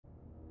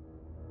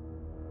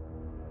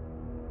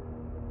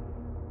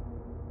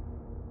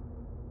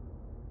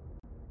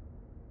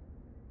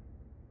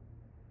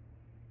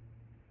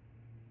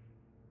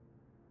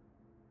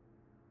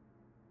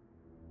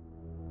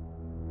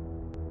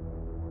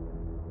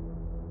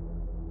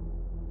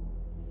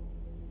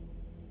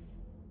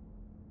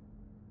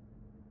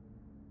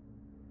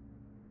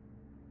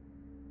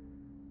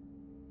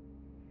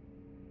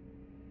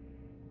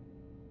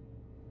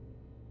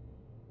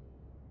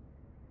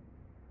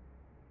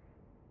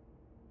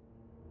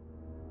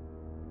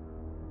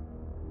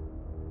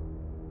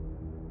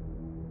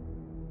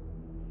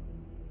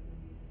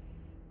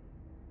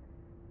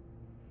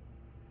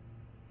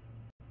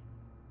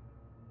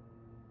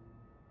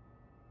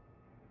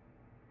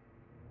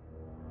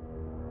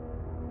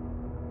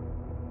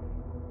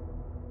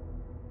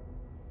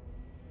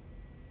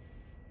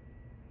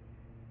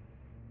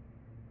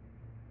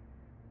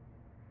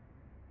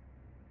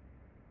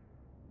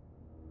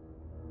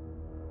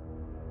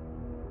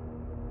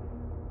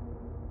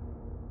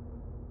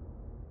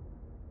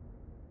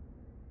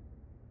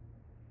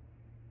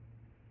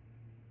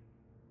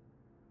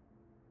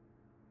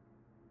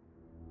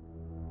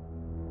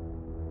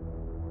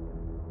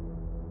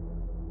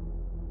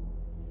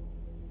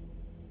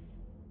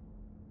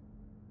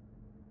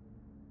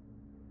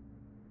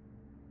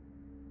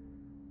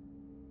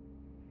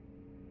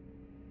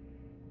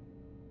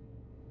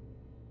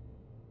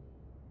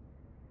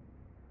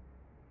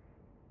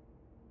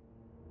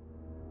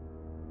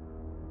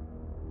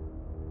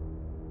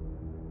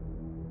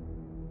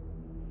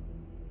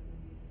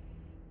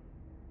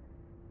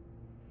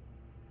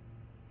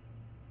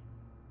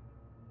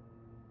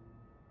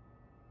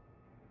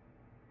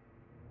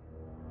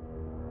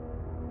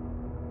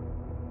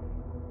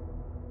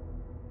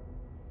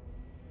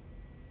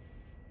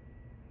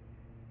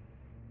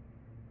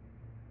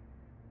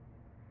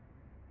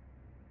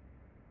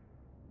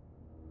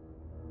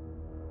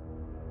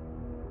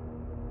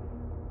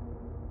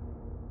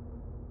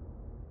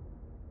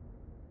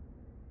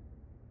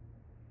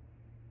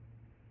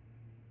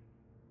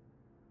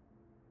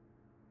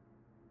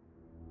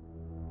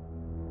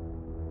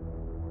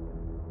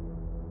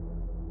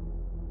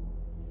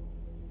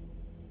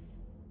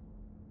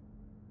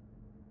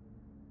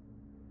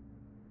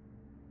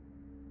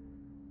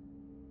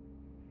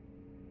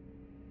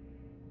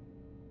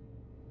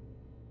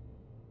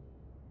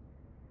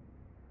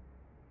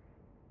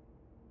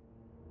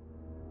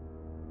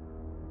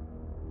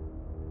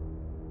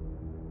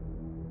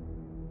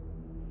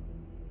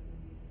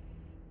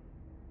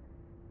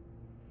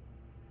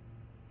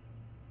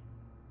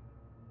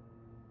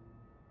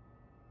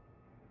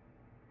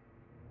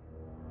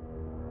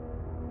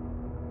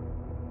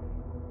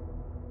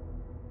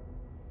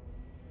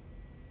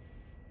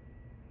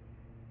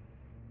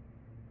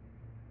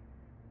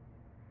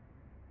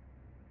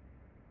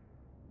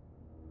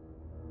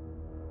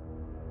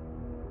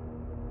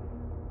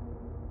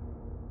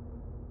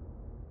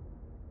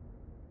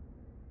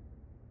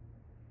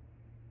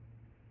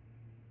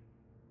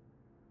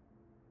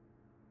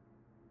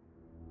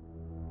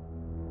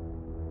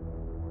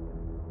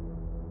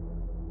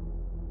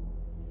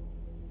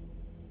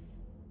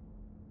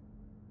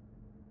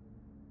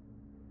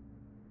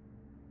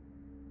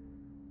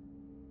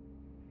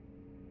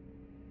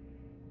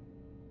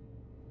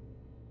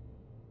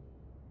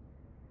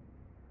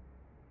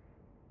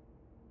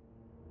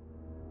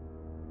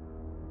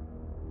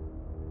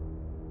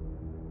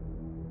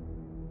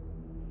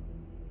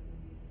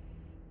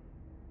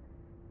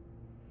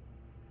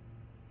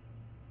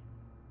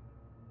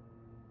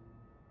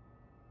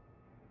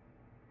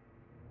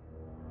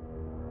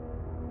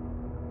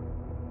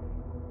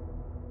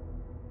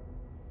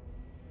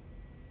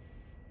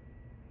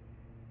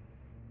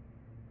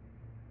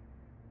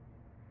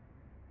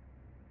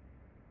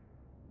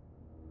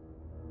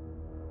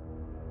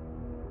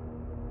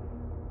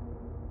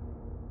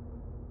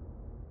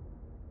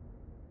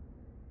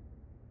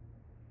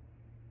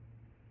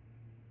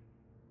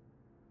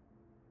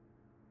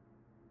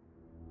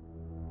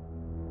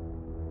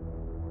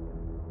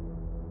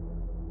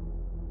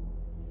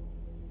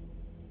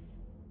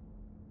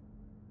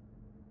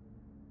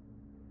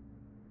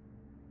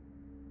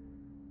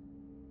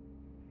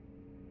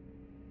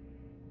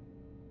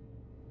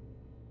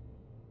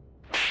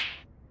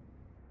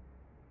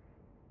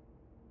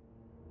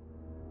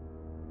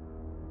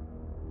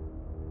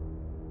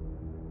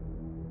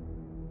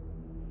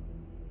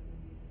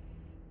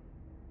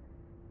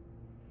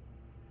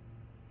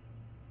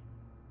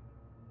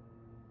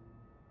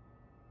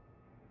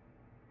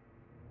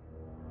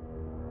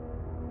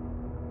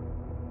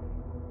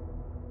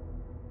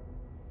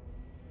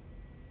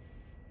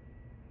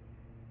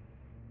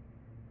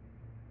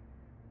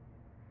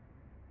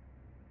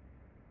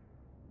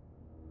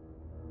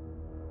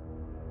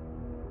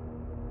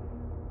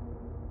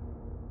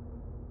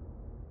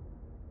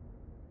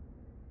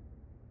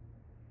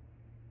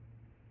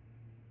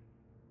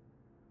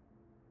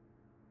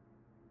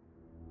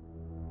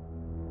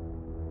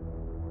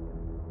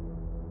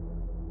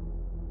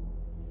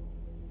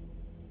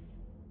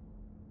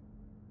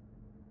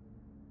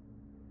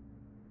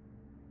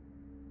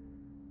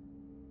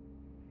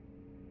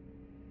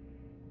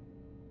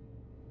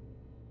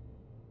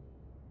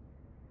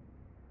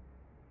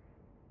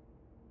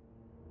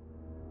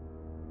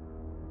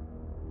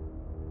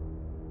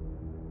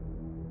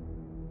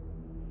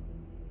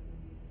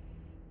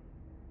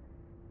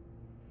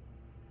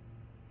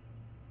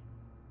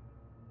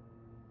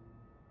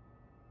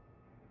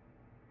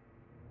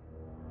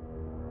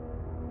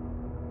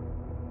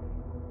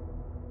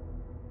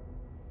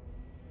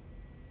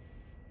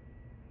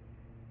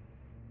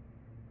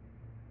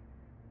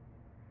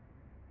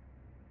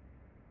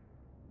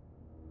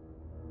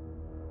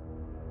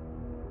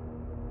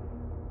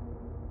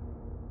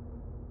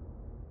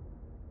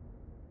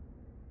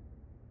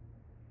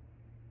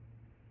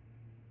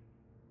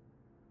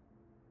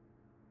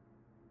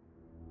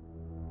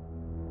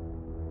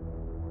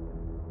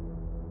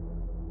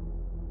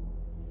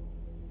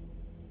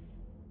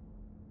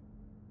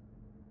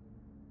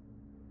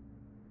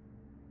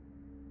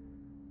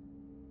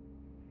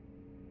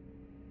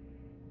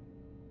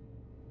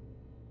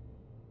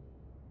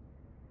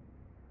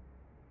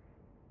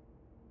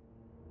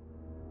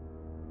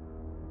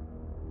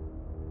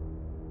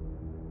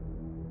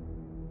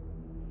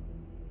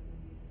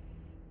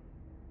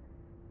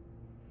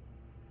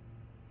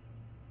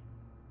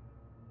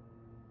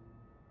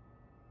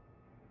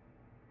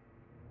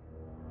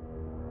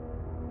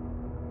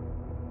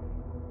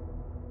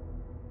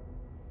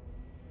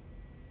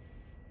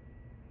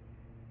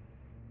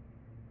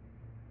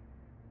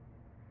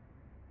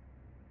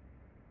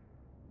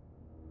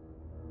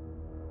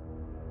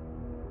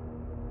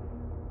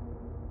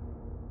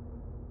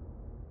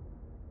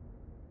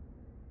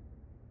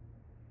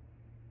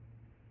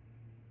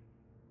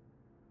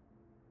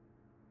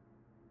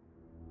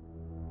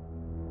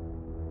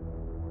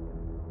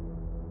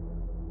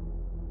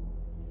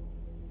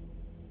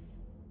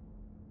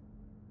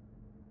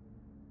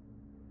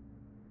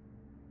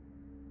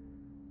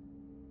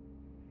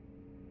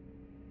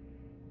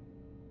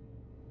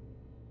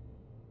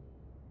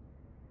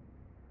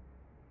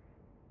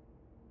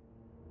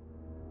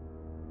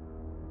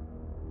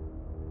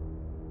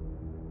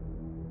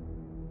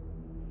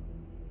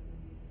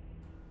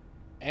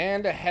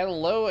And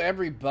hello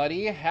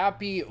everybody,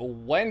 happy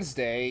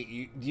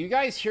Wednesday. Do you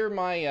guys hear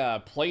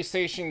my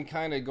PlayStation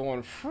kind of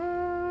going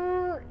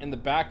in the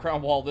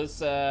background while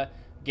this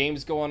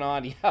game's going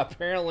on? Yeah,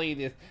 apparently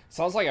it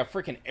sounds like a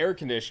freaking air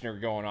conditioner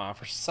going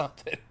off or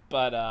something.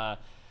 But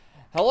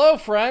hello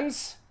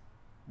friends,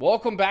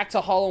 welcome back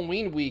to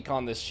Halloween week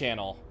on this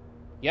channel.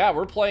 Yeah,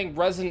 we're playing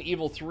Resident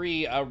Evil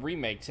 3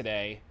 Remake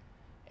today.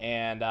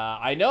 And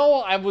I know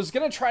I was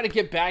going to try to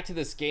get back to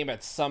this game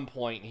at some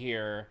point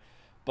here,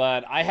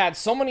 but I had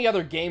so many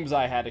other games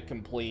I had to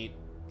complete,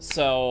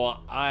 so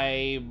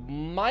I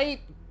might,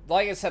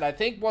 like I said, I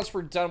think once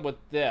we're done with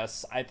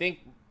this, I think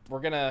we're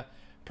going to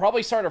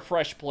probably start a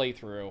fresh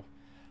playthrough.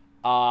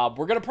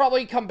 We're going to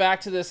probably come back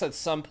to this at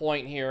some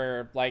point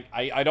here, like,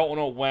 I don't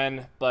know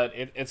when, but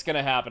it's going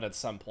to happen at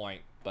some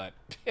point, but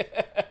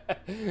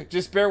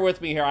just bear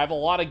with me here. I have a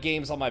lot of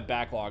games on my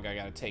backlog I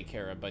got to take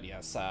care of, but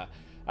yes,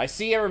 I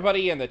see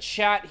everybody in the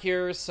chat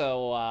here,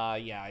 so,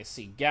 yeah, I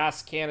see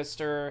Gas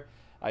Canister,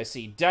 I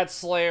see Death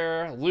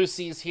Slayer,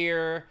 Lucy's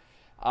here.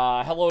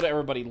 Hello to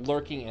everybody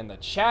lurking in the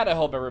chat. I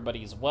hope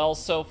everybody's well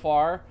so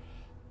far.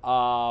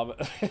 What?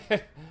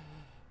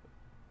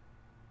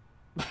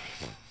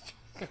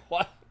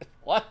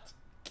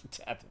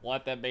 Death,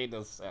 what? That made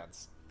no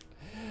sense.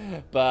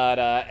 But,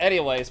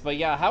 anyways, but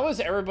yeah, how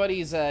is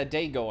everybody's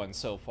day going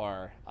so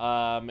far?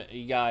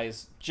 You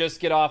guys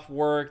just get off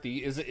work, the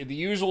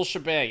usual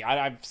shebang.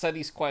 I've said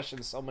these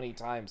questions so many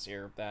times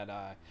here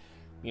that,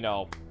 you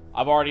know,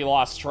 I've already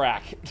lost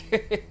track.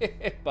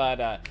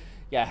 But,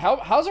 yeah,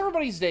 how's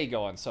everybody's day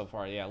going so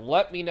far? Yeah,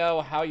 let me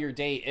know how your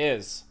day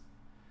is.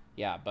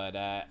 Yeah, but,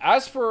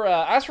 as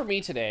for me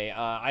today,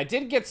 I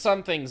did get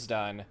some things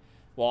done.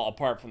 Well,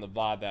 apart from the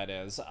VOD, that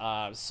is.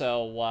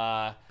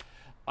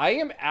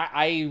 I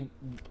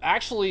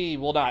actually,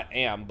 well, not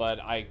am, but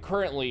I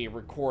currently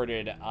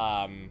recorded,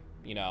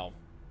 you know,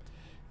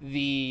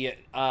 the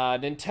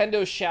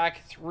Nintendo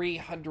Shack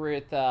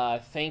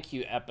 300th thank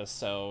you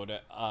episode,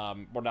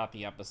 well, not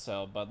the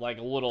episode, but like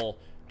a little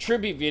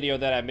tribute video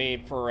that I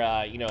made for,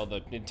 you know,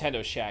 the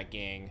Nintendo Shack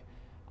gang.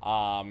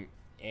 I'm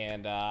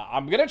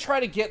gonna try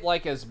to get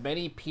like as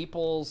many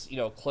people's, you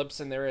know,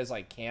 clips in there as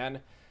I can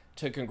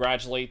to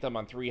congratulate them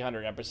on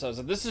 300 episodes.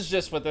 And this is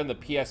just within the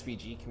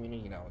PSVG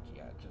community, you know,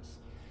 yeah, just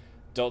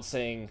don't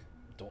say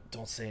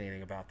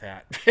anything about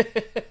that.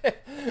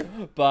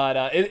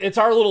 But it's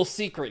our little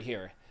secret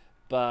here.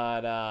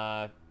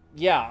 But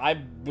yeah,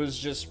 I was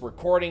just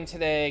recording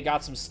today,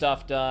 got some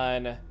stuff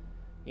done,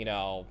 you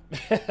know,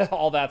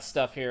 all that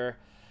stuff here.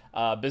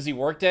 Busy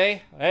work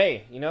day.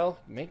 Hey, you know,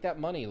 make that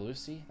money,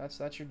 Lucy.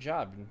 That's your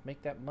job.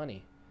 Make that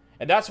money.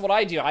 And that's what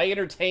I do. I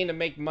entertain and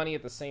make money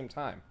at the same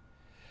time.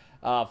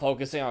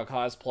 Focusing on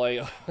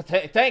cosplay.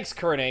 Thanks,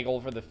 Kurt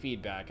Angle, for the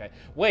feedback.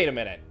 Wait a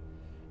minute.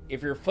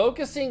 If you're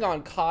focusing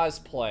on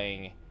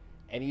cosplaying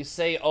and you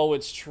say, oh,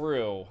 it's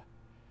true,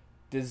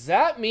 does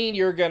that mean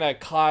you're gonna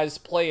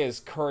cosplay as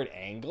Kurt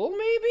Angle,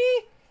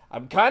 maybe?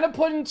 I'm kind of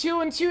putting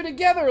two and two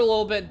together a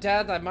little bit,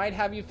 Dad. I might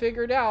have you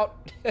figured out.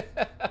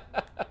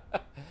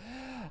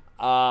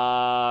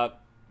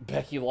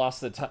 Becky lost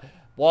the time.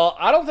 Well,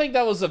 I don't think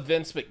that was a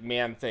Vince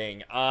McMahon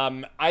thing.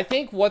 I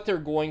think what they're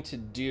going to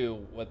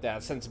do with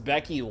that, since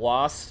Becky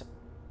lost...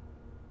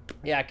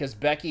 Yeah, because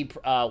Becky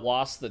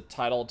lost the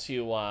title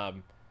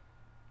to,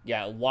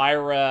 yeah,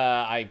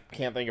 Lyra... I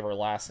can't think of her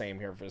last name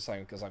here for a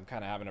second because I'm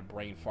kind of having a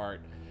brain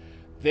fart.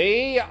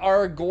 They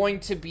are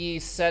going to be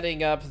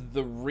setting up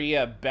the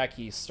Rhea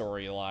Becky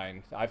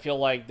storyline. I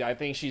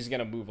think she's going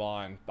to move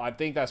on. I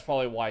think that's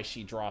probably why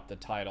she dropped the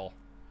title.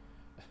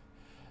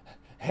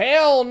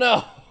 Hell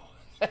no!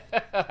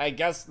 I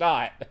guess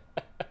not.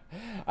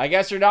 I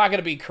guess you're not going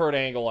to be Kurt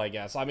Angle, I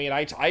guess. I mean,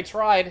 I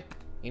tried.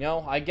 You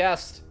know, I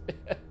guessed.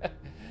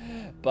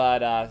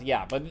 But,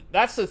 yeah. But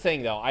that's the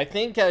thing, though. I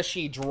think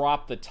she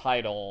dropped the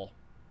title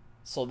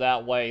so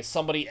that way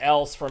somebody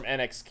else from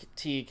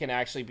NXT can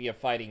actually be a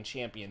fighting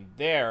champion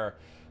there.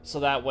 So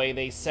that way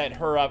they set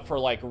her up for,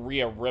 like,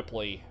 Rhea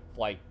Ripley,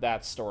 like,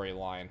 that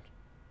storyline.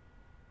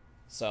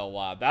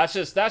 So, that's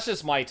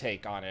just my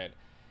take on it.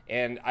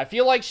 And I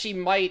feel like she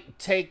might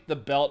take the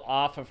belt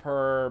off of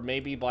her,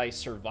 maybe by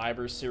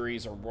Survivor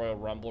Series or Royal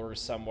Rumble or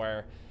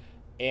somewhere.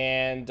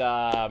 And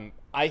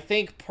I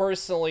think,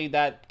 personally,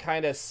 that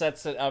kind of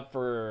sets it up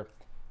for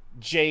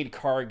Jade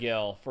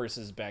Cargill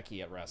versus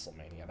Becky at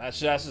WrestleMania. That's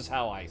just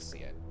how I see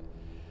it.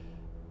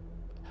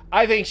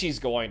 I think she's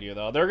going to,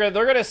 though. They're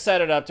gonna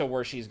set it up to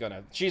where she's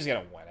gonna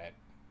win it.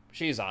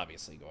 She's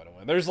obviously going to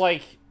win. There's,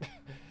 like...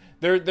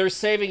 they're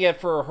saving it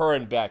for her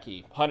and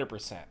Becky,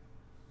 100%.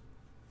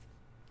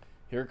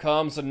 Here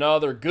comes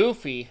another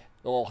Goofy.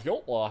 Oh,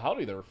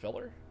 howdy there,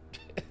 filler.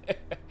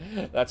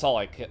 That's all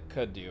I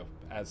could do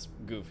as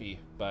Goofy,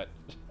 but...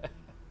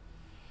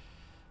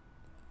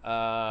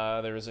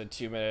 there was a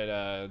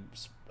 2-minute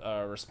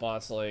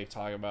response like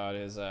talking about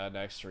his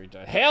next stream.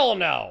 Hell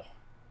no!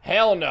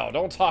 Hell no!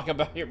 Don't talk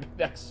about your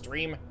next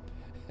stream.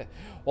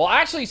 Well,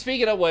 actually,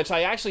 speaking of which,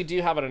 I actually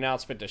do have an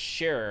announcement to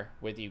share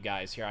with you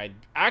guys here. I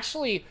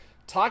actually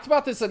talked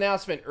about this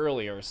announcement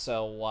earlier,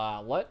 so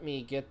let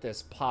me get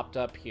this popped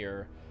up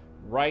here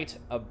right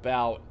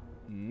about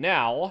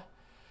now.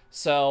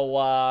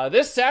 So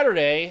this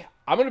Saturday,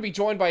 I'm going to be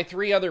joined by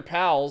 3 other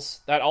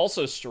pals that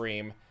also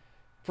stream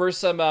for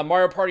some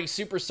Mario Party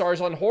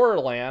Superstars on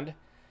Horrorland.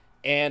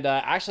 And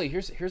actually,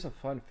 here's a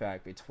fun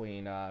fact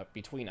between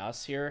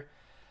us here.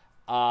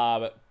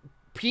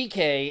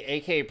 PK,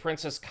 aka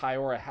Princess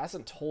Kyora,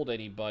 hasn't told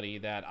anybody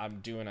that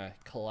I'm doing a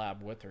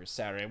collab with her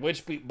Saturday.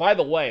 Which, by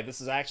the way, this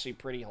is actually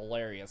pretty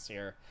hilarious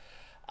here.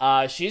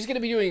 She's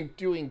gonna be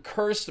doing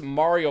Cursed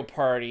Mario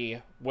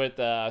Party with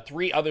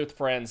 3 other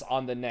friends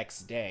on the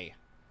next day.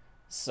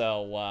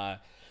 So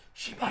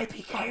she might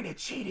be kind of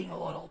cheating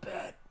a little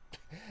bit.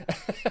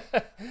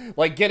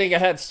 Like getting a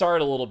head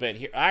start a little bit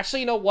here.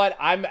 Actually, you know what?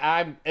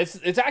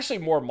 It's actually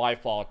more my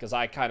fault because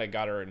I kind of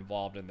got her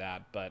involved in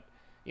that, but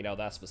you know,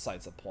 that's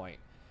besides the point.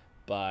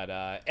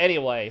 But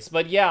anyways,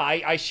 but yeah,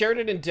 I shared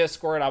it in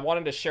Discord. I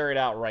wanted to share it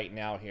out right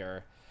now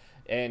here.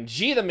 And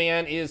G the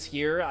Man is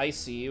here. I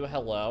see you.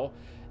 Hello.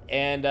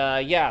 And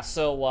yeah,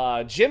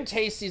 so Jim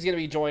Tasty's going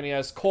to be joining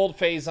us. Cold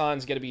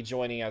Phazon's going to be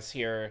joining us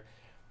here.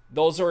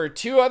 Those are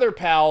 2 other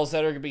pals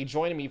that are going to be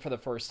joining me for the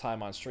first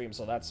time on stream,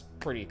 so that's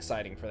pretty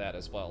exciting for that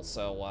as well.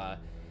 So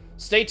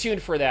stay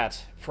tuned for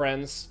that,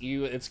 friends.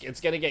 It's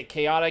going to get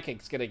chaotic.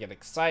 It's going to get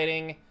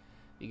exciting.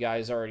 You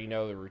guys already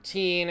know the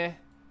routine.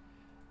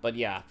 But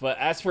yeah, but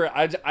as for...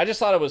 I just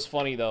thought it was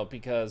funny, though,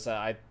 because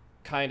I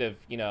kind of,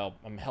 you know,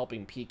 I'm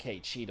helping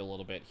PK cheat a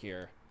little bit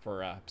here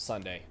for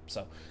Sunday.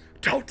 So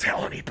don't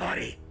tell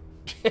anybody.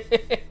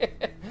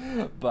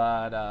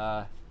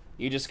 But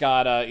you just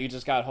got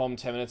home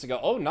 10 minutes ago.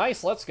 Oh,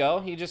 nice. Let's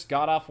go. You just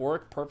got off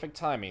work. Perfect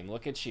timing.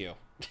 Look at you.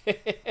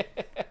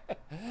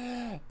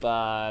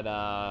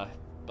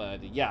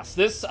 But yes,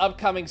 this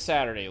upcoming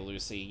Saturday,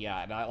 Lucy.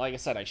 Yeah, and like I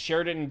said, I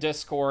shared it in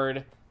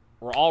Discord.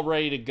 We're all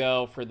ready to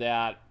go for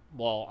that.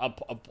 Well,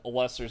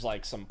 unless there's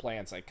like some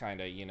plans that kind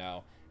of, you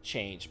know,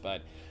 change.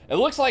 But it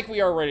looks like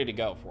we are ready to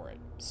go for it.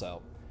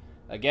 So,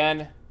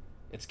 again,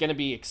 it's going to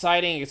be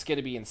exciting. It's going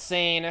to be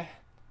insane.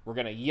 We're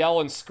going to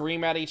yell and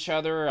scream at each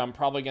other. I'm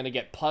probably going to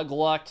get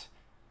pug-lucked.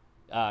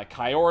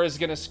 Kyora's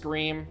going to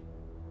scream.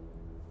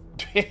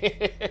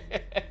 Hey,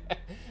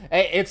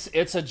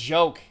 it's a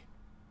joke.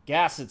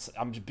 Gas,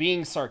 I'm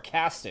being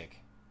sarcastic.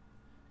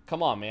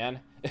 Come on, man.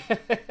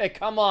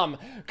 Come on,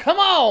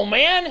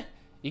 man!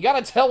 You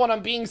gotta tell when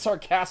I'm being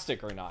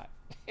sarcastic or not.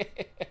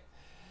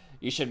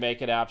 You should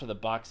make it after the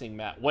boxing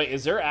match. Wait,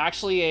 is there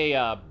actually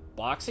a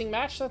boxing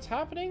match that's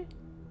happening?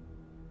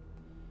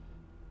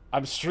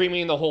 I'm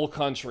streaming the whole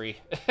country.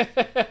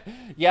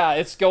 Yeah,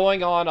 it's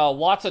going on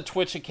lots of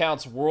Twitch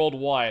accounts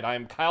worldwide.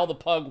 I'm Kyle the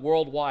Pug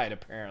worldwide,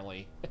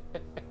 apparently.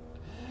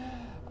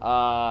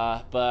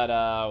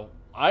 But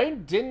I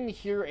didn't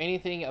hear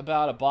anything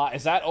about a bot.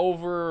 Is that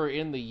over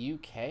in the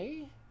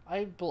UK?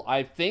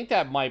 I think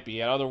that might be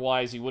it.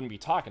 Otherwise, you wouldn't be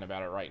talking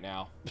about it right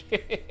now.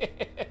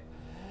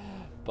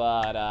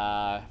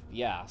 But,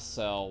 yeah,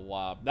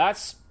 so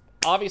that's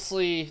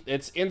obviously,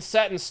 it's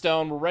set in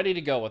stone. We're ready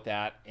to go with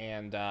that.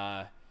 And,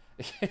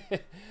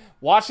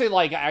 watching,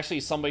 like, actually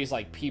somebody's,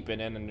 like, peeping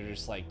in and they're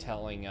just, like,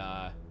 telling,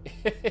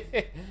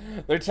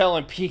 they're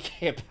telling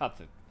PK about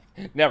the,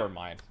 never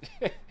mind.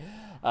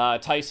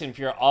 Tyson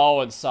Fury,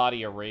 oh, in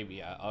Saudi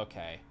Arabia,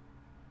 okay.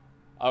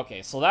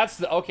 Okay, so that's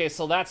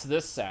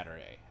this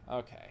Saturday,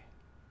 okay.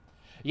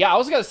 Yeah, I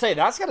was gonna say,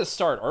 that's gonna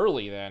start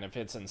early then, if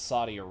it's in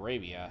Saudi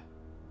Arabia.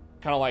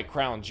 Kind of like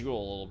Crown Jewel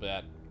a little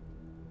bit.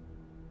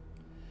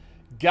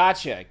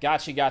 Gotcha.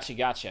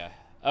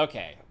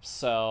 Okay,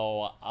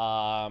 so,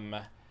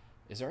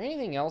 is there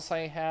anything else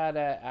I had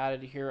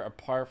added here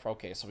apart from...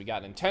 Okay, so we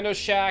got Nintendo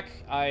Shack.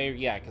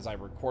 Yeah, because I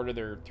recorded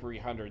their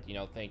 300, you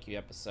know, thank you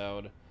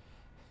episode.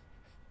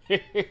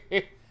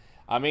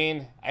 I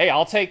mean, hey,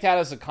 I'll take that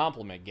as a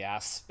compliment,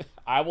 Gas.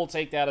 I will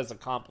take that as a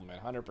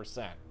compliment,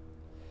 100%.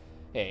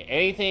 Hey,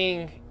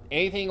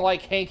 anything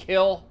like Hank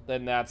Hill,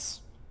 then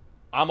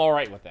I'm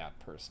alright with that,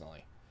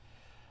 personally.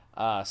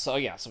 So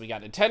yeah, so we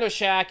got Nintendo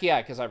Shack,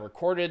 yeah, because I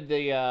recorded the,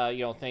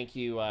 you know, thank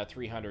you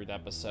 300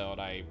 episode.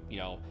 I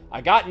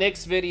got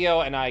Nick's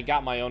video, and I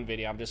got my own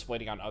video. I'm just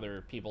waiting on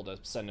other people to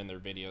send in their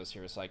videos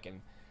here so I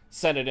can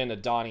send it in to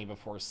Donnie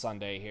before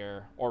Sunday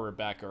here, or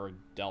Rebecca, or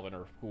Delvin,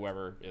 or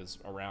whoever is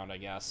around, I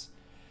guess.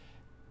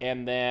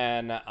 And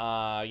then,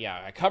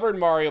 yeah, I covered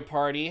Mario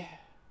Party,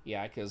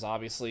 yeah, because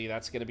obviously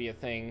that's going to be a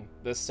thing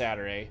this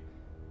Saturday.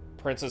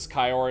 Princess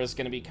Kyora is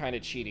going to be kind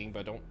of cheating,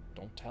 but don't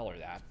tell her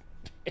that.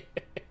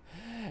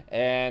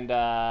 And,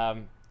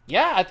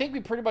 yeah, I think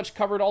we pretty much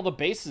covered all the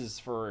bases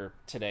for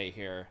today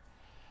here.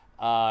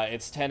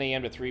 It's 10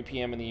 a.m. to 3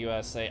 p.m. in the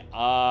USA.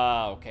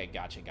 Okay,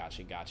 gotcha.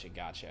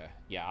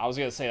 Yeah, I was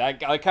gonna say,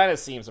 that kind of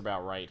seems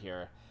about right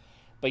here.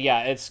 But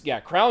yeah,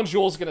 Crown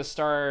Jewel's gonna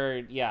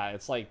start, yeah,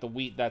 it's like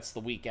that's the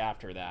week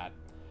after that.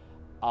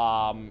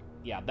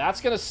 Yeah,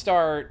 that's gonna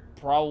start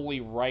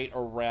probably right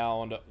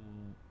around,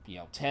 you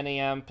know, 10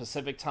 a.m.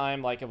 Pacific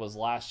time like it was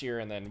last year,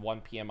 and then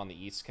 1 p.m. on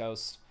the East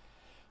Coast.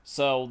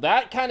 So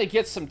that kind of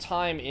gets some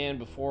time in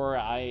before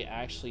I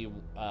actually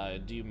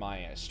do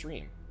my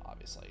stream,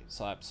 obviously.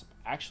 So that's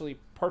actually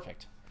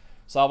perfect.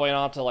 So that way I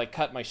don't have to like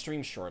cut my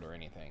stream short or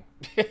anything.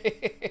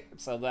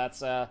 So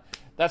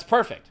that's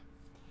perfect.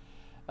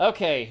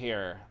 Okay,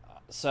 here.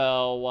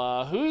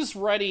 So who's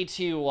ready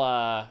to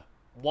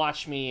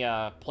watch me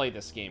play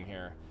this game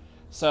here?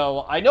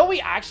 So I know we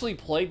actually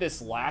played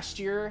this last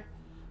year,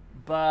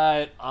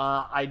 but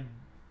I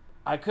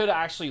could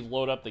actually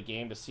load up the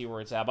game to see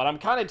where it's at, but I'm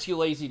kind of too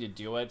lazy to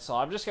do it, so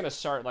I'm just gonna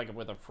start like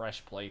with a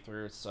fresh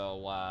playthrough.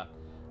 So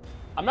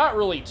I'm not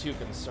really too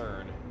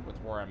concerned with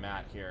where I'm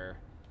at here.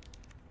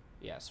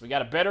 Yeah, so we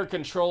got a better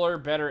controller,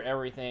 better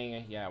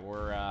everything. Yeah,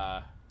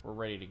 we're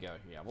ready to go.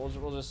 Yeah, we'll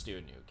just do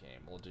a new game.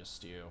 We'll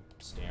just do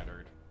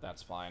standard.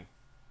 That's fine.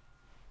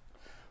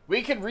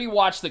 We can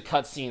rewatch the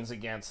cutscenes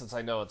again since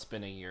I know it's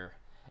been a year.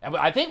 And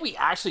I think we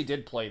actually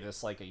did play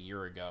this like a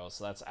year ago,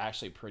 so that's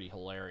actually pretty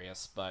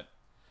hilarious. But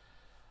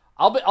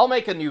I'll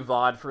make a new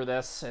VOD for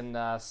this and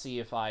see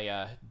if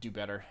I do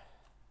better.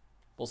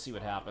 We'll see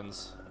what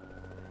happens.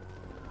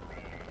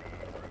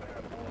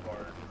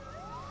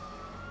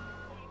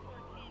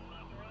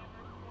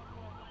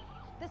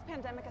 This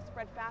pandemic has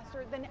spread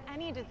faster than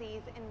any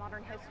disease in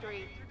modern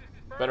history.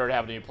 Better to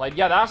have a new play.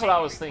 Yeah, that's what I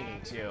was thinking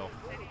too.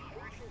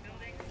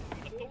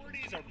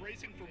 Authorities are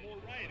bracing for more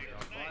rioting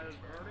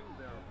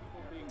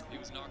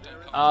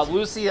tonight.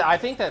 Lucy, I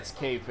think that's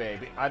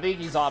kayfabe. I think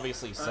he's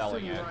obviously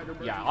selling it.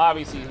 Yeah,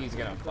 obviously he's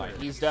gonna fight.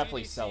 He's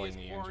definitely selling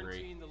the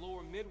injury.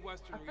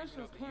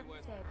 Officials can't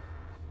say.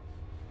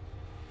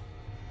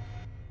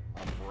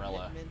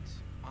 Umbrella. Commitment,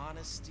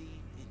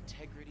 honesty,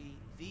 integrity,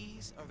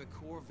 these are the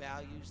core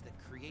values that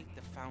create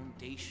the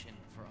foundation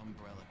for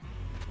Umbrella.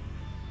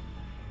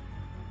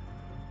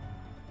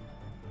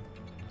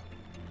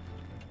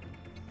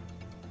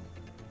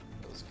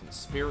 Those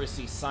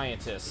conspiracy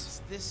scientists.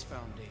 It's this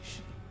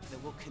foundation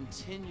that will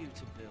continue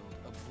to build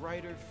a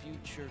brighter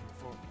future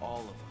for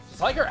all of us.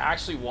 It's like you're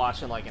actually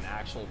watching like an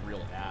actual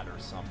real ad or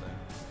something.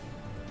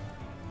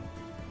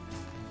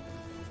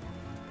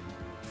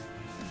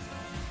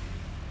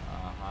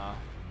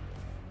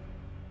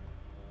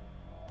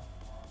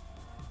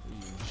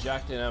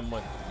 Injecting him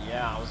with,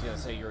 yeah, I was gonna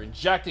say you're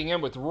injecting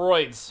him with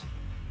roids.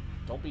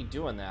 Don't be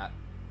doing that.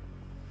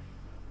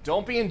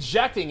 Don't be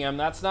injecting him,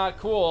 that's not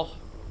cool.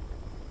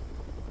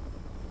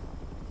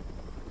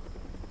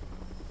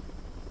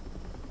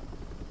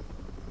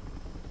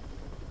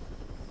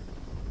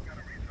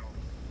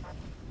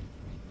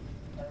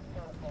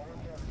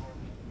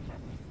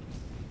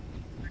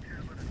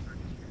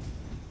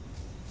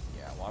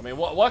 Yeah, well, I mean,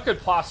 what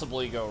could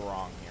possibly go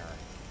wrong here?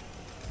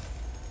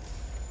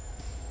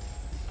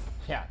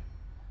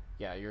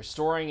 Yeah, you're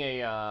storing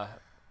a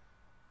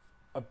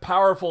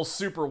powerful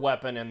super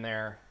weapon in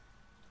there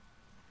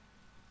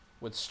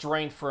with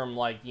strength from,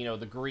 like, you know,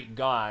 the Greek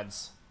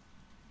gods.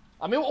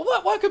 I mean,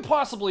 what could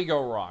possibly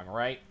go wrong,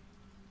 right?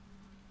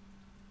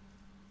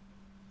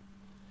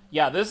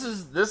 Yeah, this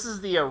is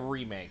the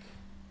remake.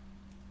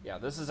 Yeah,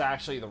 this is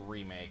actually the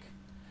remake.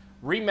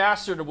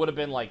 Remastered, it would have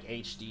been like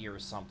HD or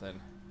something.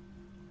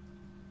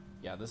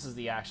 Yeah, this is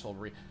the actual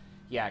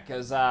yeah,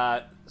 because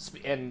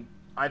and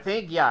I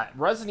think, yeah,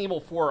 Resident Evil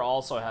 4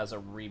 also has a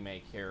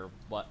remake here,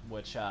 but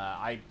which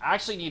I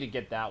actually need to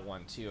get that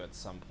one too at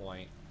some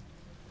point.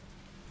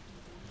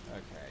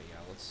 Okay, yeah,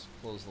 let's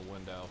close the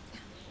window.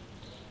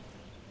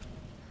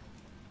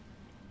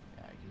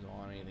 Yeah, you don't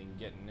want anything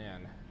getting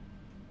in.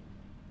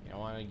 You don't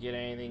want to get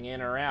anything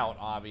in or out,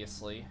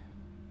 obviously.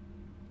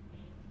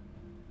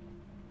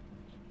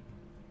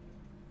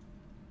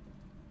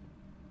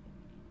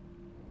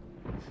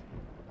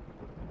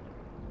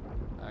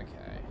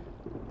 Okay.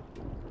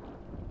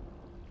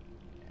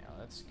 Yeah,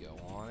 let's go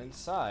on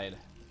inside.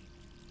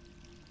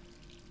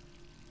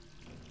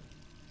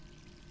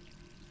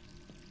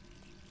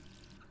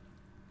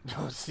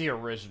 No, it's the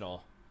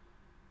original.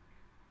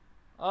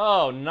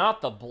 Oh,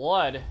 not the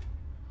blood.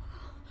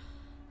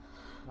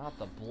 Not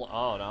the blood.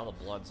 Oh, now the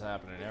blood's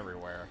happening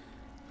everywhere.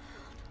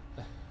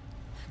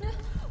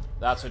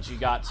 That's what you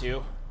got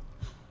too.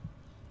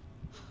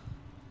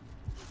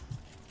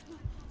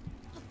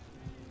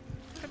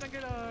 Can I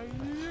get a...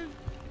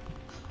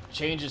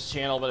 Change his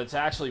channel, but it's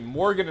actually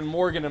Morgan and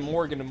Morgan and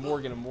Morgan and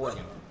Morgan and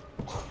Morgan.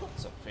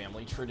 It's a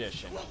family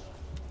tradition.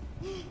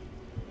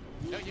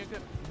 No, you're good.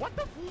 What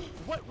the?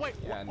 What? Wait.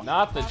 Yeah, what?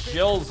 not the Flip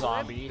Jill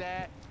zombie.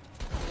 That.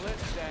 Flip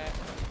that.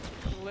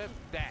 Flip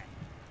that.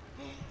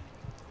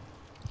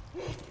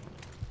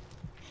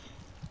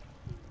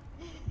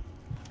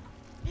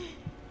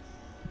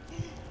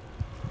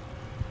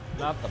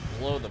 Not the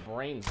blow the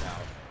brains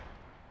out.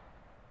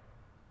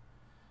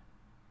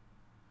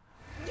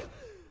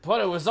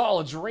 But it was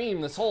all a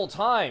dream this whole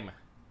time.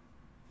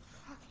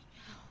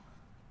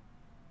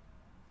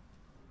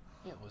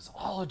 It was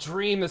all a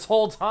dream this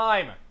whole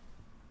time.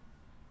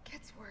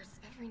 Gets worse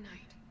every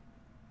night.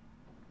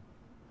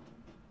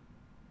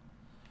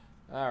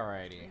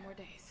 Alrighty. 3 more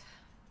days,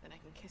 then I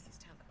can kiss this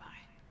town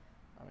goodbye.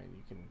 I mean,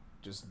 you can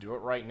just do it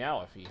right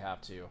now if you have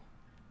to.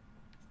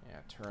 Yeah,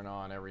 turn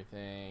on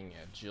everything.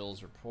 Yeah,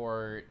 Jill's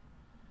report.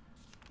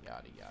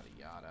 Yada, yada,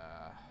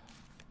 yada.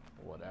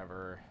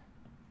 Whatever.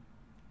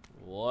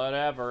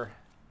 Whatever.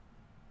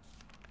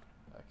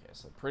 Okay,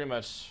 so pretty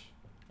much,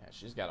 yeah,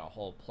 she's got a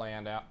whole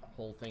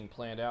thing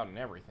planned out and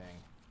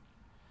everything.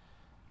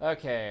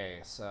 Okay,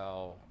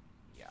 so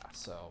yeah,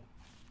 so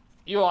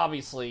you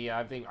obviously,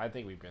 I think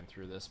we've been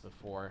through this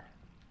before,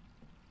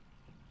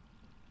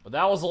 but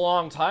that was a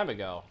long time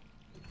ago.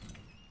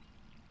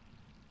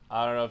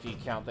 I don't know if you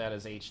count that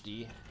as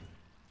HD.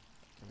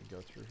 Can we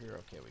go through here?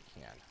 Okay, we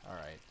can. All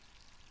right.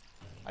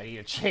 I need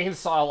a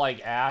chainsaw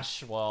like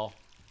Ash. Well,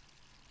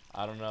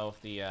 I don't know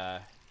if the I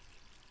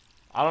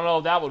don't know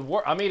if that would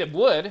work. I mean, it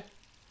would.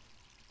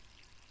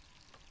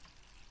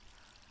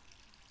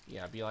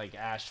 Yeah, it'd be like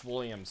Ash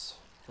Williams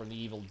from The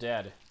Evil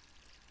Dead.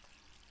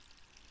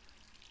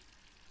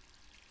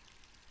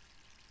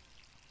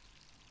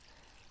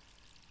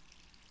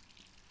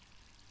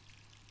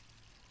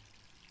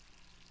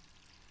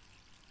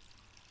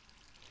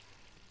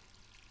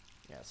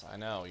 Yes, I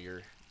know.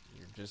 You're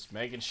just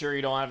making sure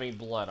you don't have any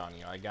blood on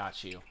you. I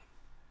got you.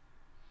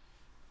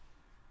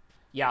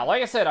 Yeah,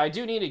 like I said, I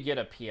do need to get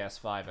a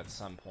PS5 at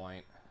some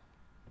point.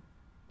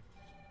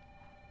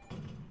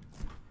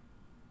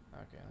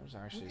 Okay, there's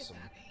actually some...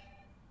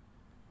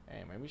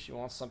 Hey, maybe she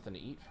wants something to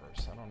eat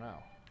first. I don't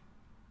know.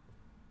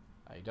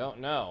 I don't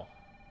know.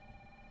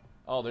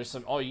 Oh, there's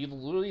some... Oh, you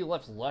literally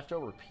left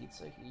leftover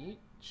pizza?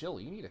 Jill,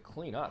 you need to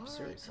clean up,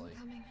 seriously.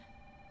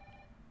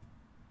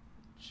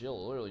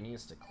 Jill literally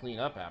needs to clean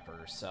up after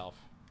herself.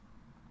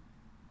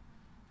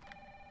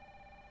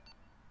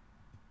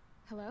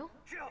 Hello?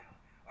 Jill,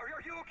 are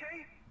you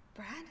okay?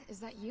 Brad, is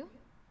that you?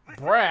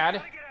 Listen, Brad? You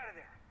gotta get out of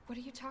there. What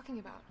are you talking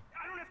about?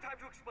 I don't have time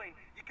to explain.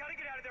 You gotta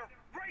get out of there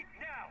right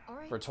now. All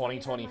right. For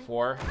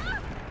 2024.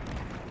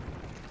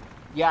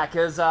 Yeah,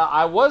 because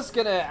I was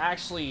gonna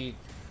actually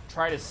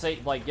try to say,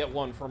 like, get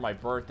one for my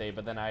birthday,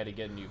 but then I had to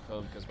get a new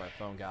phone because my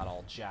phone got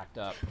all jacked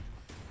up.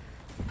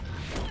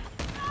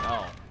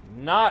 Oh,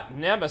 not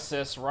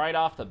Nemesis right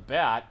off the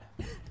bat.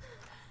 Yeah,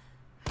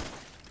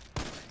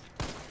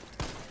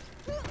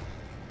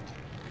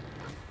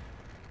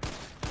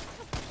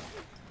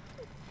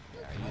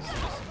 he's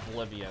just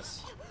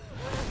oblivious.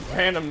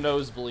 Random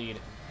nosebleed.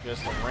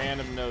 Just a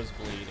random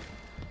nosebleed.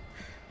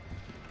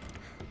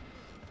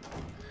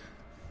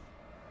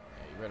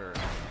 Yeah, you better...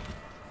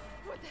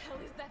 What the hell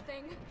is that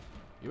thing?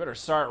 You better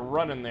start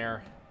running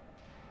there.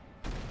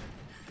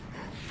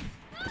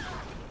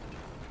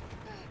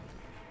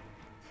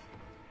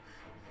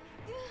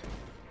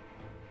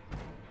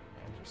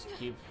 Just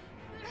keep...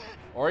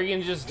 Or you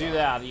can just do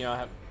that, you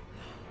know,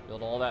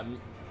 build all that,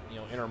 you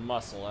know, inner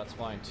muscle. That's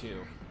fine,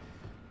 too.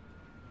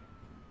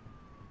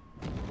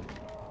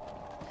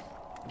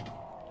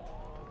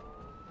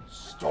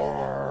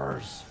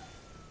 Stars!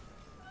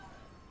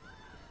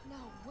 No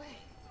way.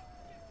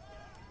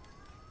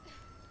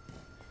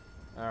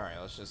 Alright,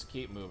 let's just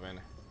keep moving.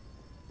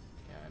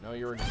 Yeah, I know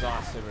you're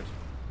exhausted, but...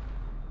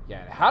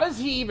 Yeah, how does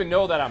he even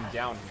know that I'm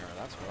down here?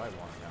 That's what I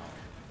want to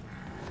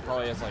know.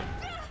 Probably has, like...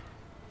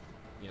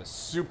 You know,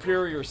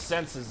 superior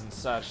senses and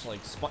such.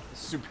 Like,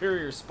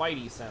 superior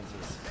Spidey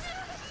senses.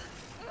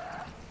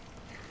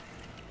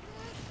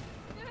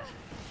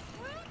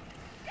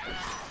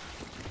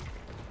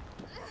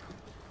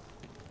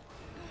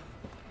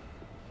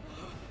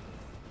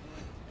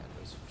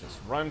 Just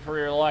run for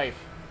your life.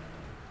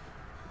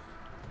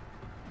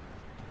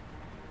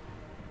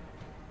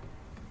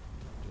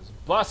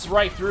 Just bust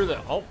right through the...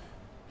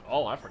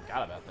 Oh, I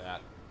forgot about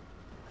that.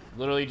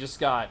 Literally just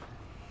got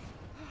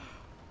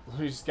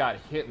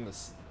hit in the,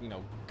 you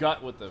know,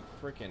 gut with the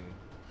frickin'...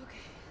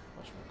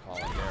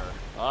 Whatchamacallit there.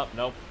 Oh,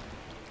 nope.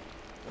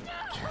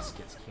 Just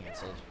gets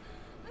canceled.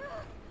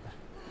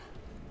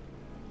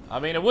 I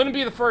mean, it wouldn't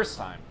be the first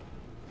time.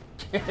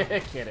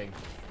 Kidding.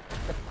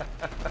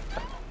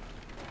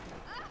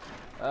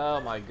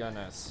 Oh my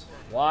goodness.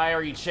 Why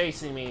are you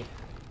chasing me?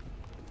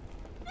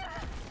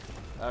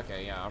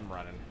 Okay, yeah, I'm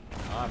running.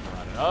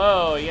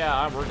 Oh,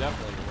 yeah, we're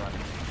definitely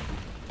running.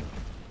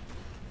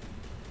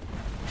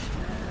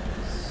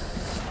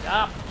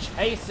 Stop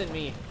chasing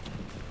me,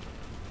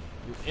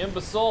 you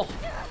imbecile.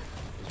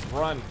 Just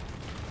run.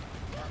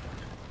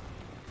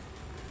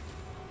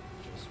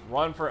 Just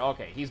run for...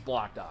 Okay, he's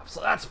blocked off, so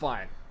that's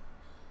fine.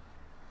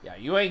 Yeah,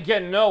 you ain't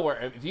getting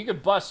nowhere. If you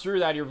could bust through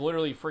that, you're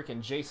literally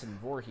freaking Jason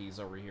Voorhees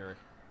over here.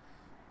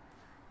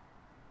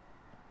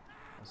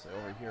 Let's say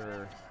over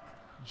here,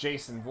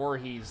 Jason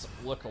Voorhees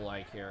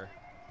lookalike here.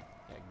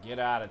 Yeah, get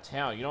out of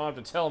town. You don't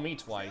have to tell me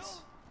twice.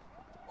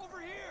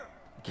 Over here.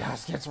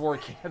 Gas gets more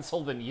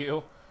canceled than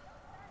you.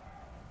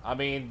 I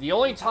mean, the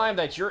only time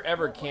that you're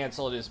ever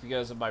canceled is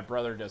because of my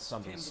brother does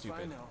something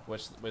stupid,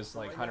 which was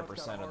like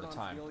 100% of the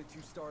time. The only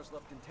two stars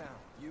left in town,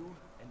 you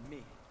and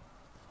me.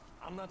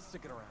 I'm not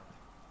sticking around.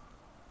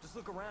 Just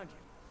look around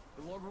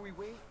you. The longer we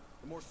wait,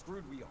 the more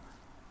screwed we are.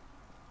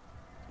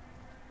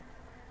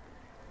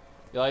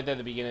 You like that at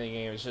the beginning of the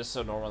game, it's just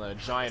so normal that a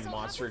giant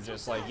monster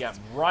just like, yeah,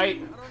 right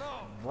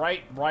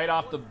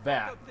off the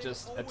bat,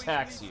 just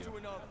attacks you.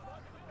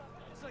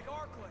 It's like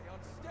Arclay on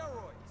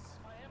steroids.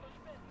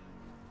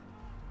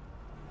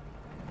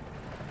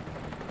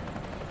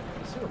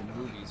 These are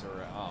movies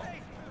or, oh.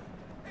 Hey,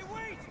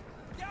 wait!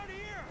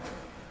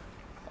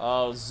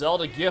 Oh,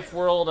 Zelda Gift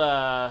World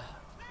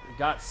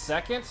got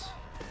second.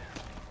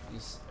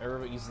 He's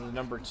the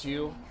number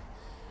 2.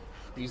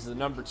 He's the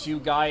number 2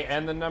 guy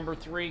and the number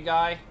 3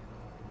 guy.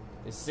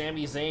 Is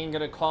Sami Zayn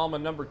gonna call him a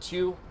number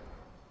 2?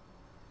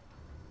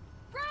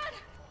 Brad!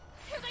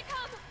 Here they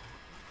come!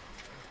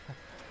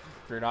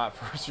 If you're not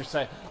first, you're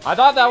second. I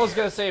thought that was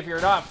gonna say if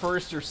you're not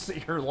first,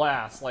 you're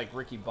last, like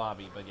Ricky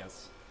Bobby. But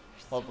yes,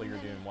 hopefully you're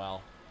doing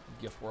well.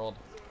 Gift World.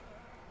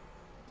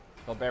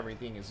 Hope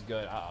everything is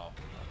good. Uh-oh.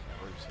 Okay,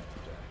 we're just gonna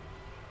have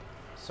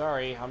to...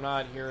 Sorry, I'm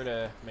not here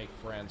to make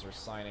friends or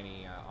sign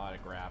any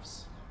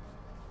autographs.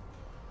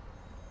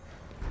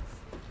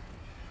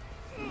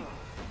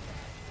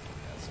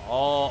 That's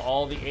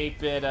all the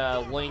 8-bit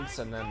links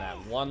and then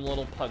that one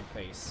little pug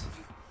face.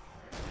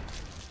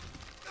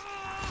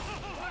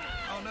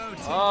 Oh no,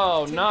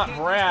 Oh, not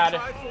Brad.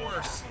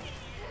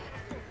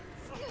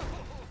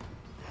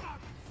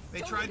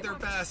 They tried their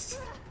best.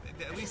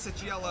 At least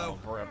it's yellow.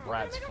 Oh,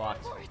 Brad's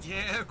fucked.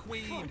 Yeah,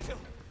 Queen.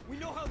 We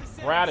know how this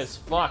Brad ends. is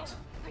fucked.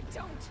 I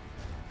don't.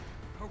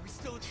 Are we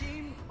still a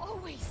team?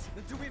 Always.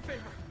 Then do me a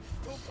favor.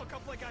 Don't fuck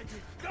up like I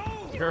did.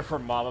 Go! You're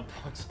from Mama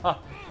Pugs.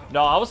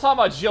 No, I was talking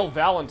about Jill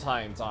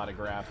Valentine's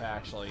autograph,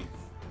 actually.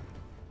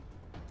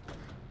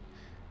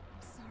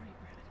 Sorry,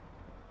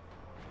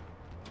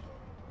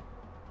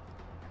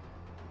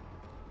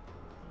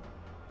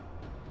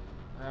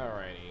 Brad.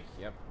 Alrighty,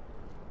 yep.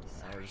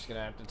 Now we're just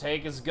gonna have to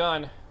take his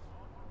gun.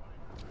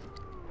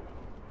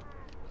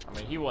 I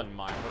mean, he wouldn't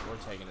mind, but we're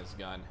taking his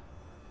gun.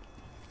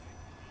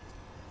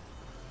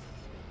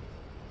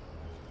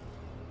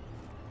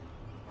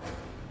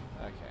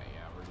 Okay,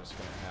 yeah, we're just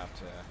gonna have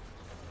to...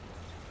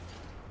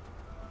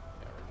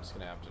 Yeah, we're just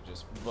gonna have to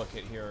just book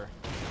it here.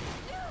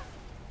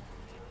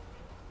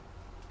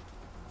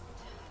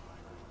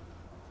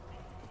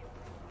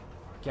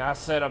 Gas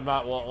said I'm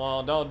not...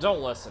 Well,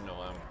 don't listen to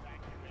him.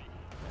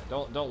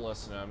 Yeah, don't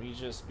listen to him. He's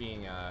just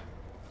being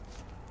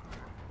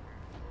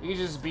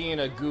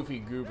a goofy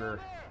goober.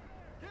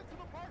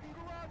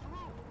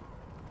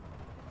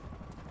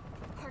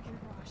 Parking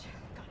garage.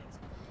 Got it.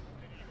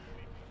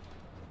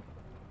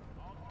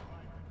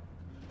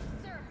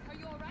 Sir, are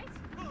you alright?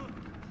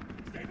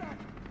 Stay back!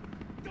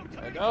 Don't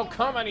come Don't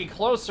come any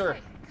closer.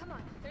 Okay, come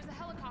on. There's a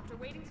helicopter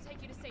waiting to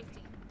take you to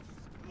safety.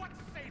 What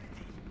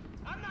safety?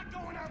 I'm not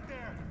going out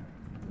there!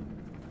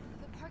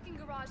 The parking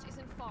garage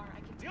isn't far. I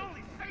can The take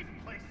only safe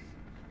place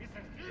is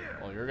in here!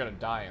 Well, you're gonna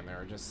die in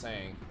there, just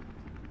saying.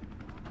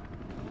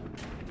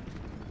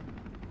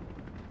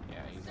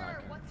 Yeah, he's not Sir,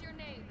 gonna... what's your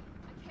name?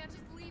 I can't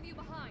just leave you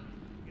behind.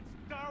 It's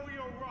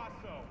Dario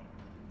Rosso.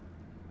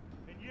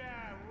 And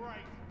yeah,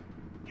 right.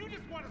 You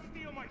just want to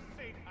steal my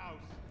safe house.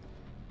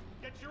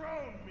 Get your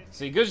own, miss.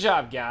 See, good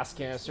job, Gas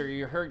Canister.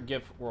 You hurt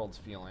Gift World's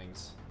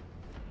feelings.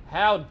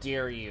 How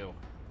dare you?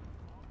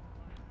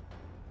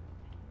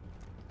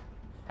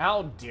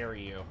 How dare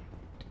you?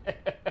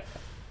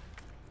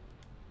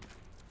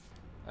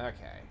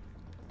 Okay.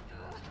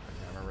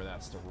 Remember,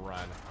 that's to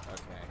run.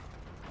 Okay.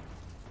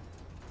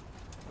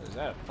 Is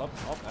that a puppy?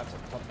 Oh, that's a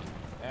puppy.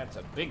 That's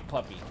a big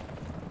puppy.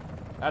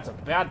 That's a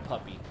bad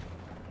puppy.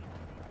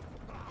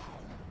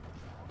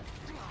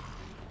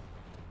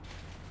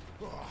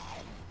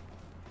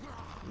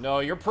 No,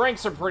 your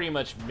pranks are pretty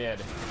much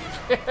mid.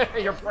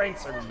 Your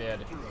pranks are mid.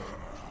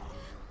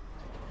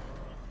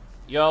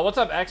 Yo, what's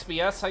up,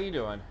 XBS? How you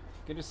doing?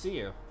 Good to see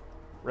you.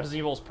 Resident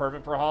Evil's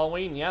perfect for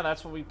Halloween. Yeah,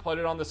 that's what we put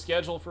it on the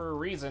schedule for a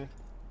reason.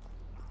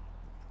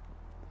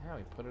 Yeah,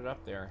 we put it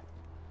up there.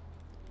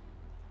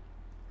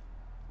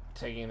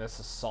 Taking this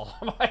assault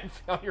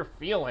on your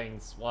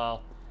feelings.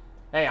 Well,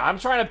 hey, I'm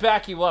trying to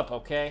back you up,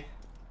 okay?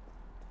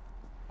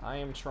 I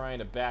am trying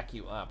to back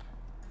you up.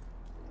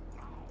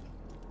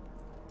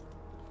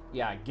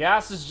 Yeah,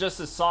 Gas is just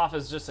as soft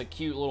as just a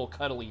cute little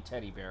cuddly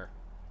teddy bear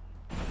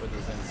with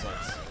his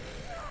insects.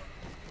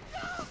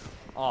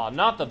 Aw,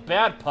 not the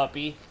bad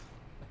puppy.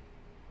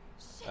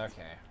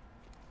 Okay.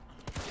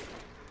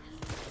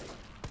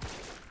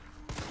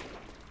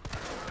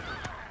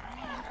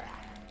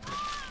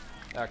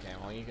 Okay,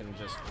 well, you can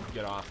just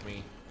get off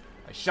me.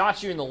 I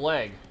shot you in the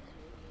leg.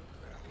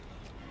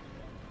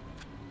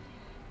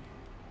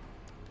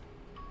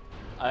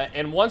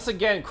 And once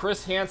again,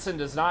 Chris Hansen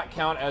does not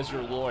count as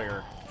your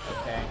lawyer,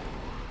 okay?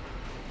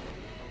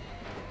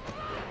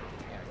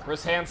 Yeah,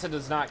 Chris Hansen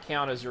does not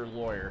count as your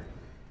lawyer.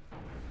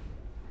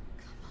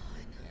 Come on.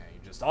 Yeah,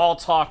 you just all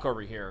talk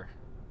over here.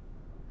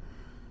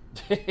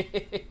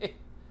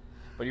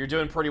 But you're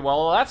doing pretty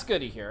well. Well, that's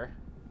good to hear.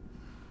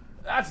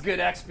 That's good,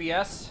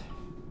 XBS.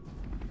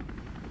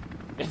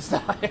 It's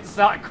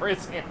not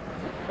Chris Hansen.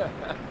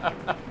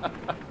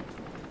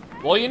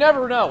 Well, you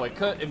never know. It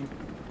could...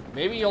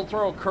 Maybe you'll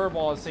throw a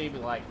curveball and say,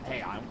 like,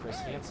 hey, I'm Chris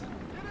Hansen.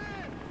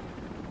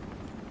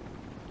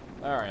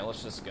 Alright,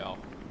 let's just go.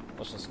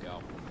 Let's just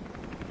go.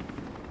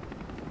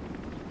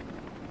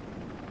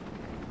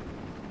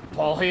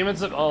 Paul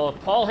Heyman's... Oh,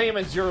 if Paul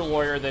Heyman's your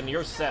lawyer, then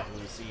you're set,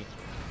 Lucy.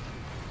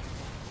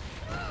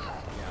 Yeah.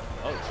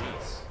 Oh,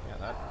 jeez. Yeah,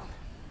 that...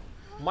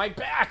 My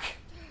back!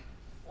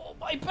 Oh,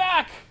 my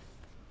back!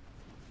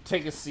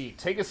 Take a seat.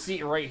 Take a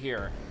seat right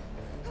here.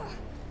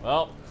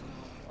 Well,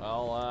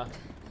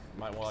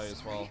 might well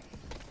as well.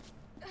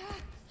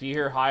 If you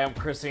hear, hi, I'm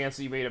Chris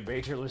Hansen, you made a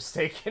major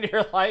mistake in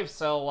your life,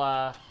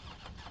 so,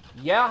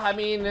 yeah, I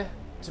mean,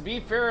 to be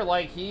fair,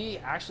 like, he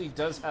actually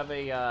does have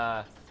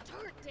a,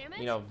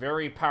 you know,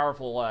 very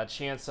powerful,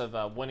 chance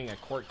of, winning a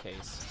court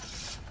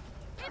case.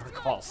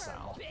 Call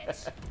Sal.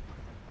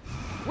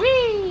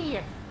 Whee!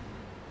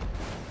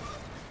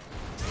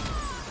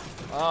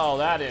 Oh,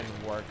 that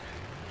didn't work.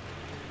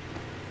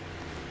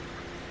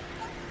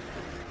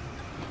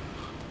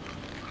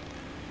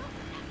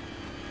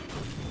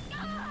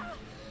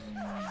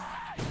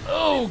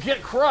 Oh,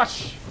 get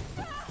crushed!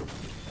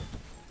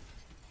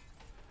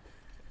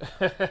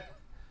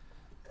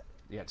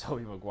 Yeah,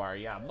 Tobey Maguire.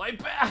 Yeah, my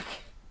back!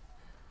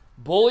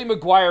 Bully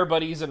Maguire,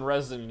 but he's in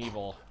Resident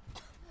Evil.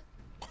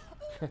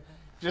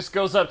 Just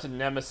goes up to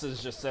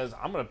Nemesis, just says,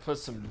 I'm gonna put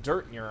some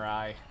dirt in your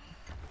eye.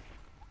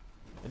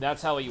 And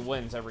that's how he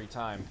wins every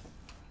time.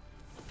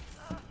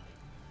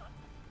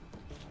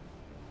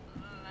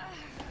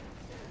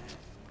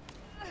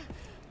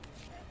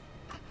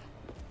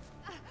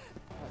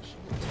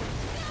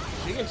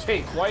 She can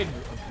take quite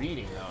a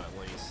beating, though, at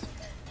least.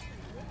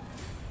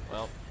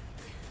 Well.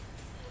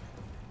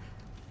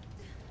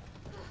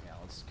 Yeah,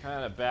 let's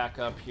kind of back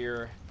up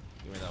here,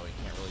 even though we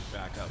can't really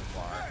back up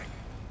far.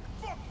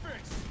 Yeah.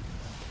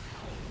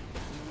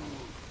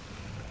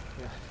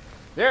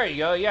 There you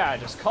go, yeah,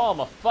 just call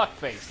him a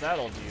fuckface.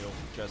 That'll do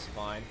just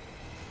fine.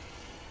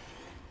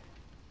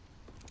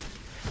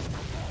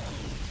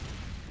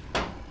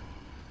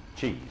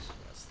 Cheese.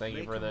 Thank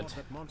you for that.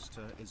 That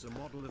monster is a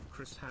model of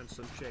Chris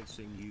Hansen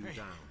chasing you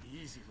down.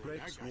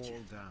 Breaks wall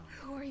down.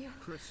 Who are you?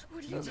 Chris,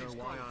 What you know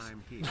why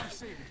I'm here.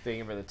 Thank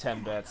you for the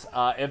 10 bits.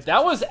 If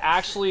that was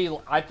actually,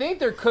 I think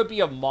there could be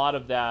a mod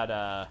of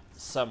that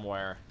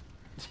somewhere.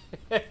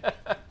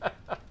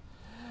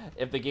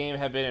 If the game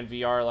had been in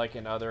VR like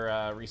in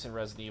other recent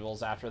Resident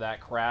Evils after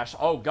that crash,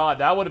 oh god,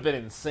 that would have been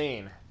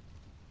insane.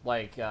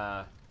 Like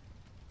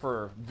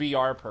for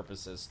VR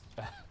purposes,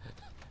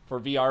 for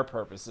VR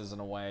purposes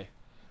in a way.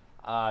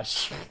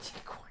 She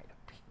did quite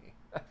a beating.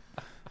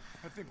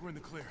 I think we're in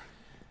the clear.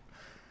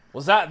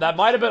 Was that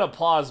might have been a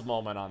pause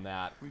moment on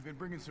that? We've been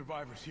bringing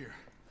survivors here.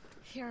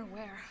 Here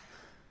where?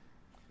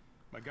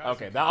 My guys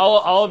Okay,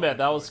 I'll admit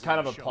that was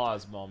kind of a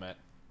pause moment.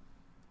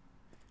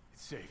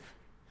 It's safe.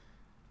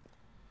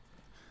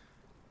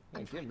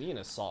 Hey, give me an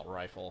assault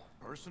rifle.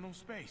 Personal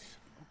space.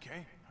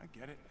 Okay, I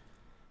get it.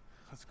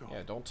 Let's go.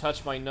 Yeah, don't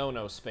touch my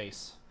no-no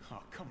space.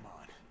 Oh, come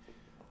on.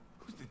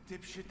 Who's the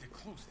dipshit that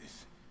closed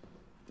this?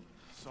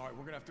 Sorry,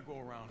 we're gonna have to go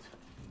around.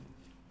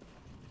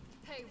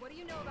 Hey, what do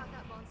you know about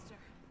that monster?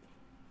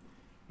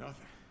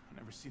 Nothing. I've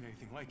never seen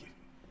anything like it.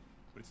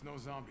 But it's no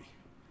zombie.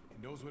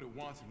 It knows what it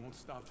wants and won't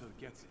stop till it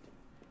gets it.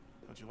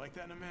 Don't you like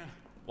that in a man?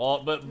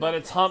 Well, but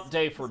it's hump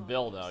day for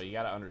Bill, though. You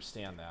gotta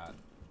understand that.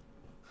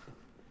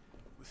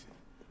 Listen,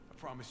 I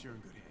promise you're in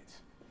good hands.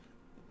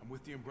 I'm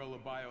with the Umbrella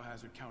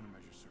Biohazard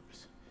Countermeasure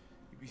Service.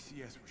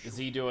 UBCS for sure. Is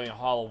he doing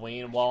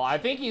Halloween? Well, I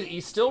think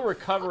he's still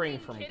recovering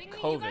from Kidding me?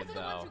 COVID, You guys are the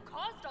though. ones who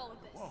caused all of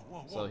this.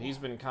 So he's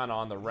been kind of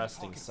on the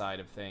resting side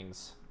of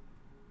things.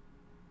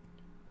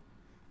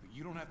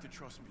 You don't have to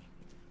trust me,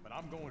 but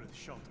I'm going to the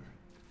shelter.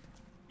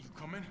 You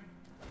coming?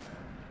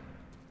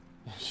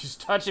 She's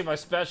touching my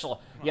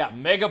special. Yeah,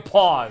 mega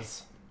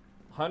pause.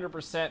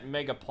 100%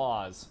 mega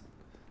pause.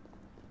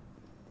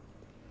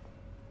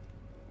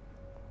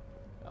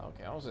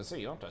 Okay, I was gonna say,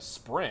 you don't have to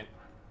sprint.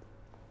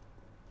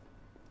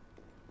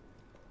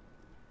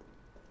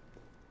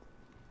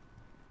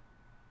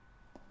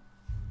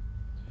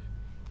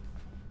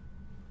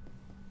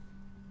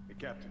 Hey,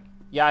 Captain.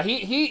 Yeah,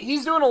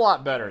 he's doing a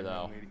lot better,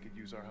 though. Lady could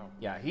use our help.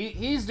 Yeah,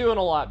 he's doing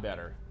a lot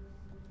better.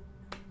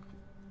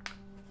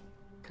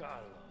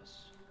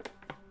 Carlos,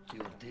 you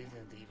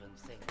didn't even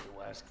think to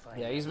ask for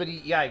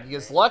Yeah,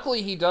 because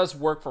luckily he does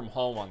work from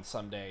home on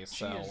some days,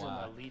 so She is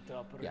an elite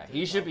operative yeah,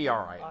 he should be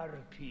all right.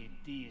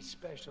 RPD,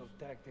 Special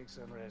Tactics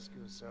and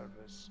Rescue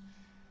Service.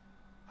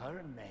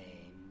 Her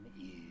name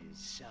is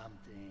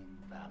something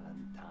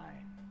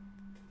Valentine.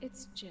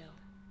 It's Jill.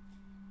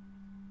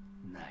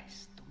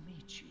 Nice to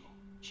meet you,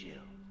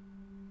 Jill.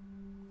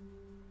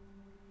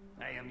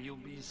 I am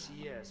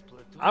UBCS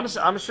platoon.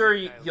 I'm sure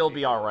he'll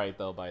be all right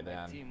though by then.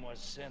 My team was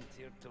sent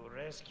here to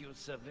rescue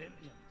civilians.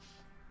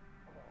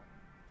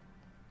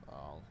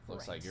 Oh,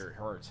 looks like you're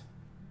hurt.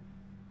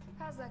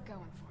 How's that going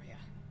for you?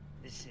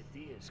 The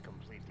city is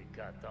completely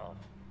cut off,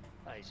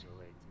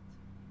 isolated.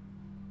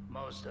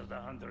 Most of the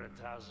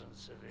 100,000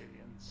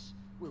 civilians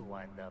will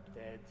wind up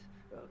dead.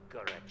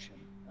 Correction,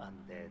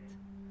 undead.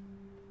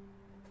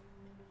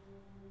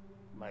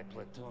 My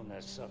platoon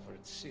has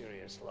suffered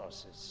serious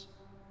losses.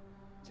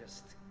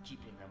 Just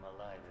keeping them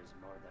alive is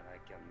more than I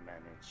can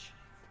manage.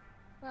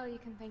 Well, you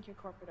can thank your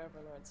corporate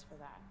overlords for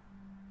that.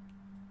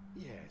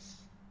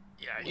 Yes.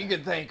 Yeah, you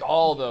could thank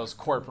all those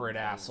corporate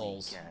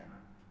assholes.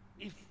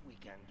 If we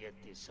can get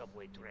this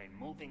subway train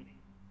moving,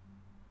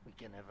 we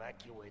can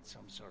evacuate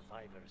some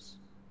survivors.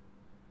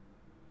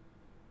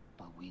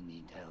 But we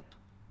need help.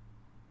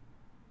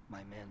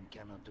 My men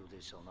cannot do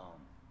this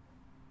alone.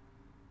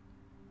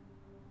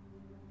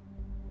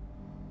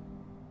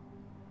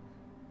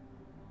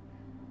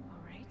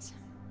 All right.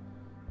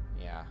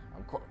 Yeah,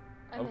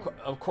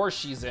 of course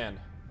she's in.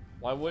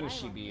 Why wouldn't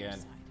she be in?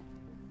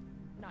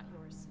 Not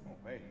yours. Oh,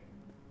 hey.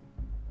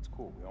 It's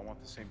cool. We all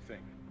want the same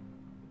thing.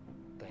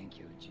 Thank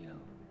you, Jill.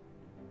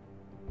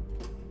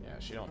 Yeah,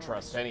 she don't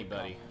trust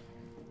anybody.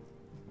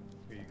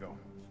 Here you go.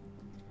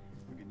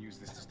 We can use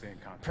this to stay in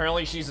contact.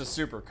 Apparently she's a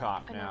super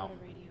cop I know now. what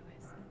a radio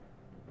is.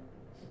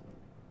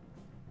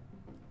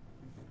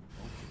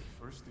 Okay,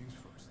 first things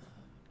first.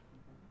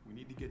 We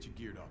need to get you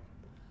geared up.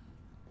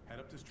 Head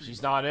up the street.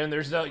 She's not in.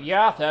 There's no.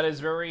 Yeah, that is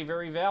very,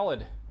 very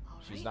valid.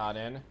 She's not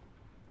in.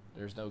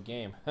 There's no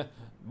game.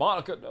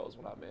 Monica knows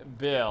what I'm in.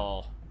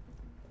 Bill.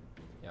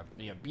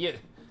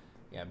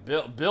 Yeah,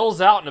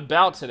 Bill's out and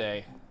about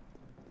today.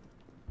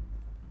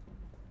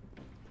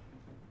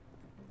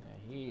 Yeah,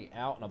 he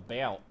out and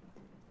about.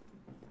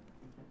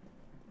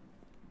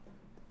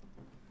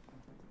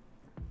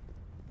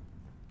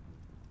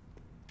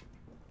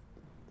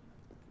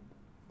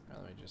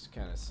 Let me just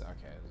kind of.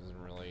 Okay, this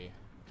isn't really.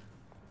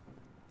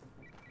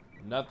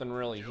 Nothing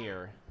really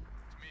here.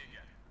 It's me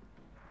again.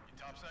 You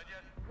topside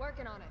yet?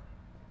 Working on it.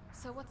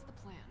 So what's the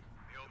plan?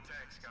 The old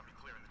tanks got me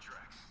clearing the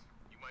tracks.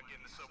 You mind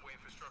getting the subway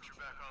infrastructure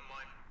back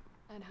online?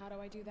 And how do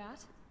I do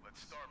that?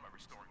 Let's start by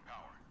restoring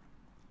power.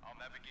 I'll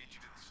navigate you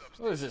to the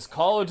substation. What is this?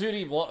 Call of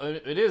Duty? Well,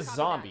 it is Copy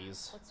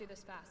zombies. that. Let's do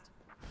this fast.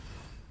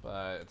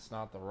 But it's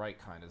not the right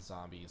kind of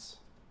zombies.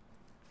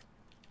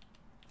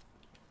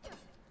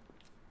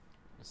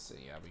 Let's see,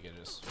 yeah, we can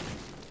just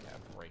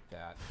break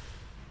that.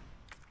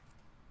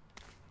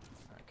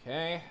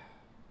 Okay.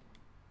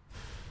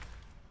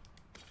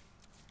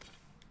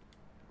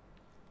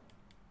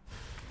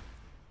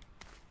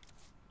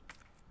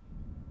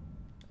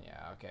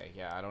 Yeah, okay,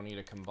 yeah, I don't need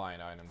to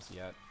combine items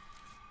yet.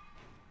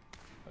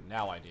 But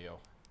now I do.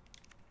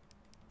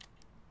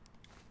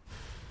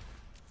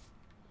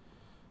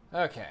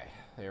 Okay,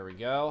 there we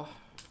go.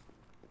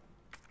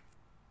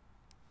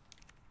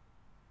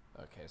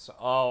 Okay, so,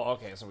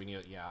 okay, so we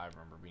need, yeah, I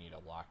remember we need a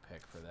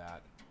lockpick for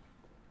that.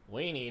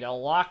 We need a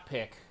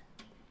lockpick.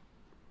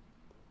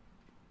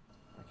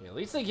 Okay, at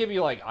least they give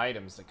you, like,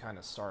 items to kind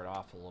of start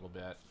off a little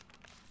bit.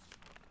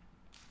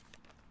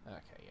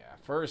 Okay, yeah,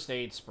 first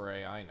aid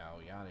spray, I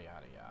know, yada,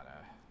 yada, yada.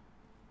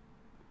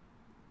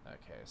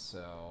 Okay,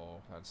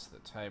 so, that's the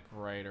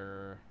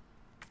typewriter.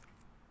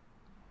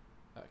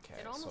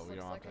 Okay, so we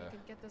don't have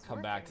to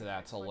come back to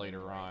that till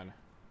later on.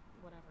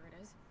 Whatever it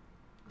is.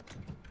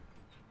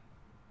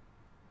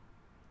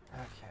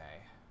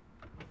 Okay.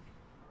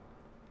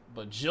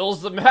 But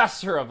Jill's the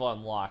master of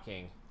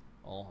unlocking.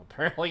 Well,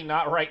 apparently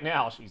not right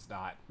now. She's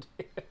not.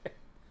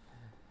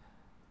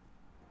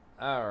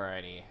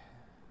 Alrighty.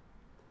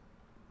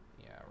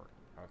 Yeah,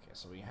 okay,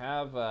 so we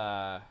have,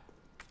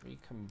 we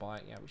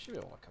combine, yeah, we should be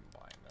able to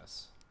combine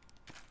this.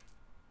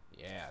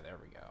 Yeah, there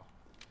we go.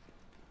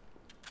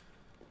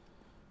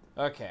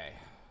 Okay.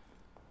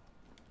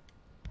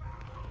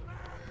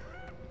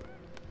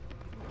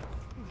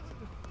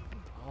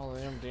 Oh,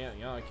 them damn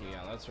Yankee.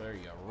 Yeah, that's where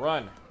you go.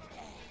 Run.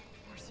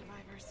 We're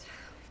survivors.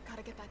 We've got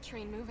to get that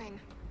train moving.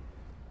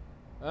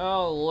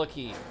 Oh,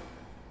 looky.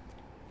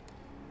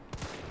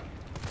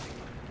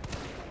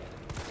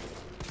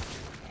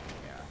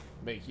 Yeah.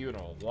 Make you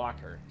into a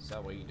walker, so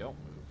that way you don't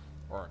move.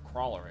 Or a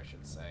crawler, I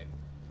should say.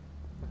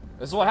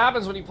 This is what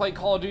happens when you play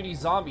Call of Duty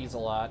Zombies a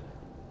lot.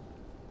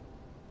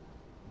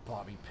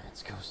 Bobby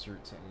Pins goes through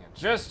 10.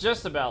 Yeah,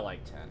 just about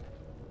like 10.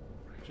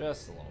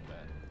 Just a little bit.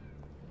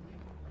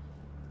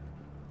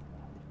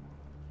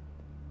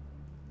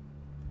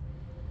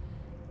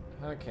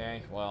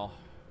 Okay, well,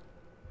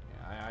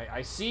 yeah,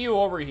 I see you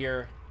over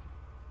here.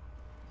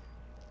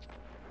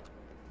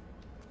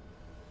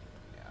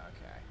 Yeah,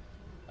 okay.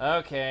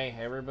 Okay,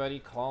 everybody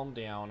calm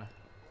down.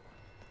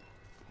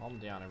 Calm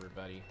down,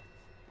 everybody.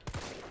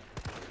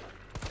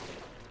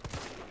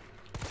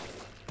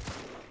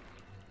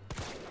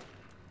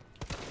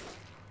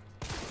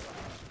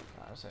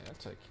 I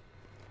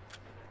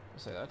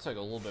say that took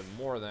a little bit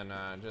more than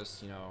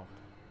just, you know,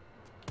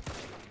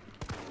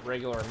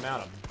 regular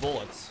amount of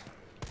bullets.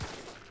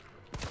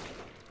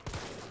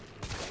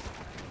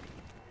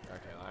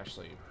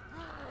 Actually,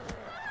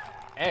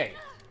 hey,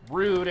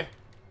 rude.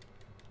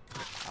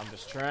 I'm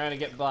just trying to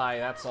get by,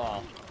 that's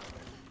all.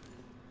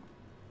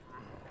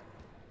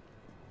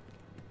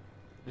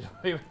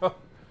 They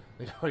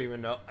don't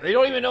even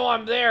know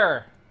I'm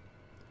there.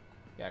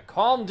 Yeah,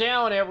 calm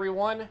down,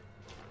 everyone.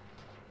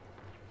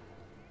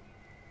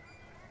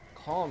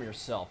 Calm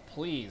yourself,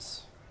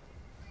 please.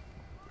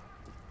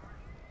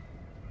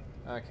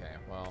 Okay,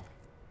 well,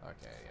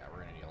 okay, yeah,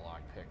 we're gonna need a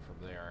lockpick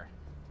from there.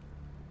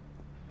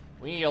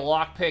 We need a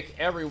lockpick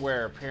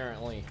everywhere,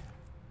 apparently.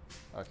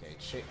 Okay,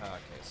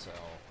 okay, so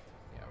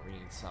yeah, we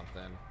need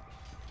something.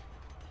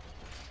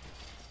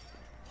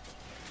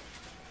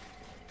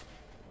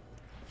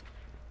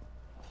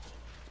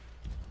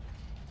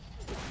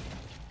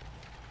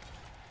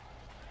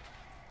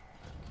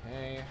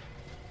 Okay.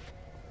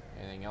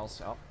 Anything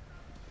else? Oh,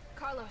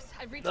 Carlos,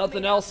 I've reached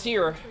Nothing the main else avenue.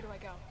 here. Which way do I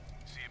go?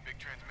 See a big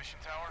transmission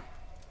tower?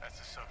 That's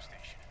the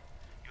substation.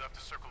 You'll have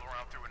to circle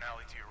around through an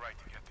alley to your right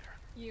to get there.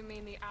 You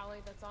mean the alley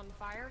that's on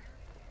fire?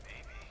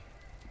 Maybe.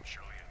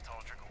 Surely a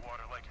tall drink of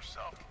water like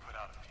yourself can put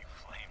out a few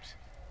flames.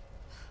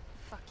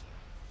 Fuck you.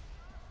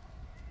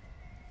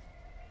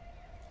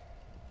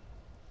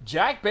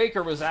 Jack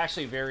Baker was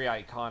actually very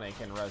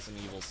iconic in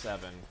Resident Evil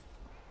 7.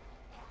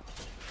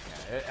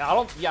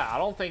 Yeah, I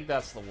don't think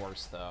that's the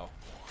worst though.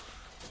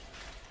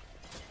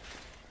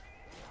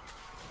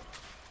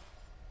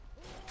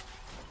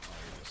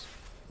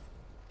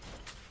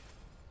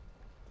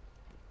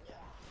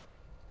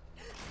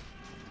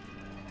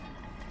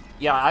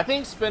 Yeah, I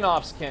think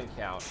spin-offs can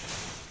count.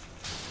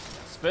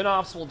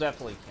 Spin-offs will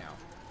definitely count.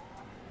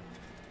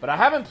 But I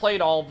haven't played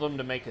all of them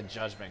to make a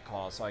judgment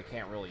call, so I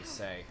can't really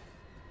say.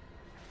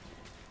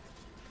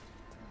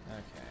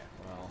 Okay,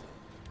 well...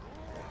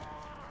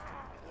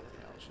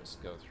 yeah, let's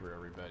just go through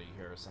everybody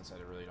here, since I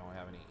really don't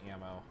have any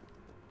ammo.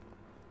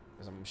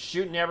 Because I'm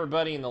shooting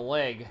everybody in the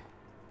leg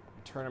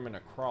and turn them into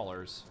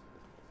crawlers.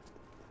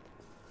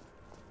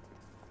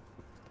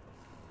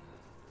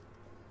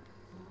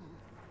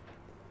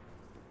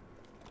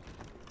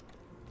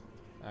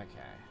 Okay.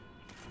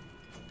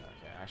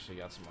 Okay, I actually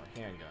got some more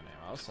handgun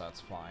ammo, so that's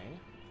fine.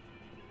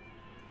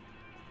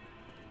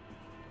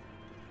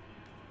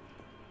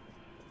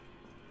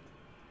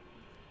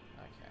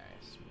 Okay,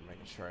 so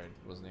making sure I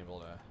wasn't able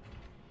to...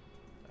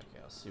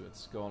 okay, let's see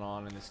what's going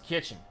on in this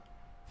kitchen.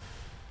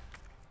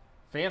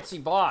 Fancy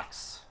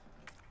box.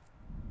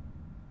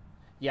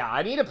 Yeah,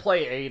 I need to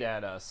play 8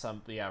 at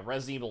some... yeah,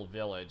 Resident Evil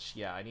Village.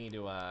 Yeah, I need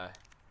to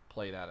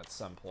play that at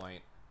some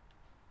point.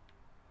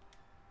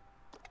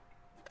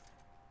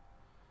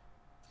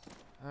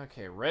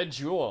 Okay, red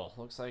jewel.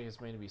 Looks like it's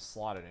made to be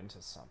slotted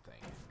into something.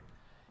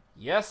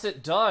 Yes,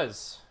 it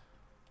does.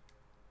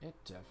 It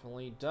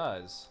definitely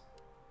does.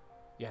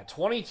 Yeah,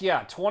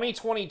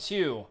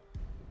 2022.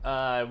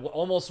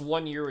 Almost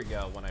 1 year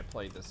ago when I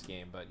played this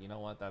game, but you know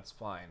what? That's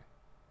fine.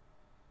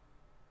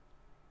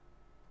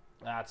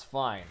 That's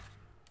fine.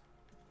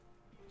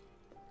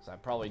 Because I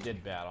probably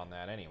did bad on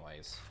that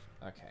anyways.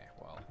 Okay,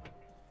 well.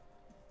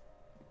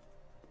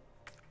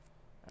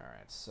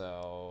 Alright,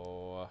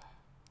 so...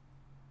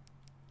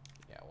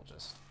 yeah, we'll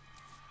just...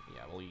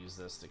 yeah, we'll use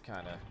this to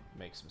kind of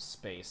make some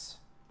space.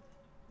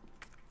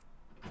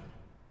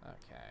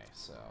 Okay,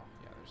 so...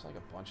 yeah, there's like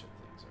a bunch of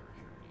things over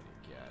here we need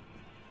to get.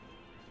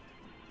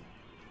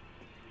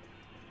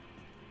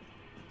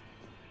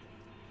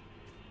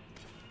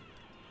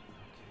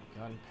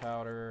 Okay,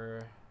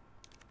 gunpowder...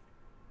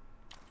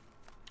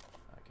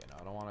 okay, no,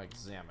 I don't want to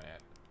examine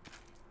it.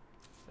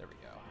 There we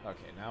go.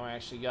 Okay, now I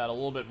actually got a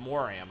little bit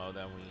more ammo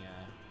than we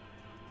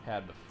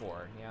had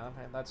before. Yeah,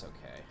 that's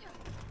okay.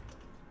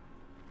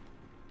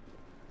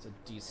 It's a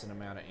decent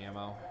amount of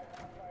ammo.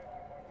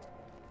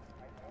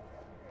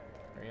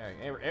 Yeah,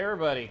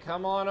 everybody,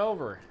 come on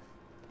over.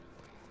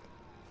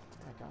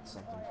 I got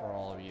something for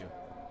all of you.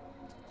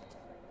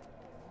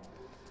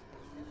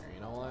 Here,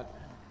 you know what?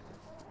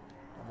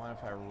 Don't mind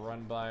if I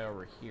run by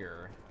over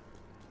here.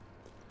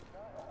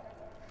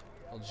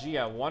 Well, gee,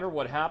 I wonder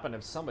what happened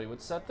if somebody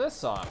would set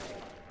this off.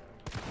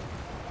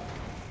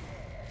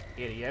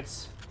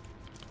 Idiots.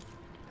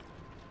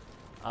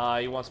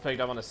 You once picked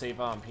up on a save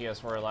on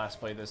PS where I last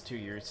played this 2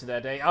 years to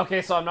that day.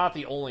 Okay, so I'm not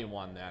the only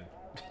one then.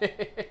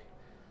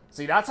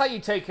 See, that's how you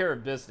take care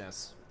of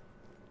business.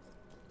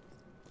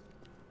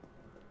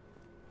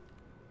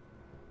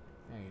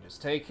 Yeah, you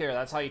just take care.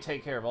 That's how you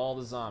take care of all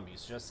the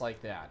zombies, just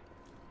like that.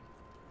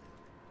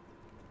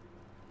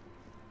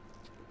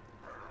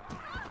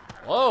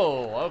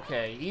 Whoa,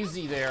 okay,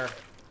 easy there.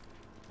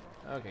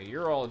 Okay,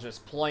 you're all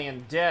just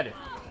playing dead.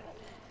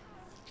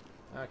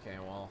 Okay,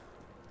 well,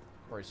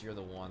 of course you're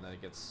the one that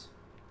gets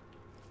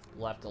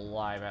left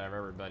alive out of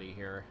everybody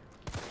here.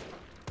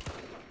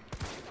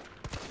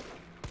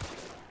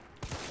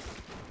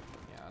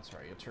 Yeah, that's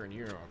right, you turn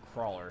you into a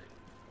crawler.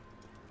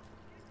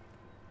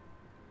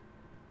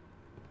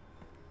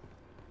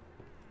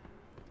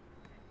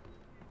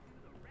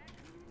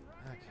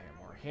 Okay,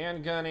 more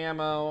handgun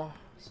ammo,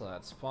 so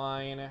that's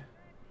fine.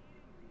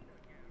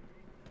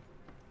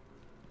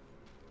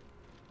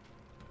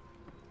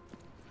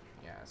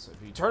 So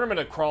if you turn them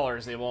into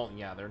crawlers, they won't,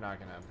 yeah, they're not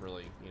gonna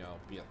really, you know,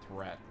 be a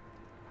threat.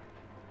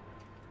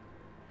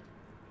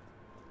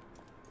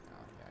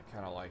 Okay, I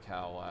kind of like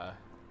how,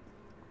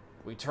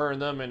 we turn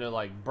them into,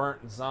 like,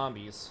 burnt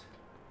zombies.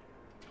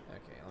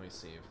 Okay, let me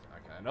see if,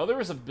 okay, I know there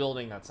was a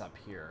building that's up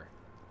here.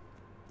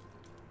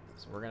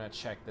 So we're gonna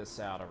check this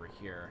out over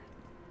here.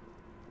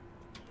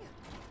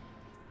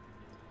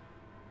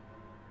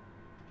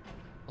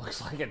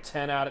 Looks like a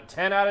 10 out of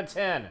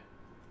 10.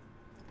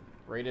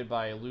 Rated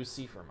by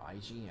Lucy from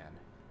IGN.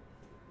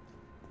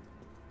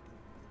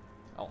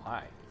 Oh,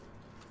 hi.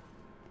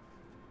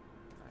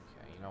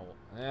 Okay, you know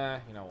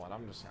what?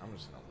 I'm just gonna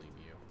leave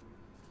you.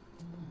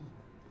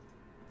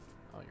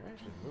 Oh, you're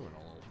actually moving a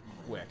little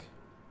quick.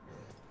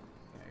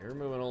 Yeah, you're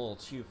moving a little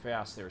too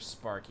fast there,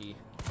 Sparky.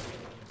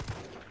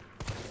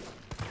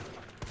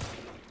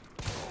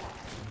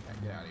 Okay,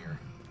 get out of here.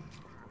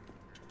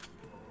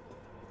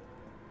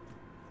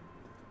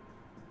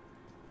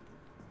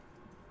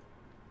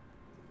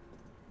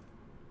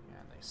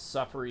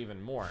 suffer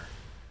even more.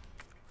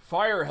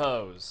 Fire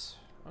hose.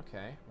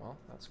 Okay, well,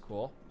 that's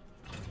cool.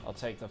 I'll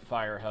take the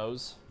fire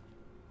hose.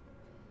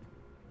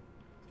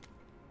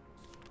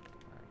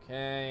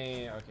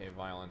 Okay,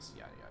 violence,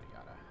 yada, yada,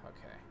 yada.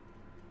 Okay.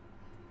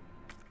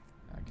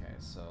 Okay,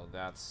 so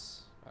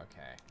that's...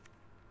 okay.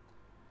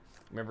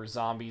 Remember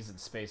zombies in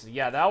space?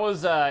 Yeah, that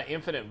was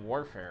Infinite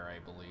Warfare, I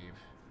believe.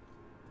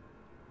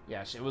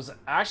 Yeah, it was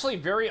actually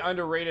very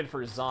underrated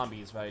for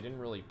zombies, but I didn't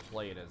really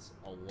play it as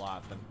a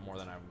lot more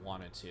than I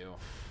wanted to.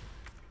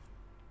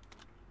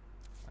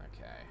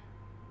 Okay.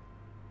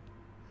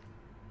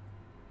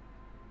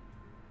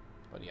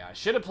 But yeah, I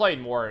should have played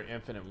more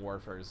Infinite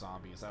Warfare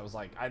Zombies.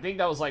 I think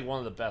that was like one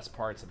of the best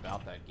parts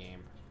about that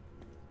game.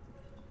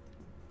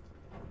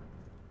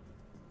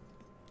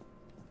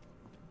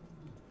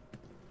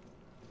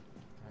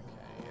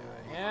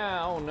 Okay,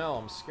 yeah, oh no,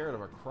 I'm scared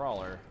of a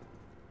crawler.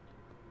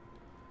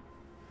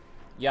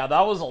 Yeah,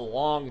 that was a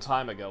long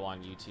time ago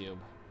on YouTube.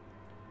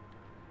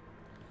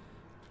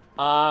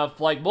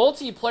 Like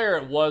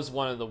multiplayer, it was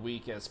one of the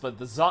weakest, but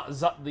the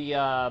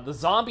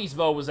zombies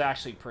mode was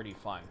actually pretty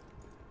fun.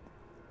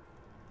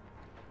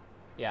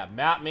 Yeah,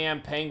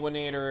 Matman,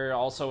 Penguinator,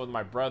 also with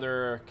my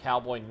brother,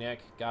 Cowboy Nick,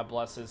 God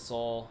bless his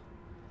soul.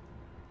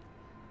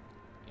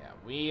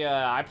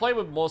 Yeah, I played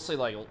with mostly,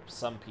 like,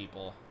 some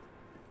people.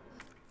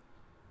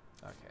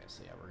 Okay,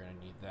 so yeah, we're gonna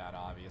need that,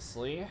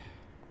 obviously.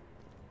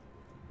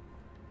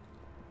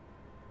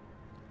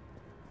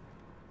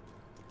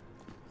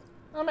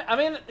 I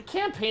mean, the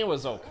campaign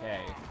was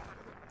okay.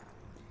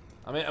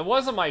 I mean, it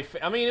wasn't my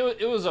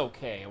it was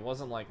okay. It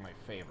wasn't, like, my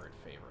favorite,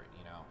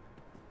 you know?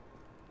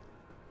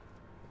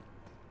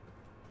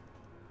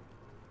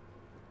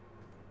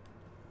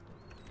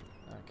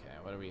 Okay,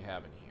 what do we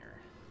have in here?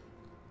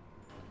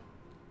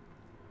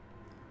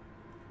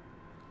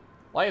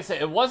 Like I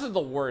said, it wasn't the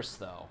worst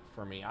though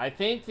for me. I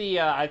think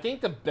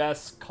the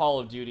best Call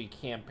of Duty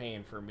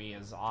campaign for me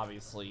is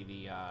obviously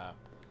the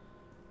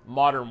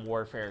Modern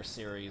Warfare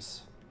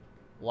series,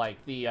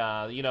 like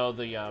the you know,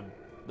 the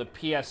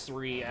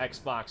PS3,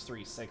 Xbox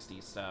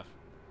 360 stuff.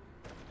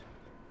 Okay,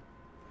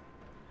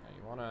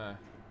 you wanna?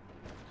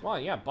 Come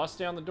on, yeah, bust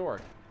down the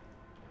door.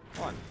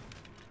 Come on.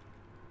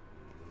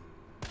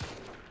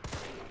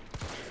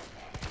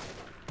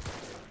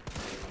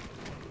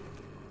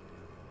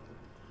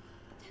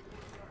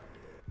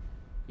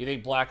 You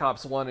think Black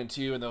Ops 1 and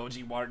 2 and the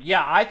OG Water...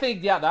 Yeah, I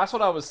think, yeah, that's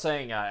what I was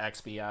saying,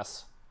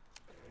 XBS.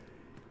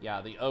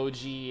 Yeah, the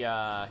OG,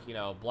 you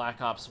know, Black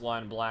Ops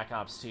 1, Black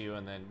Ops 2,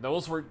 and then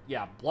those were...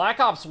 Yeah, Black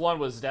Ops 1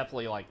 was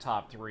definitely, like,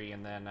 top 3,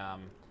 and then,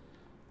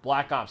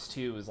 Black Ops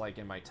 2 was, like,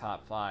 in my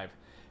top 5.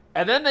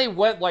 And then they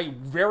went, like,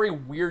 very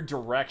weird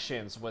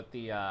directions with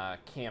the,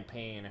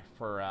 campaign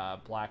for,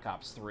 Black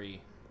Ops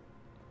 3.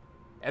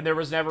 And there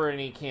was never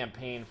any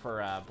campaign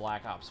for,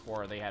 Black Ops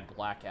 4. They had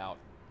Blackout.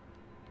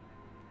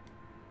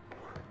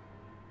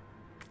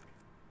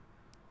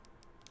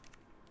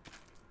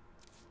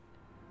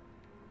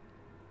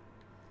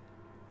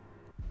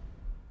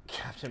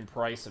 Captain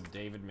Price of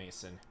David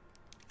Mason.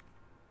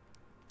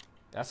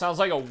 That sounds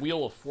like a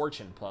Wheel of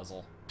Fortune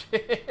puzzle.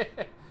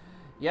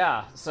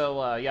 Yeah,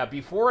 so, yeah,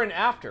 before and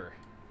after.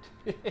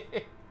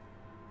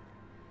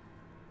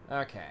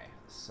 Okay,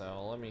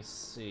 so let me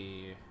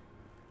see.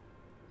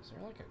 Is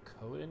there, like, a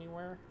code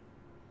anywhere?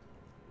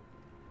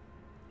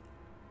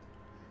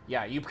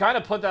 Yeah, you kind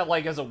of put that,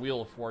 like, as a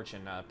Wheel of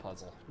Fortune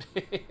puzzle.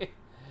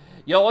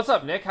 Yo, what's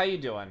up, Nick? How you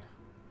doing?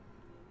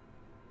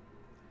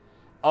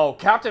 Oh,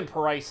 Captain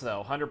Price,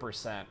 though,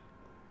 100%.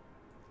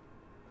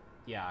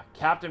 Yeah,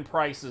 Captain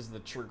Price is the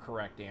true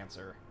correct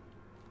answer.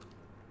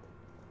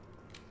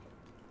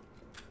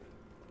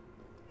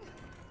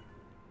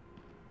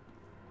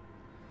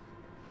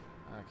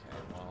 Okay,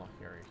 well,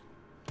 here,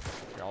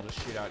 I'll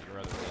just shoot out your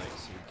other leg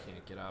so you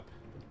can't get up.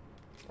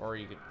 Or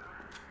you could...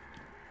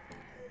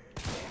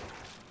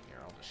 Here,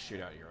 I'll just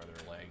shoot out your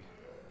other leg.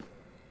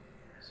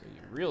 So you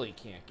really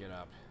can't get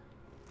up.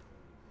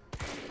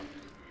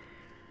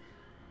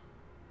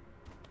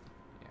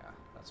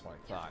 That's what I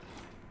thought.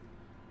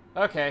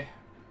 Okay.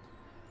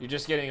 You're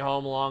just getting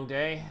home, long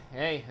day.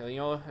 Hey, you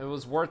know, it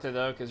was worth it,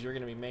 though, because you're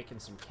going to be making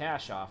some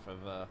cash off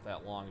of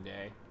that long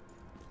day.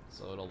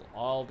 So it'll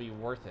all be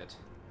worth it.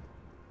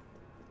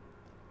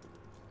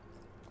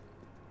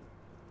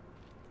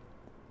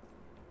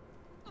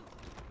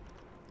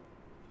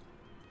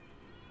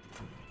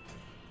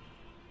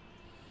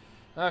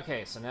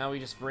 Okay, so now we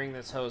just bring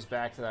this hose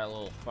back to that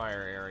little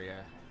fire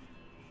area.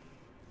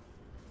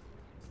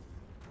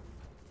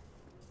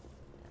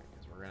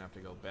 We're gonna have to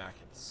go back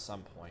at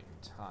some point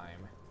in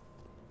time.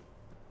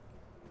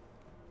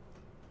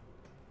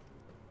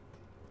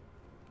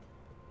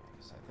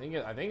 So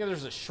I think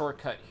there's a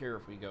shortcut here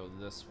if we go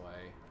this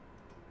way.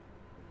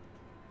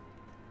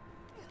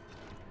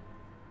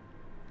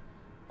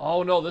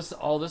 Oh no, this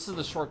is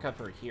the shortcut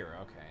for here.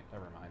 Okay,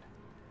 never mind.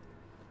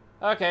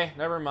 Okay,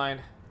 never mind.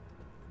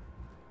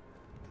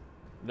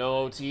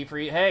 No OT for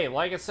you. Hey,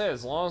 like I said,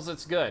 as long as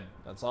it's good,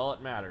 that's all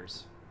that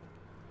matters.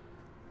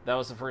 That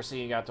was the first thing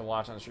you got to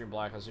watch on the stream.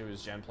 Black Ops 2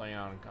 was Jen playing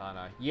on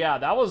yeah,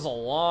 that was a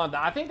long...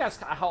 I think that's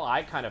how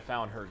I kind of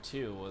found her,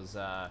 too, was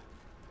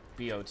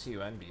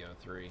BO2 and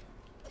BO3.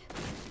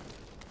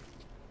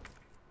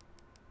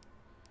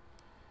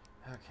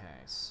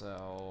 Okay,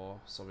 so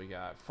we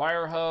got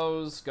fire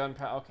hose,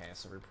 gunpowder. Okay,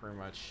 so we're pretty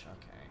much...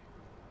 Okay.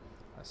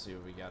 Let's see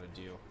what we got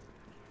to do.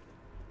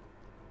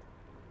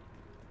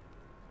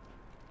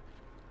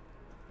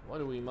 What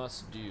do we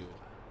must do?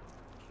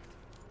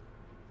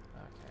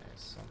 Okay,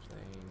 something...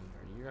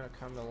 Are you gonna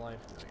come to life?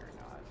 No,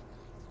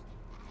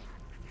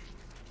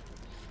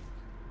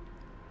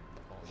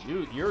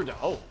 you're not.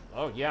 Oh, you're...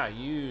 Oh, yeah,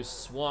 you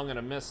swung and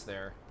a miss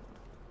there.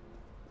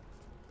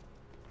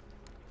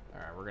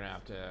 Alright, we're gonna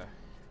have to...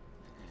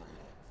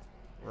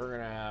 We're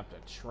gonna have to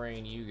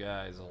train you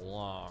guys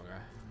along.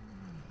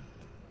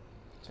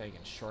 Taking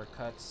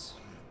shortcuts.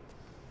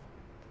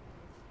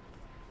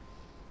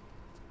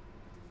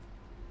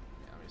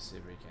 Yeah, let me see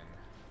if we can...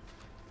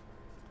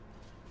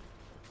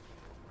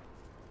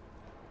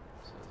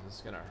 So is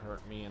this gonna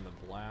hurt me in the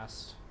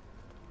blast?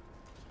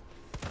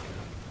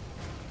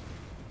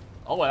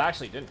 Oh, it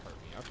actually didn't hurt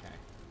me, okay.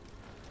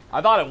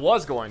 I thought it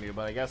was going to,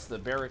 but I guess the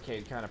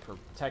barricade kind of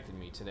protected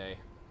me today.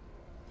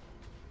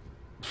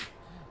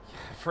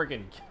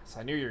 Friggin' guess.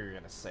 I knew you were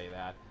gonna say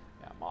that.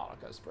 Yeah,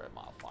 Monica spread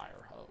my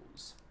fire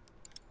hose.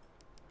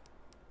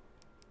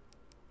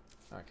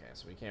 Okay,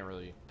 so we can't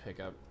really pick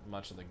up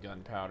much of the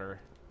gunpowder.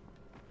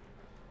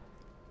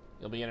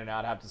 You'll be in and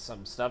out after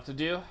some stuff to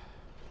do.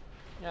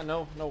 Yeah,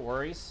 no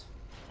worries.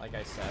 Like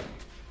I said,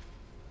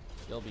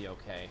 you'll be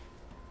okay.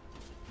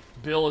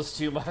 Bill is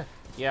too much.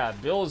 Yeah,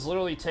 Bill is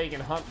literally taking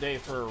hump day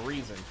for a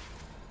reason.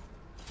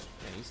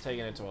 And he's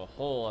taking it to a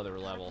whole other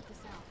level.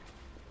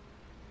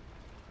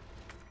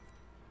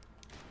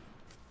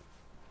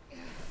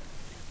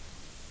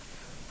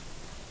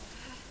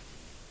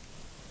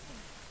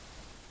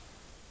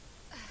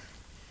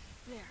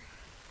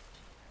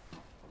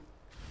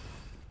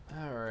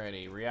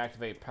 Alrighty,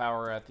 reactivate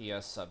power at the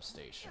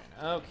substation.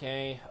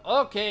 Okay,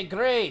 okay,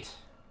 great!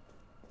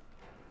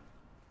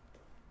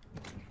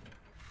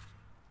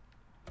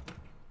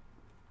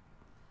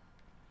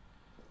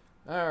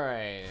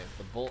 Alright,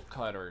 the bolt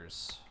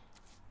cutters.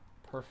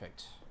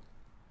 Perfect.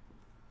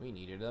 We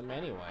needed them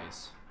anyways.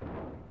 Is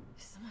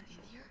someone in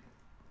here?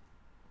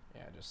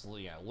 Yeah, just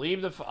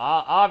leave the...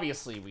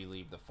 obviously we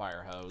leave the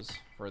fire hose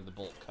for the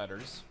bolt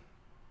cutters.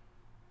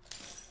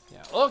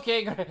 Yeah,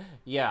 okay, great.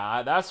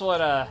 Yeah, that's what,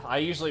 I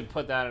usually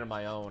put that in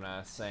my own,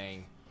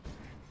 saying.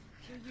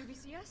 Your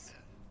UBCS?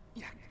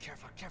 Yeah,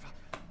 careful. Come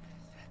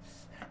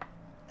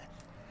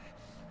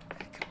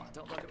on,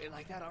 don't look at me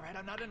like that, alright?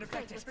 I'm not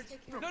unaffected.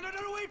 No,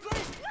 wait,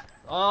 please!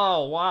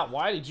 Oh,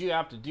 why did you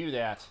have to do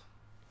that?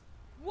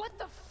 What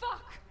the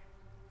fuck?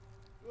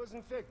 He was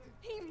infected.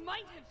 He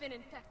might have been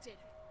infected.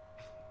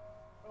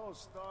 Oh,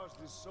 stars,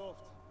 this soft.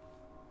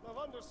 No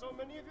wonder so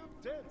many of you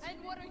dead.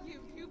 And what are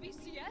you,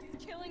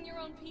 UBCS? Killing your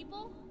own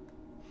people?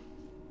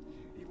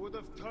 He would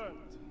have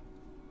turned.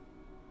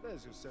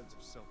 There's your sense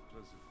of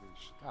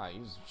self-preservation. God,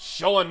 he's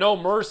showing no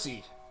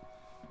mercy.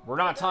 We're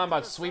not talking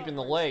about sweeping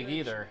the leg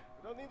either.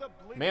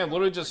 Man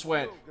literally just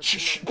went...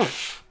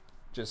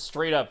 just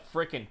straight up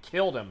freaking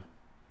killed him.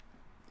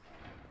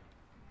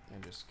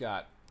 And just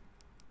got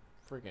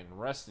freaking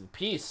rest in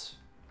peace.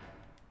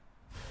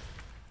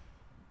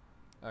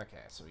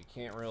 Okay, so we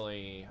can't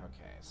really...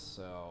 Okay,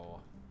 so...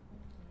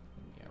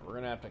 Yeah, we're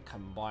gonna have to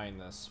combine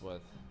this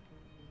with...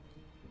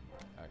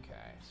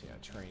 Okay, so yeah,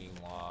 training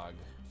log.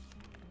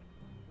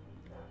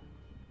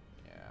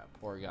 Yeah,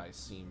 poor guy's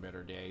seen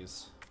better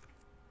days.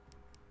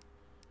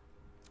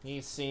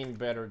 He's seen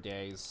better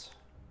days.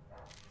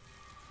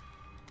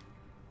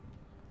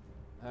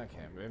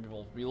 Okay, maybe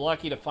we'll be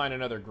lucky to find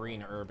another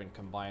green herb and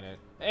combine it.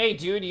 Hey,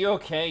 dude, you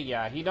okay?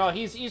 Yeah,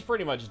 he's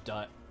pretty much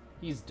done.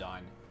 He's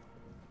done.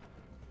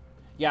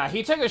 Yeah,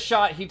 he took a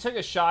shot. He took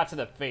a shot to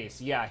the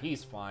face. Yeah,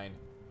 he's fine.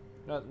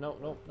 No,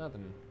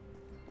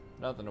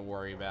 nothing to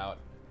worry about.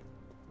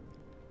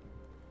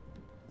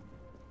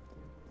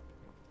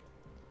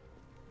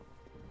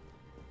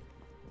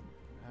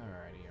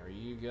 Alrighty, are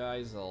you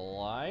guys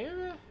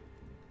alive?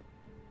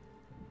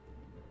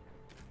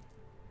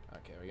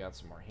 Okay, we got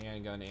some more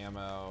handgun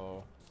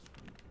ammo,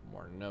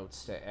 more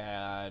notes to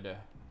add.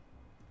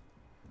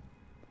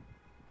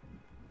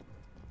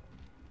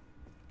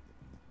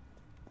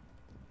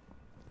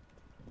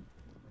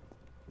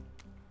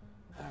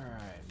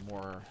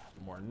 Alright,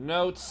 more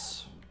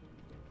notes.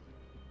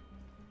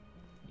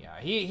 Yeah,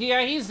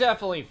 he's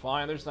definitely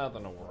fine. There's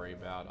nothing to worry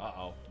about.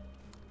 Uh-oh.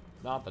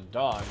 Not the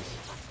dogs.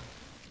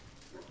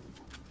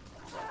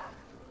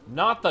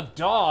 Not the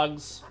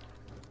dogs!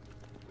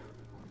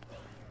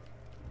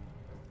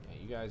 Yeah,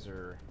 you guys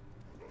are...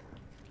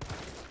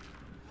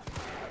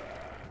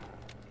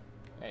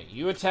 Hey,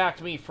 you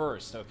attacked me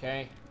first,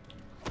 okay?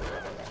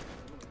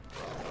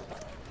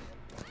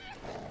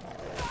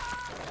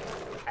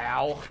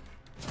 Ow.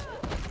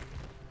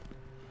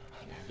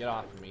 Get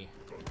off of me.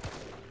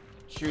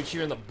 Shoot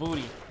you in the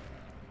booty.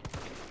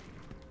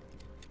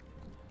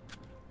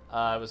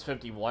 It was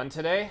 51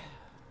 today.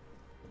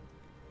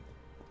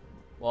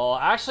 Well,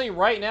 actually,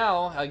 right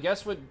now,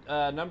 guess what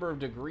number of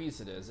degrees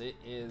it is? It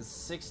is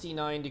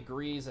 69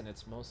 degrees, and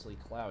it's mostly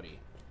cloudy.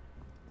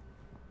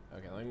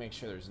 Okay, let me make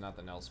sure there's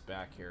nothing else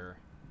back here.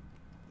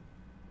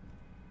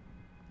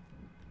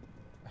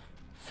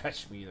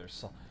 Fetch me, there's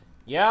so...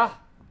 Yeah!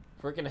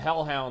 Freaking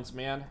hellhounds,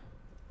 man.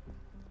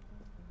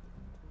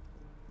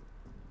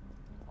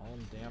 All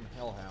them damn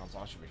hellhounds.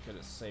 I should we could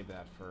have saved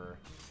that for...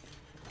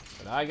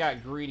 But I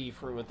got greedy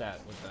for with the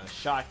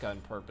shotgun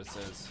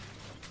purposes.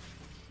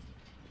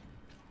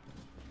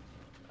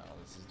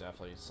 This is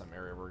definitely some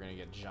area we're gonna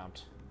get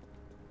jumped.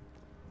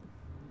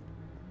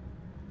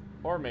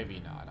 Or maybe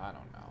not, I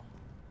don't know.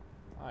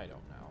 I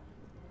don't know.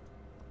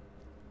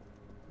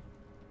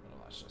 Well,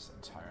 that's just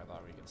a tire. I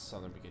thought we could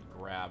something we could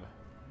grab.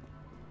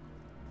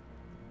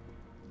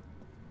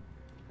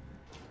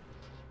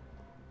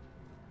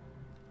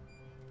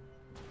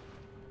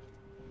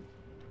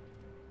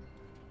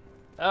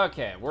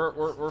 Okay,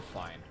 we're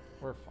fine.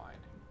 We're fine.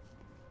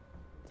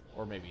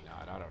 Or maybe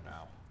not, I don't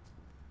know.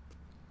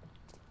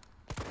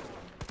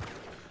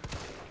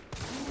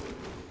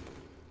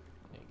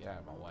 Get out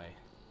of my way.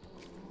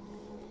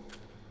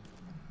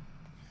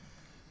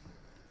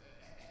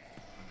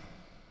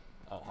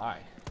 Oh, hi.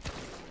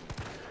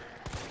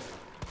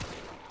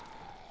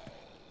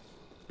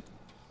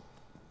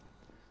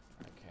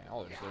 Okay,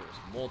 oh, there's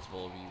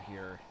multiple of you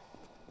here.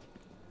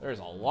 There's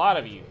a lot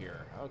of you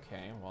here.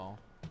 Okay, well.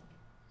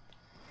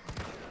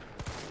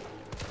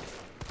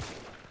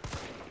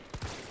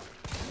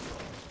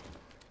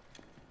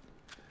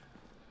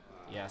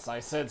 Yes,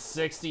 I said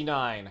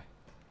 69.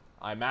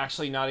 I'm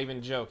actually not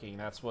even joking.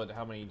 That's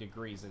how many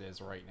degrees it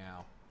is right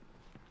now.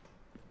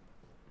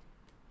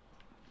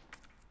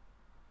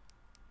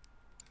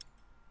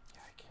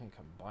 Yeah, I can't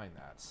combine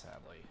that,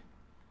 sadly.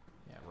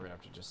 Yeah, we're gonna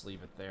have to just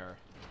leave it there.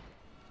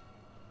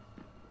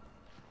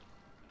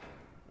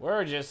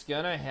 We're just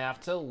gonna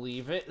have to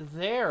leave it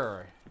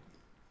there.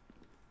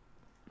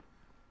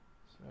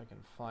 So I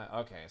can find...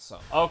 Okay, so...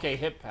 Okay,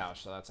 hip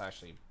pouch, so that's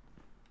actually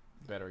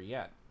better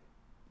yet.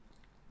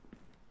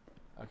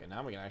 Okay,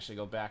 now we can actually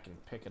go back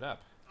and pick it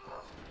up.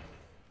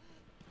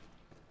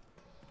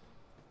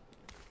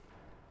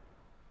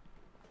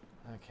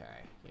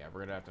 Okay, yeah,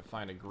 we're gonna have to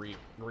find a green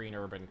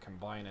herb and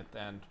combine it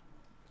then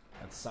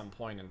at some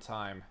point in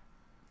time.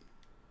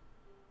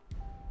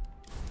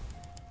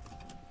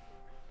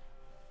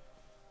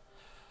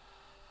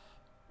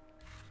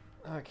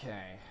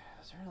 Okay,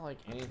 is there like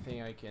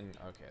anything I can...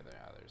 Okay,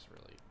 there's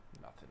really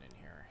nothing in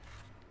here.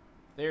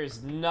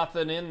 There's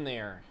nothing in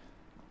there.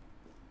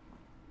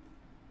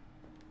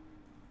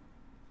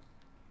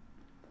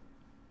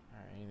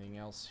 Anything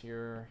else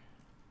here?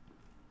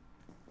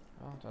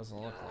 Well, it doesn't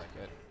look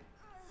like it.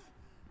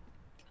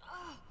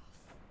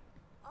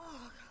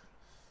 Oh,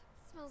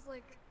 it smells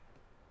like...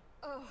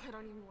 Oh, I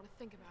don't even want to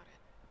think about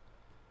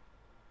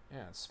it.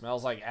 Yeah, it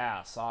smells like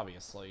ass,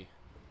 obviously.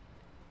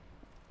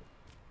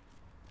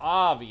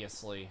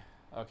 Obviously.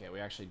 Okay, we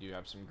actually do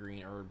have some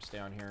green herbs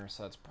down here,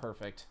 so that's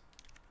perfect.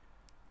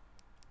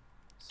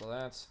 So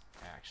that's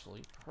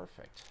actually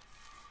perfect.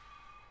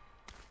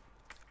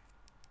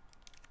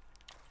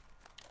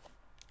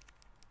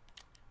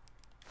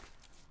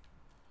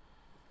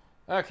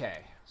 Okay,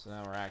 so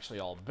now we're actually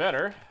all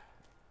better.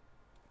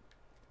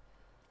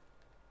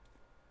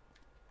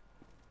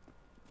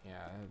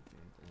 Yeah,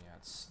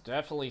 it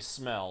definitely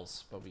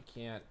smells, but we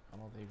can't... I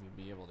don't think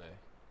we'd be able to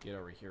get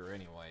over here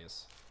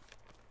anyways.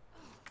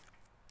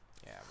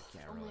 Yeah, we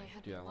can't really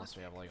do that unless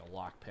we have like a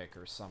lockpick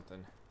or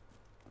something.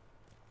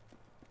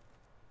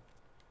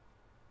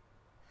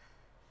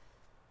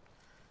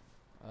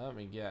 Let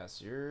me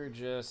guess, you're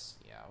just...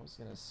 Yeah, I was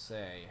gonna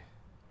say...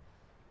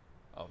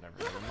 Oh, never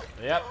mind.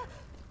 Yep.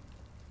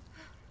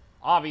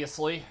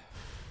 Obviously.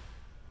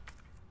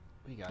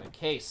 We got a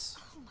case.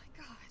 Oh my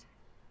god.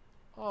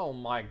 Oh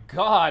my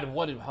god,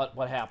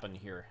 what happened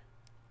here?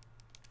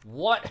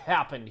 What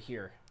happened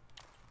here?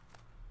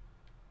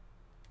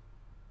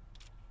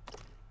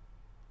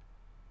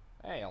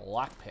 Hey, a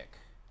lockpick.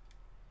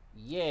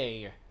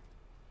 Yay.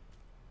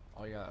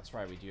 Oh yeah, that's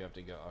right, we do have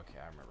to go... Okay,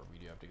 I remember, we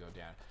do have to go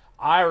down.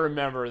 I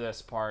remember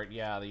this part.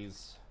 Yeah,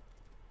 these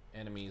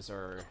enemies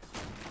are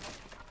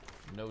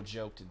no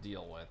joke to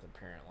deal with,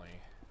 apparently.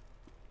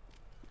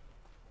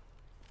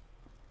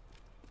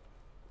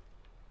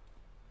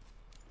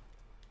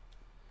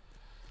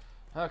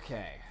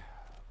 Okay,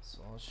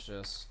 so let's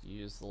just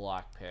use the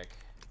lockpick.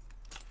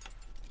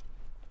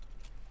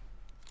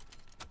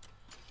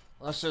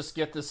 Let's just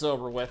get this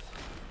over with.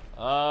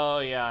 Oh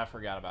yeah, I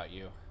forgot about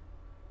you.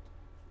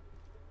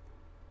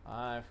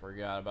 I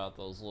forgot about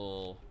those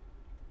little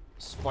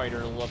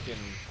spider-looking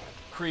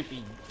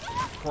creepy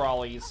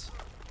crawlies.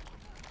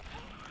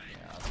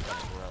 Yeah, that's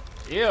kind of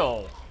rough.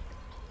 Ew!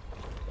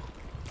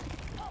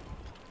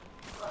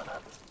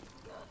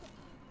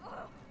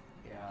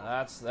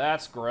 Yeah,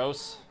 that's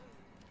gross.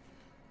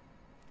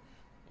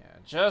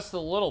 Just a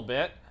little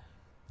bit.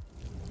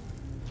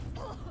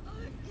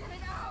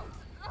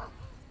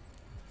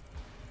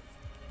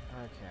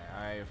 Okay,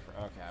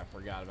 I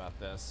forgot about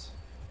this.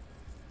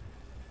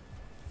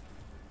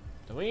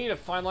 Do we need to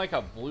find like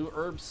a blue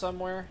herb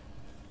somewhere?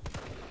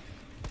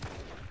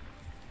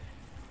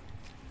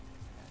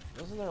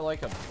 Wasn't there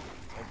like a...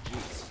 Oh,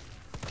 jeez.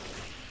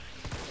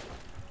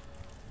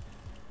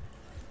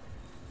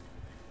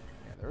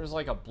 Yeah, there was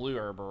like a blue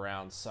herb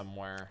around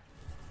somewhere.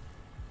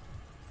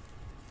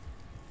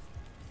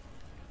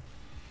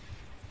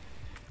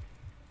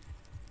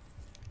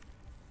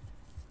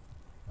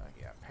 Oh,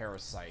 yeah,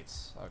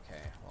 parasites.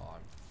 Okay, well,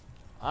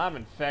 I'm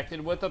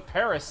infected with a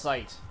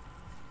parasite.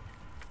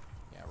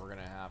 Yeah, we're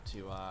gonna have to,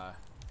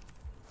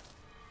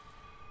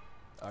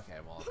 okay,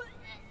 well...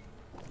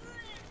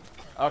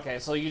 Okay,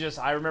 so you just...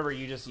 I remember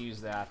you just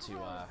used that to,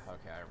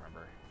 okay, I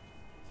remember.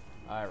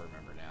 I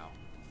remember now.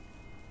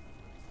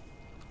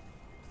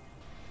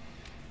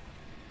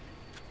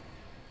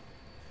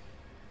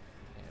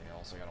 And we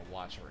also gotta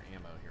watch our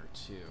ammo here,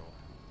 too.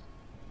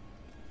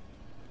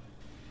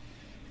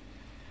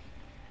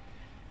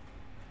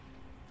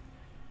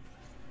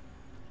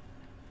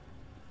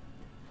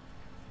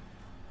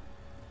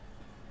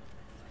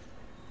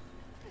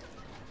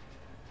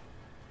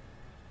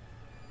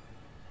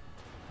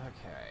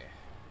 Okay.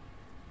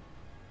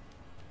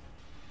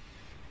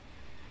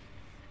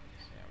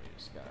 So yeah, we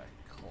just gotta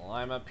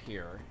climb up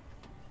here.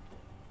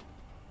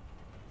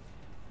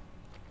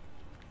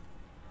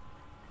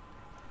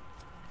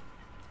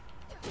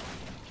 Okay,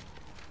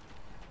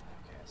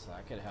 so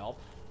that could help.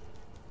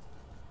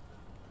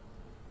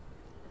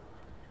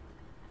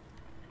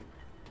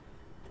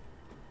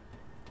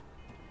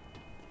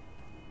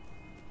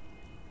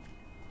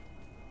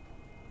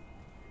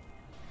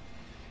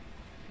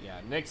 Yeah,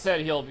 Nick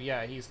said he'll be,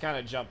 yeah, he's kind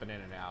of jumping in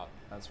and out.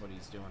 That's what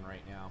he's doing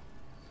right now.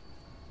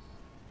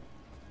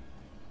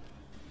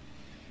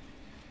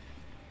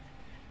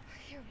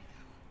 Here we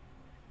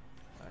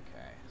go.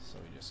 Okay, so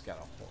we just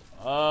gotta hold.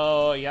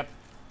 Oh, yep.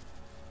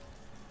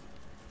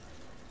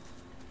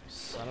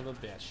 Son of a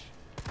bitch.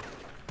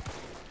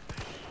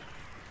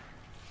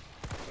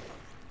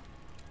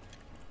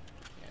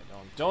 Yeah,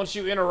 don't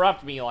you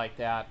interrupt me like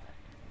that.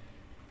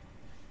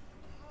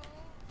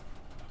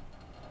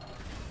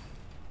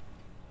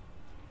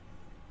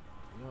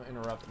 You don't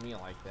interrupt me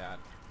like that.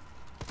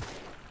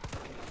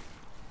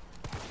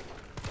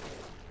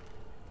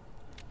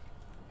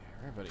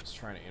 Yeah, everybody's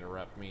trying to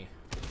interrupt me.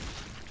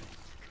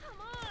 Come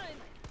on!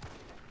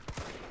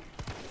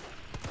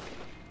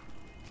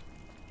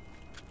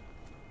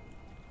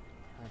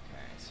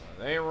 Okay, so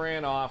they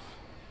ran off.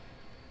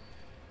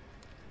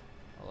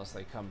 Unless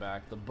they come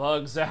back. The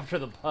bug's after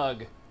the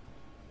pug.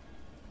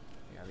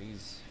 Yeah,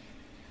 these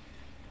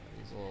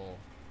little...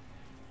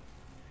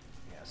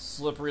 Yeah,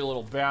 slippery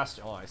little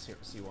bastard. Oh, I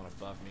see one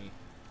above me.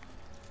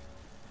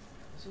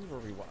 This is where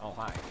we want... Oh,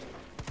 hi.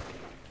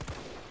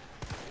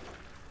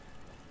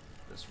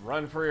 Just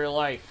run for your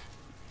life.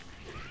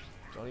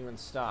 Don't even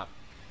stop.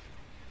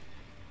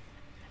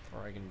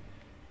 Or I can...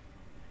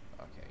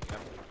 Okay, yep.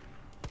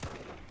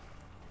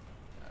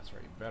 That's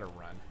right, you better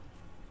run.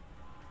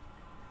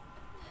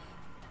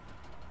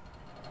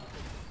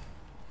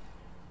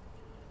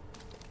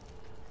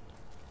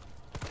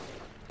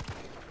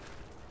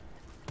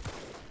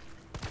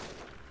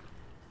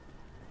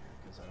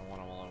 Because I don't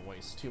want to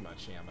waste too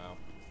much ammo.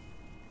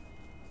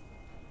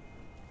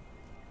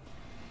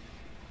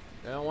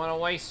 Don't want to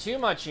waste too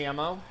much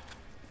ammo.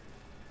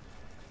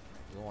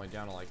 We're only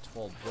down to like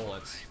 12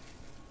 bullets.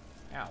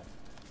 Ow. Let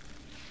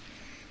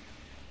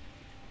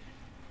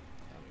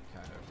me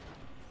kind of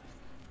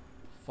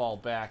fall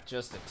back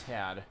just a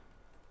tad.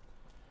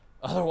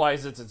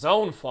 Otherwise, it's its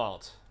own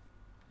fault.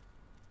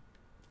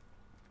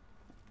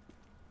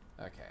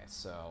 Okay,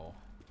 so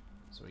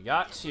we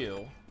got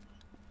 2.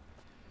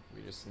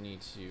 We just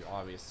need to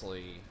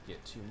obviously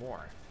get 2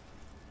 more.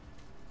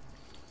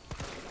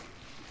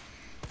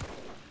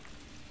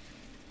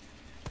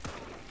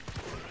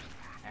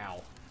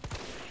 Ow.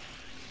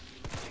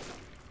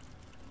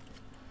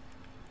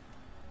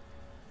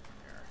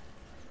 There.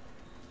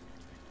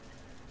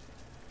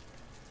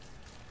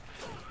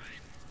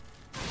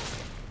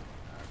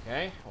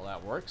 Okay, well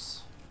that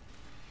works.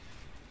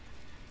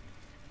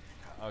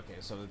 Okay,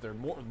 so there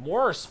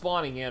more are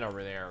spawning in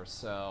over there,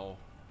 so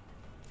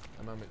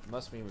it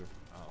must mean we've...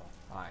 Oh,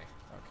 hi.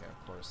 Okay,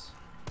 of course.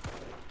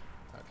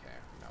 Okay,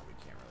 no, we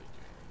can't really do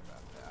anything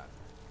about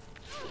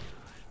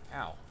that.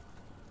 Ow.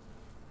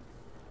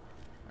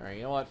 Alright,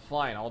 you know what?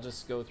 Fine, I'll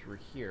just go through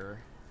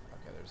here.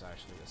 Okay, there's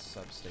actually a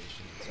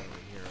substation that's over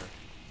here.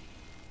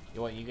 You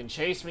know what? You can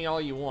chase me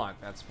all you want.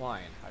 That's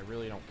fine. I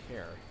really don't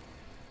care.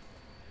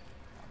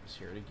 I'm just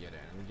here to get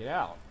in and get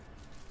out.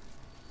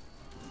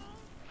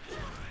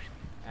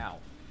 Ow.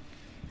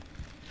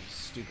 You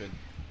stupid.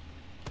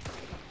 Yeah,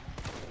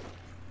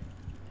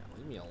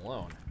 leave me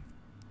alone.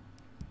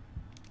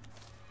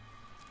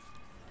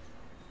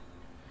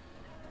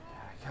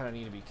 I kind of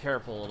need to be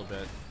careful a little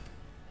bit.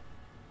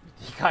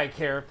 Do you guys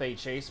care if they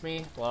chase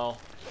me? Well,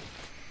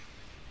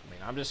 I mean,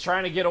 I'm just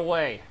trying to get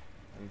away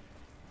and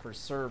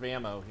preserve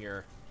ammo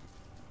here.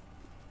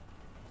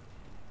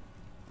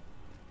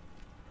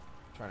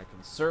 Trying to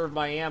conserve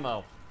my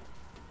ammo.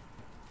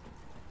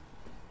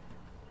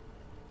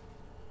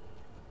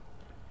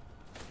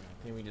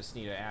 I think we just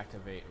need to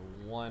activate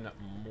one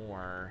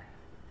more.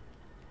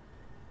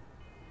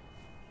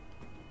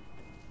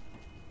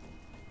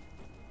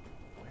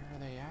 Where are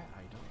they at?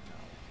 I don't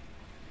know.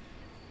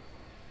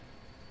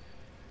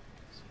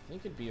 So I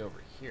think it'd be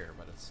over here,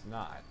 but it's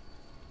not.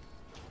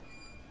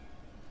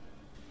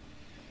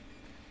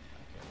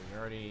 Okay, we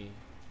already...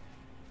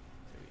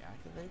 Did we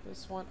activate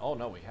this one? Oh,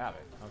 no, we have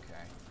it.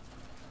 Okay.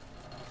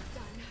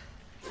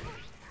 Done.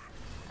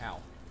 Ow.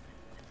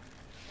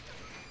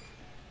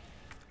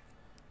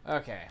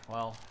 Okay,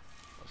 well,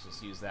 let's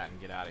just use that and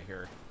get out of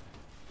here.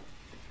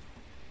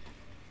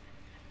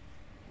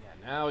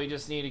 Yeah, now we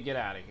just need to get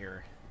out of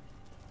here.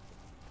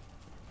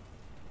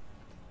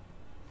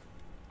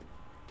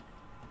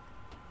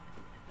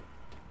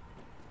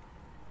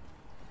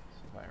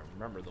 See if I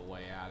remember the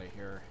way out of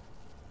here.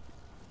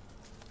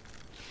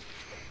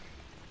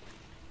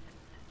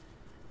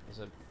 Was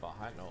it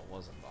behind? No, it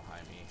wasn't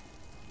behind me.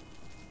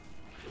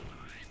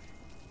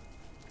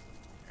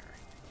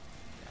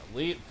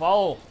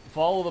 Follow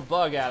the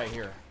bug out of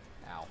here.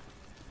 Ow.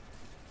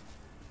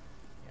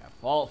 Yeah,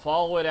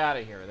 follow it out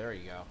of here. There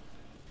you go.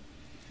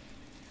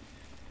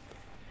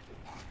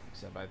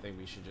 Except I think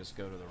we should just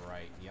go to the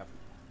right. Yep.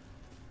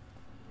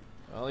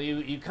 Well,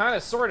 you kind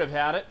of sort of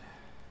had it.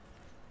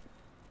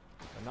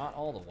 But not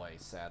all the way,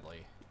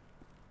 sadly.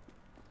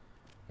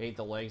 Hate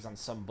the legs on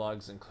some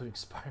bugs, including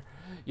spider.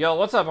 Yo,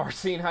 what's up,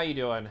 Arsene? How you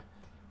doing?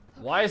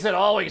 Okay. Why is it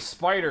always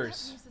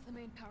spiders? The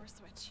main power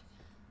switch.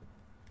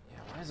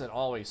 Why is it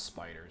always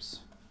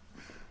spiders?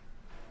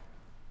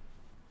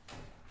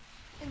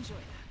 Enjoy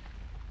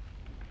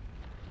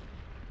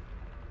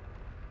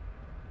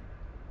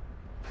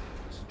that.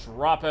 Just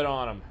drop it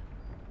on them.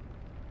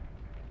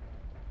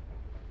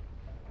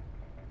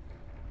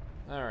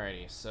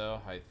 Alrighty,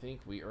 so I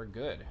think we are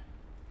good.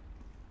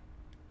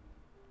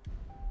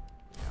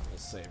 Yeah, we'll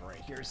save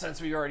right here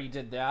since we already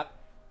did that.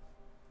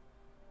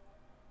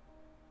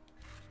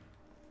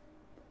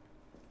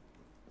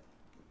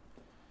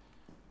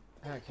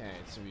 Okay,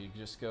 so we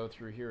just go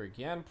through here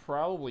again?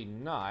 Probably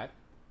not.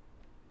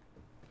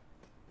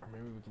 Or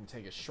maybe we can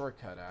take a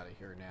shortcut out of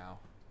here now.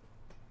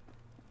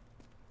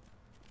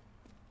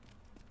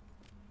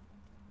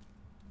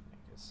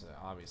 I guess,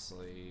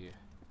 obviously,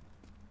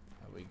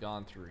 have we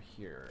gone through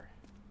here?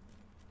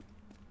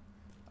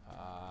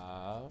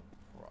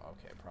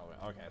 Okay, probably.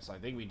 Okay, so I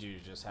think we do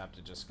just have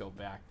to just go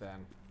back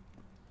then.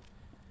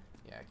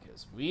 Yeah,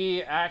 because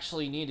we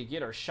actually need to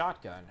get our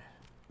shotgun.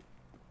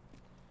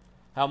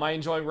 How am I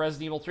enjoying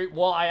Resident Evil 3?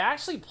 Well, I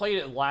actually played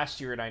it last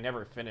year and I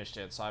never finished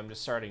it, so I'm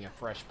just starting a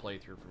fresh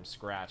playthrough from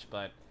scratch.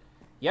 But,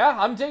 yeah,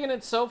 I'm digging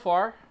it so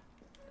far,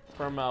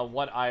 from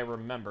what I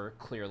remember,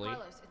 clearly.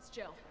 Carlos, it's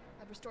Jill.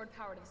 I've restored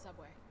power to the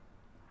subway.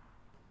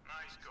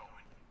 Nice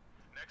going.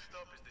 Next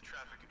up is the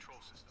traffic control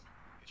system.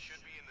 It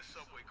should be in the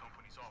subway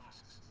company's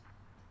offices.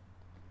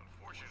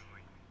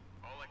 Unfortunately,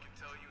 all I can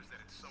tell you is that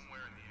it's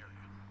somewhere in the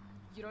area.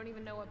 You don't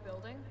even know what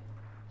building?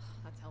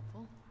 That's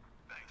helpful.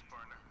 Thanks,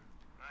 partner.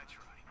 I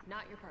try.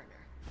 Not your partner.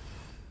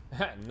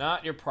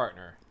 Not your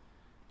partner.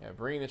 Yeah,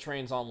 bringing the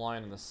trains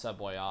online in the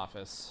subway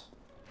office.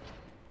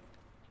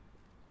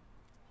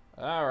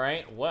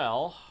 Alright,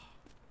 well.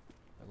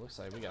 It looks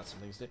like we got some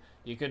things to do.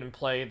 You couldn't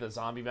play the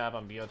zombie map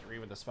on BO3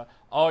 with the spot.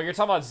 Oh, you're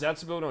talking about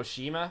Zetsubo no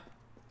Shima?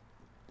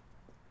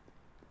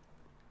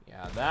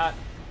 Yeah, that.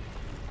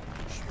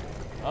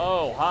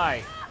 Oh,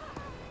 hi.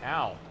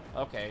 Ow.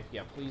 Okay,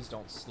 yeah, please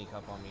don't sneak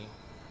up on me.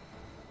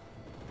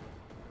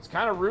 It's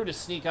kind of rude to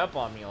sneak up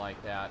on me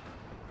like that.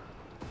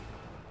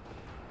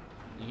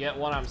 You get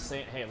what I'm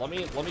saying? Hey, let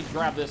me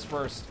grab this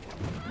first.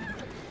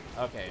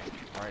 Okay,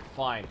 all right,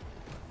 fine.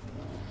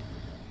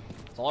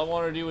 That's all I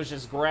want to do is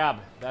just grab.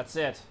 That's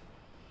it.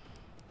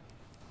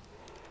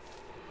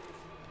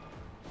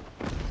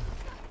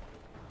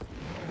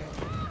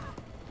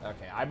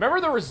 Okay, I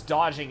remember there was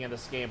dodging in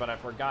this game, but I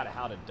forgot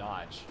how to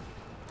dodge.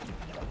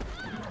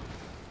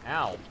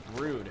 Ow,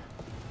 rude.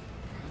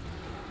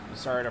 We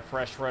started a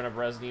fresh run of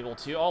Resident Evil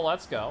 2. Oh,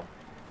 let's go.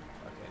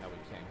 Okay, no,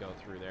 we can't go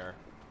through there.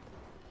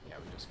 Yeah,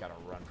 we just gotta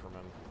run from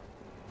him.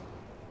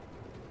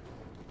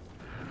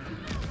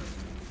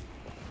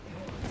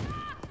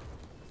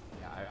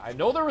 Yeah, I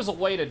know there was a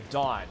way to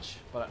dodge,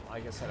 but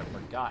like I said, I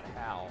forgot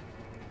how.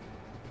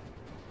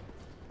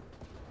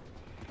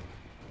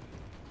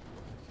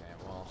 Okay,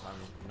 well,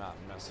 I'm not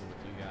messing with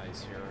you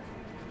guys here.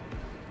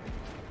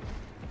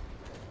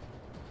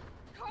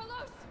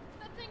 Carlos!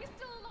 That thing is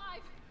still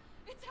alive!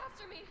 It's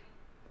after me!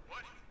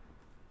 What?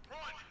 Run!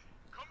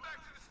 Come back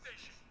to the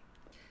station!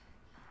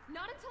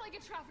 Not until I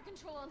get traffic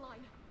control online.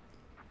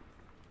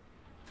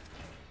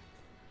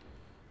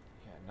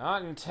 Yeah,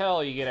 not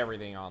until you get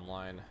everything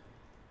online.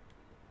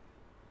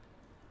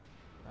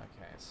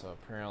 Okay, so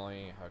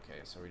apparently... Okay,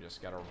 so we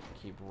just gotta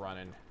keep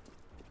running.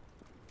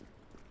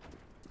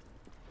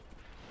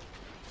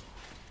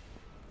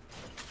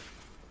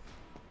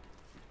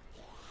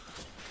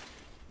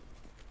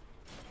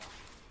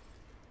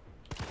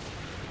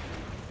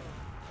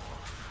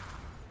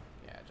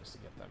 Yeah, just to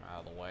get them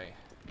out of the way.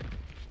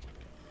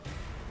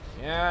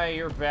 Yeah,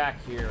 you're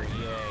back here.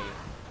 Yay.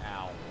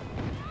 Ow.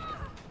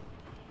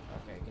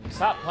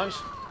 Stop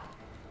punching.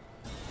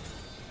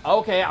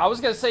 Okay, I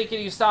was gonna say,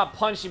 can you stop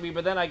punching me,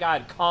 but then I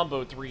got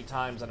comboed 3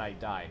 times and I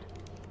died.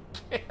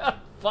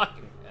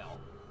 Fucking hell.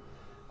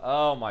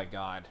 Oh my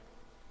god.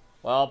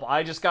 Well,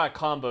 I just got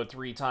comboed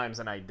 3 times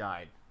and I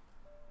died.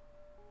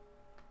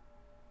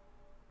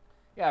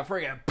 Yeah,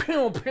 friggin'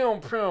 pew pew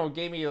pew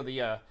gave me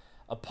the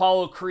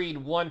Apollo Creed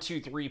 1,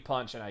 2, 3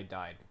 punch and I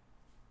died.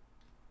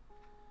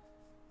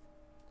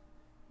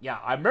 Yeah,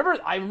 I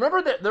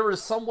remember that there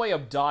was some way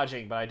of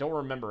dodging, but I don't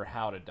remember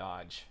how to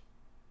dodge.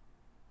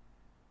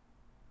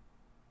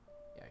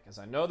 Yeah, because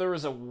I know there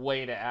was a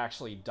way to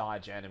actually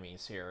dodge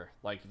enemies here,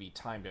 like if you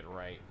timed it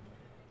right.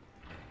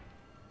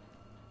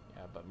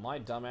 Yeah, but my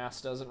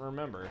dumbass doesn't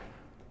remember.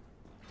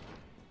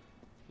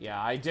 Yeah,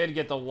 I did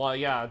get the one,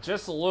 yeah,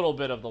 just a little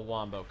bit of the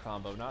wombo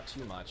combo, not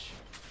too much.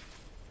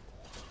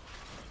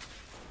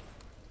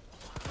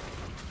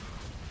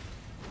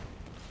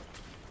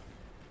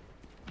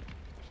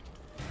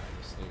 I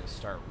just need to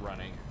start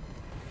running.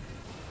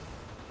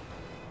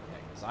 Yeah,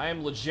 because I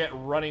am legit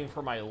running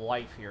for my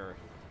life here.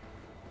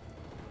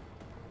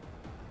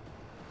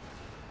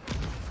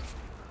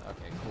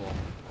 Okay, cool.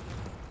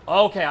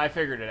 Okay, I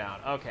figured it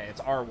out. Okay, it's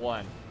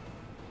R1.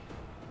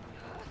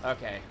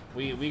 Okay,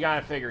 we got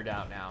it figured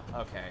out now. Okay.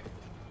 Okay,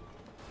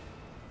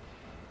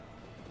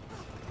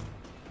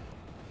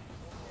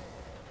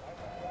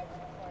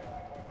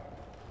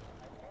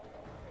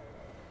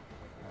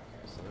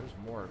 so there's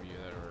more of you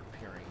that are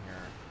appearing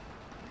here.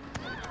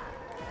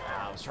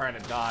 Ah, I was trying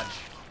to dodge.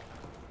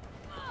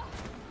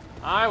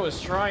 I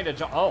was trying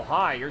to oh,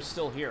 hi, you're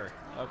still here.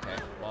 Okay,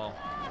 well.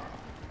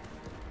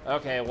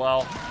 Okay,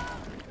 well.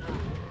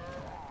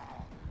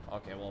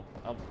 Okay, well,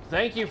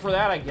 thank you for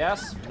that, I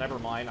guess. Never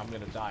mind, I'm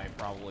gonna die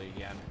probably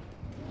again.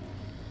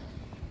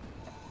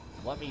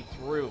 Let me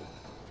through.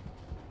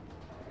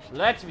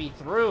 Let me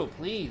through,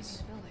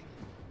 please.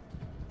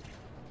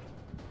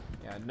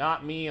 Yeah,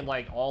 not me and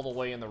like all the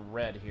way in the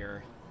red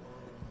here.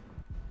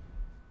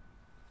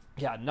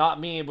 Yeah, not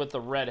me with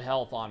the red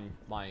health on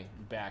my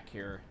back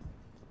here.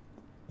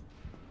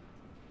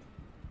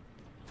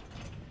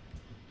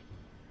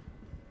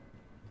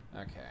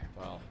 Okay,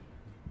 well.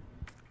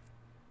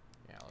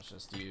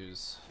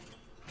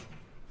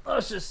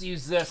 Let's just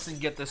use this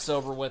and get this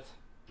over with.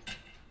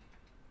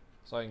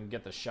 So I can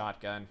get the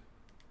shotgun.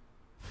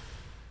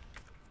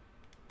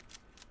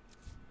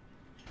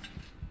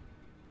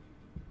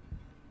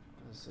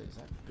 Let's see, is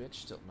that bitch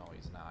still? No,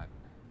 he's not.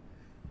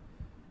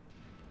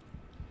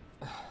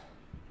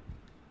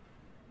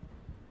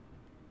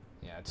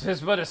 Yeah,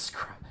 just but a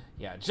scratch.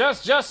 Yeah,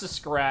 just a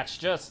scratch,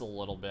 just a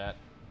little bit.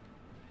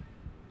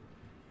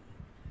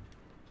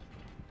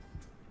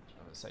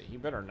 I would say he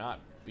better not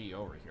be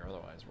over here,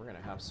 otherwise we're gonna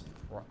have some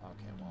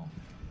okay, well.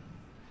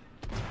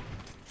 Yeah,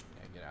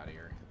 get out of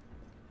here.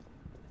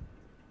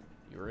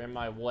 You were in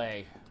my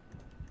way.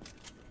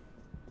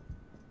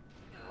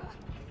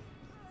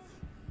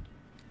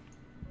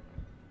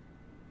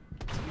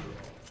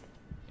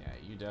 Yeah,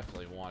 you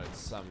definitely wanted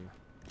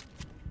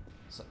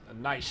a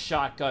nice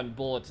shotgun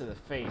bullet to the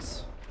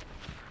face.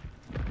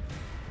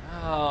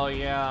 Oh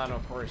yeah, and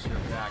of course you're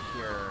back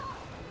here.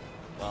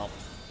 Well.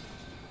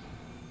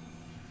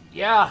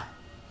 Yeah.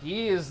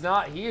 He is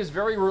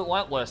very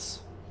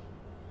relentless.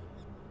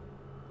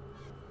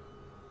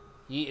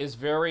 He is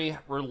very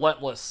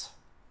relentless.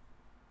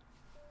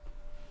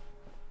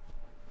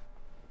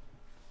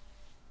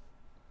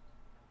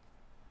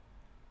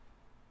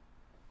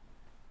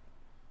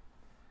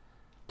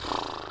 Yeah,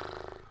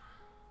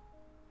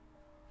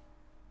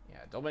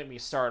 don't make me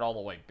start all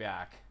the way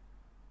back.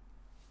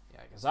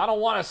 Yeah, because I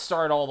don't want to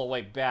start all the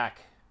way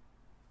back.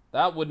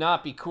 That would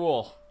not be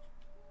cool.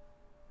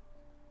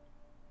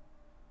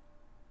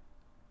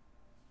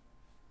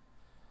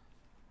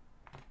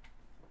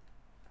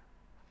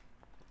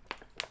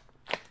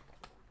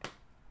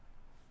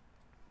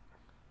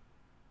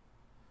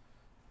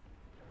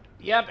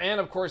 Yep, and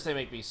of course they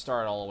make me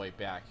start all the way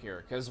back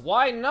here. Because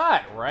why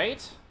not,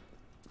 right?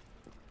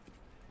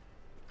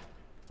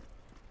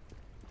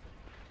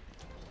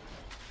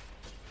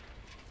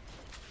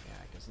 Yeah,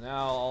 because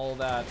now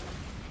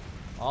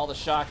all the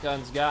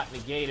shotguns got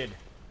negated.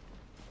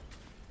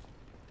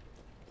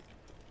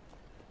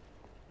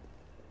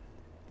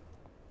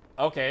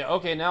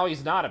 Okay, now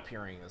he's not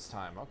appearing this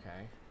time.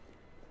 Okay.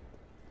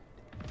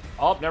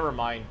 Oh, never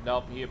mind.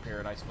 Nope, he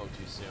appeared. I spoke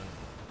too soon.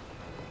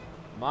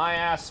 My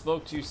ass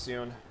spoke too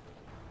soon. Okay,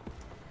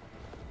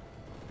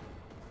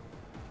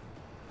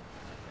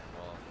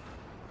 well,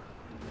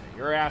 yeah,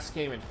 your ass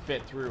came and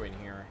fit through in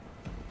here.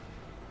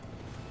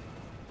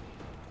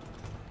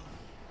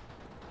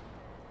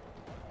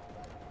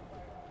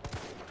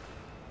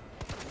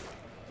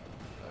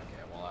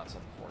 Okay, well that's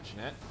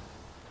unfortunate.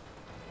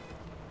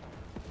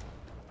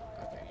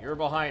 Okay, you're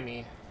behind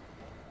me.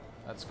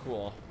 That's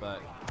cool,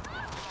 but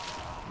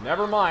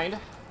never mind.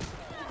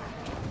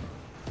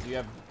 You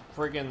have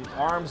friggin'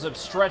 arms of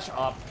stretch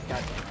up.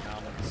 God damn,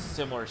 I'm in a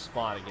similar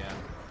spot again.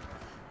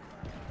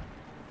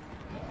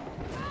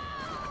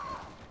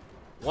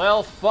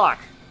 Well, fuck.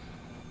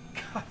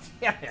 God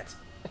damn it.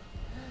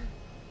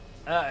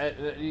 Yeah.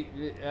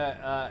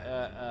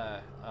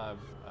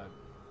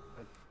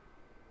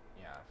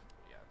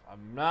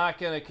 I'm not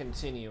gonna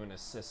continue in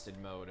assisted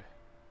mode.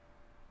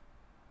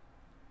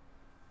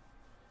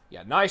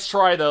 Yeah, nice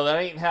try though. That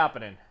ain't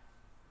happening.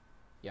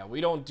 Yeah,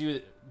 we don't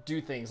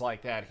do things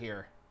like that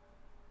here.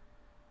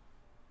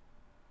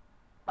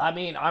 I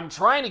mean, I'm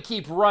trying to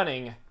keep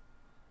running,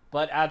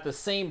 but at the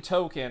same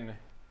token,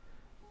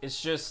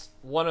 it's just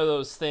one of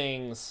those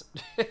things.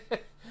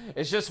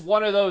 It's just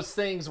one of those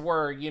things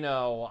where, you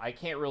know, I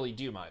can't really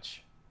do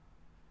much.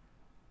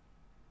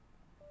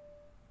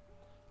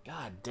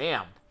 God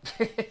damn.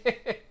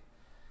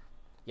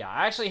 Yeah,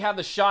 I actually had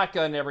the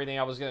shotgun and everything.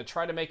 I was going to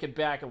try to make it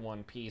back in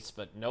one piece,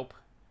 but nope.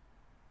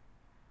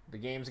 The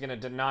game's going to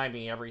deny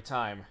me every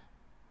time.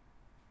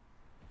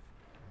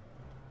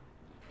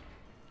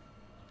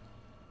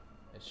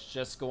 It's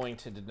just going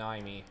to deny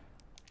me.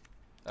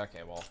 Okay,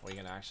 well, we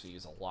can actually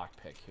use a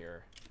lockpick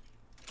here.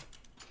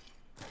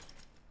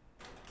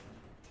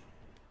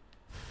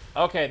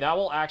 Okay, that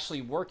will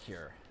actually work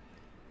here.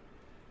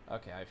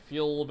 Okay, I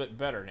feel a little bit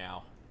better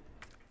now.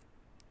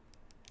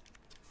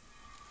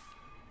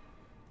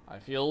 I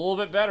feel a little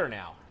bit better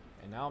now.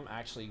 And now I'm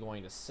actually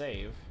going to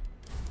save.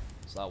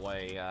 So that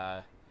way,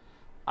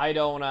 I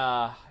don't,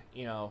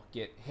 you know,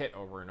 get hit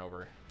over and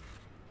over.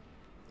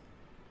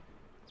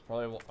 It's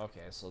probably...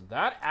 Okay, so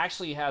that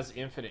actually has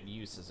infinite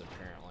uses,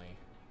 apparently.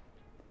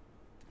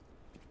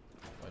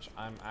 Which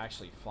I'm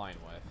actually fine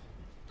with.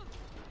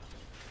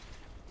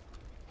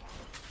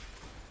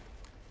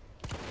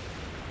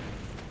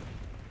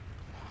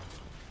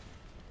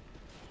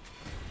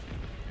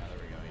 Yeah, there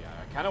we go, yeah.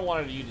 I kind of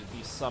wanted you to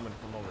be summoned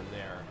from over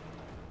there.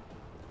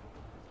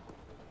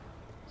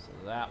 So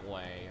that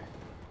way,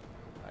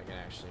 I can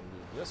actually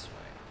move this way.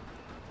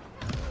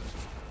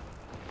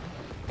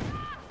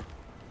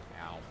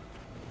 Ow.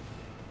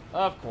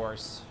 Of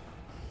course.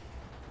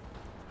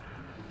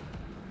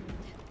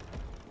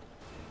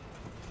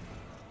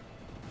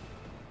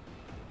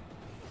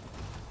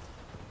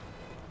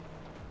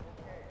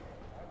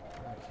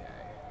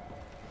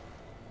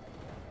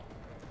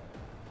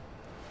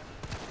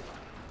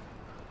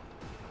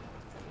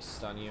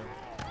 Stun you.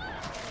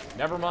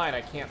 Never mind,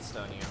 I can't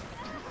stun you.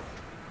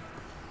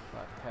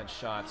 But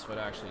headshots would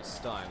actually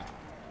stun. I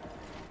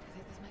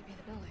think this might be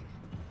the building.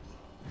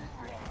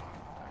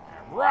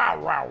 Row,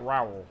 row,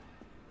 row.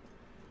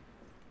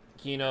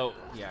 Kino,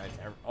 yeah.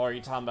 Or are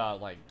you talking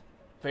about, like,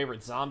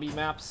 favorite zombie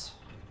maps?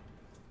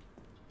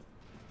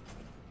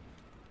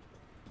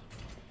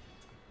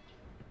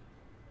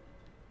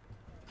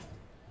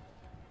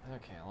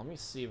 Okay, let me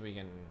see if we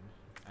can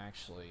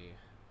actually...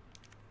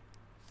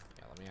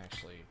 Yeah, let me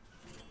actually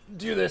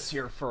do this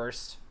here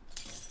first.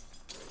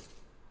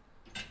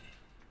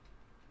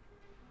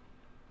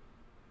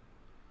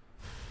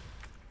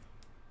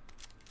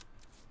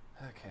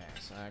 Okay,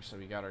 so actually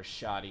we got our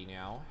shoddy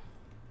now.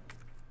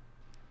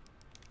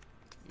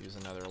 Use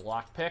another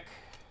lockpick,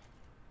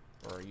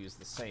 or use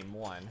the same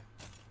one.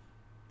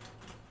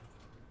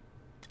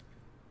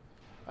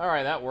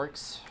 Alright, that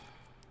works.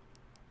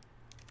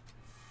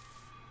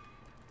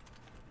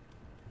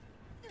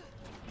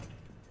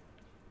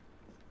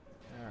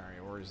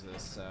 Alright, where's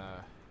this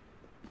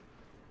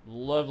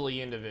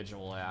lovely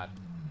individual at?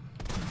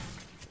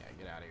 Yeah,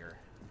 get out of here.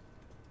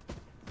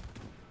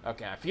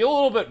 Okay, I feel a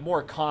little bit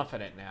more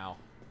confident now.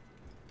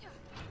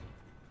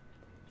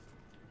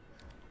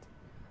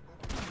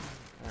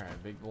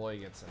 Alright, big boy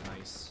gets a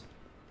nice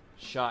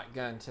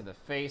shotgun to the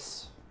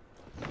face.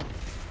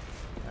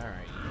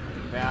 Alright,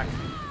 you come back.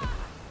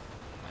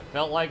 I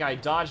felt like I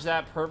dodged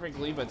that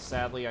perfectly, but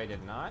sadly I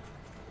did not.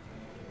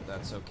 But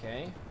that's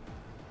okay.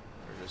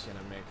 We're just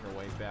gonna make our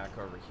way back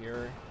over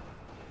here.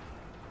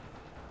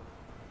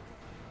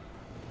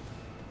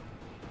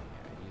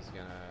 Yeah, he's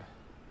gonna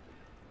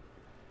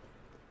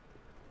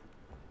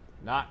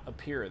not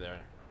appear there.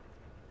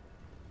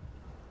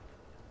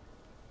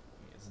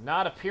 He's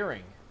not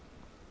appearing.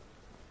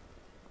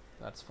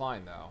 That's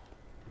fine though.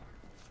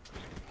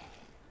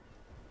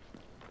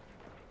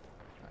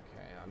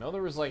 Okay, I know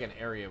there was like an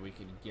area we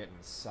could get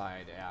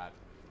inside at.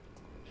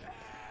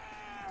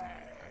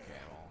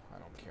 Okay, well, I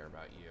don't care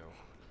about you.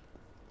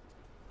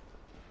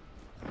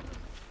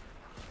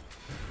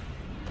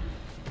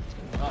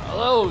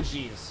 Oh,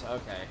 jeez.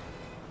 Okay.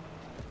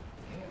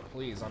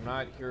 Please, I'm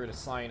not here to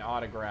sign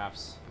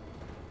autographs.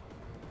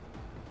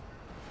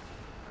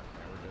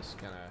 Okay, we're just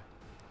gonna...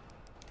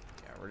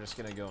 Yeah, we're just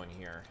gonna go in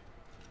here.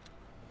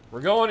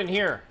 We're going in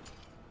here!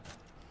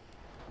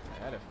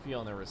 I had a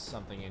feeling there was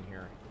something in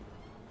here.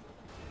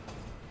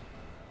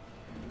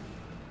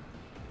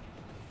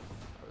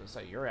 Oh, it's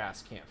like your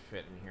ass can't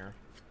fit in here.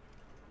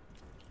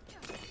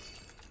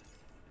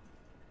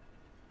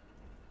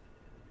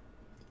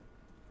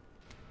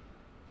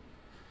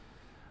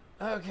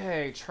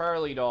 Okay,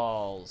 Charlie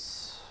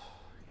dolls.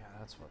 Yeah,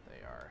 that's what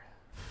they are.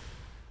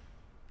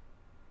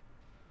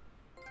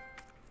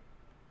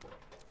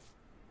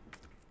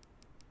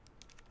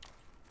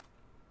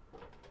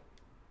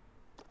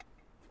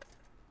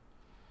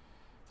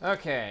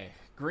 Okay,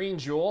 green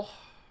jewel.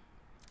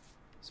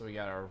 So we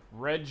got a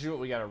red jewel,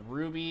 we got a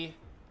ruby,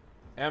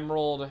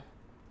 emerald, and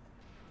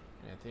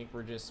I think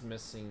we're just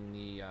missing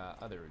the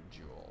other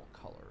jewel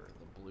color,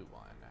 the blue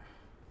one.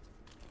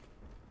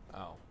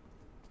 Oh.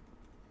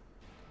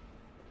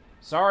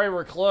 Sorry,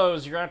 we're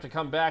closed. You're gonna have to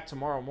come back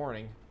tomorrow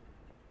morning.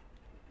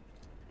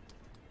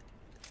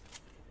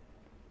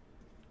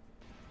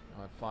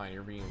 Oh, fine.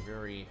 You're being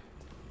very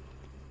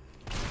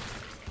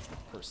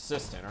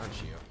persistent,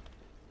 aren't you?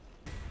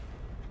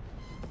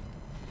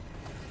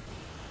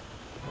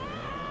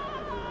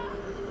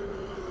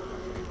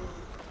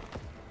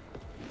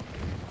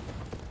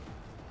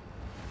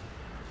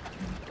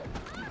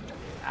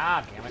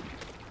 Ah, damn it.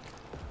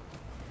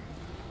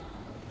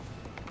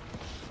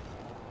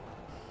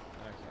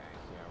 Okay,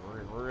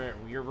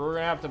 yeah, we're gonna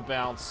have to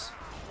bounce.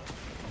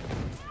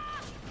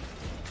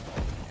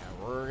 Yeah,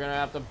 we're gonna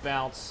have to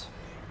bounce.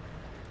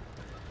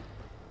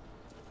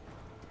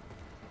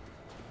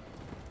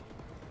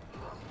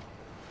 Yeah,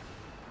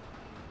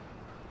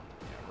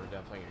 we're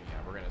definitely, yeah,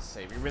 we're gonna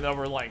save. Even though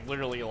we're like,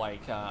 literally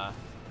like,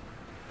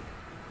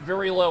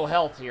 very low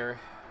health here.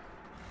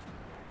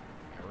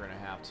 Yeah, we're gonna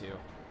have to.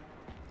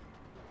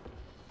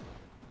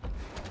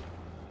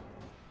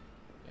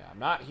 I'm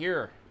not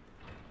here.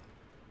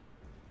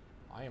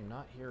 I am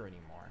not here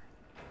anymore.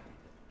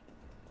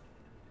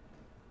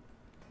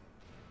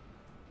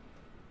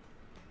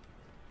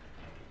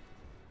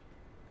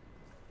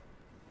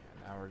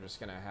 Yeah, now we're just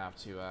gonna have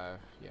to,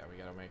 yeah, we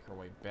gotta make our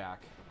way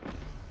back. God,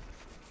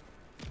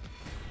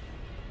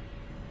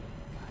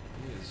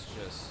 he is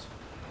just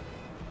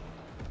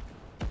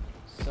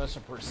such a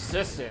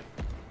persistent...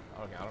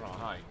 Okay, I don't know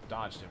how I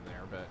dodged him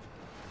there, but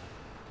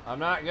I'm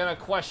not gonna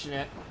question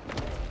it.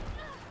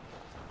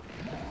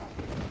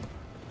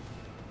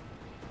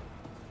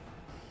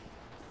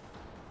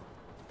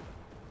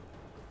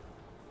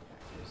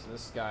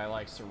 This guy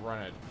likes to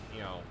run at, you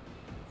know,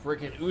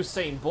 freaking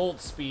Usain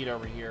Bolt speed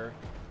over here.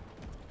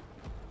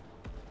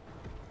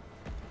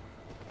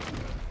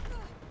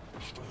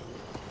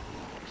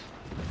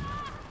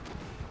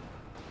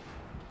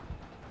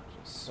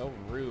 Just so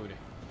rude.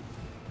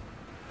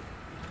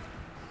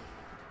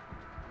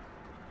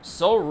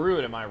 So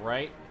rude, am I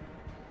right?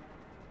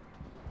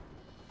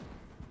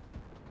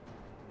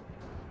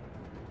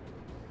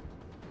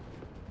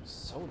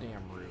 So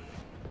damn rude.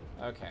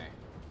 Okay.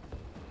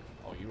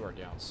 Oh, you are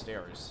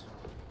downstairs.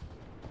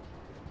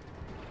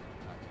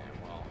 Okay,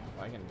 well,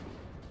 if I can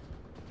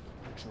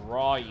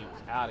draw you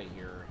out of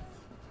here.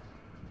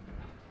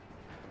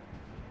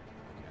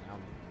 Okay, now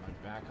I'm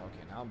back.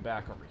 Okay, now I'm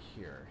back over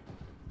here.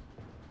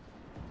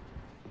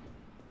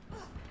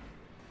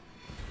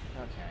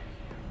 Okay,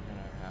 we're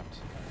gonna have to.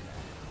 Okay.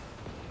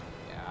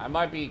 Yeah, I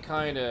might be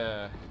kind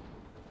of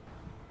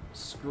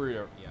screwed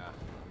up. Yeah,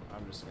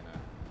 I'm just gonna.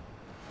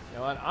 You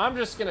know what? I'm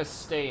just gonna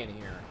stay in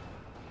here.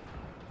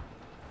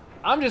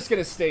 I'm just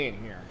gonna stay in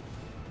here.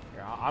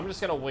 I'm just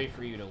gonna wait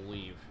for you to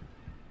leave.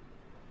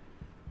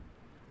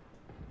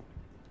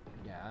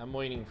 Yeah, I'm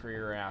waiting for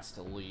your ass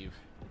to leave.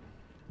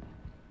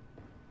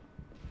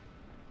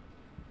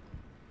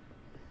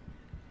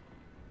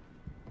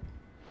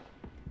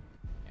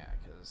 Yeah,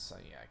 because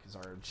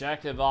our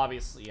objective,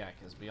 obviously, yeah,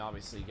 because we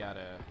obviously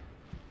gotta,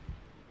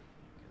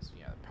 because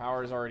yeah, the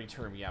power's already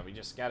turned. Yeah, we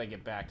just gotta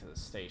get back to the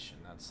station.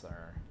 That's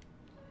our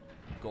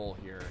goal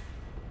here.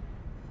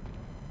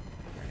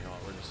 You know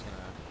what, we're just gonna...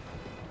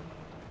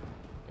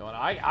 You know what,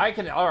 I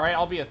can... Alright,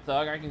 I'll be a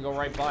thug. I can go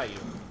right by you.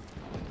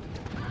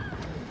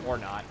 Or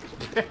not.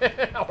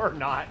 Or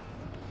not.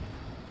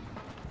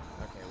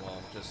 Okay,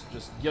 well, just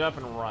get up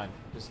and run.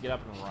 Just get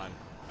up and run.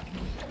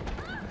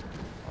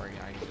 Or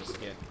yeah, I can just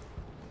get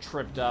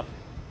tripped up.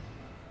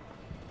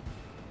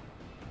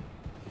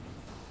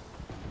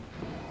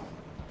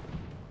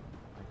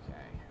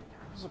 Okay.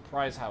 I'm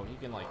surprised how he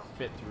can, like,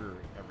 fit through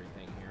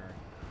everything here.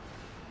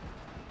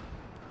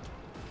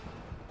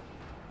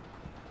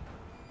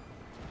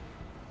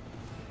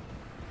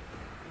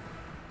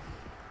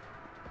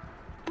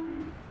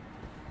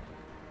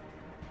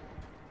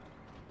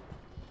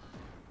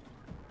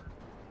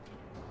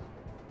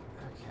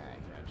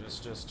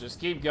 Just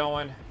keep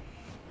going.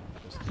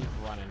 Just keep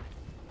running.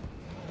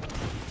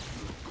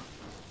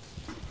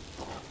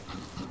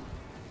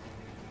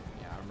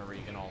 Yeah, I remember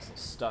you can also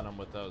stun them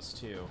with those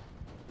too.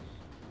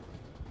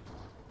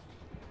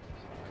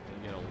 So I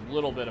can get a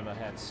little bit of a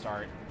head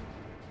start.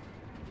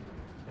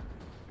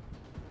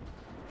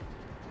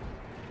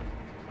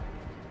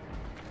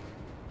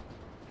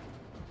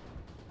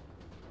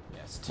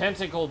 Yes,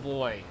 Tentacle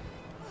Boy.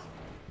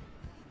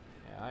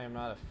 Yeah, I am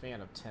not a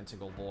fan of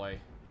Tentacle Boy.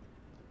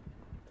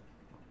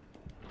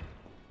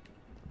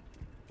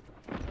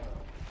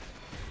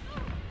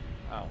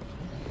 Oh.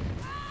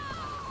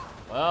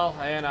 Well,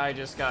 and I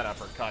just got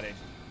uppercutted.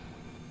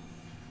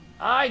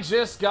 I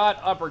just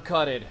got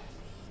uppercutted.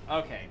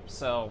 Okay,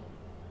 so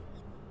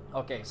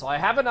I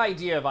have an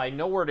idea if I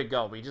know where to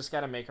go. We just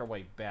gotta make our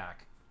way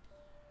back.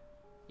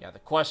 Yeah, the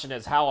question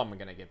is how I'm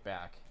gonna get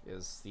back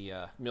is the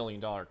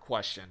million-dollar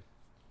question.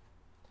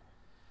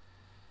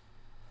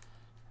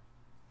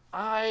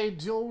 I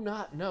do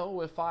not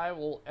know if I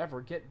will ever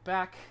get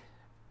back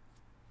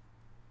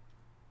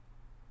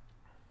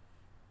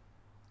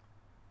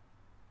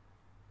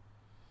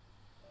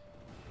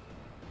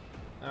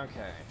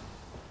Okay.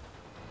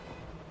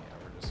 Yeah,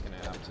 we're just gonna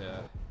have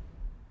to...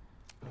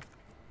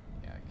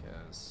 Yeah,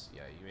 because...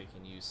 Yeah, you're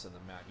making use of the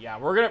map. Yeah,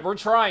 we're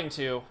trying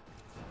to.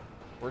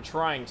 We're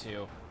trying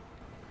to.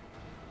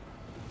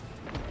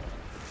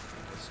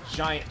 This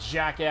giant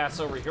jackass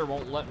over here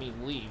won't let me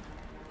leave.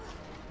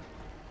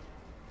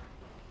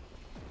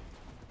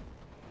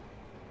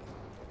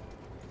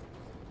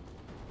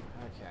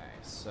 Okay,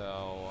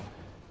 so...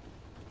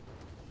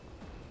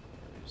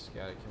 We just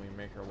gotta... Can we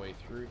make our way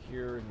through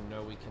here?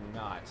 No, we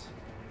cannot.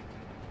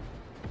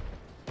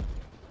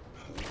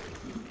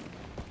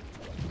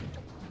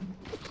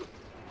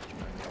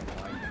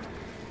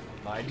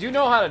 I do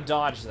know how to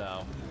dodge,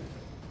 though.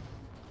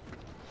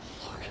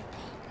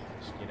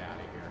 Just get out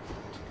of here.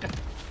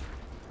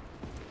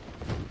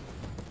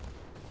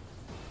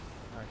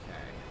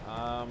 Okay,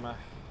 let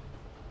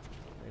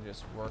me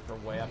just work our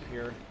way up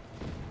here.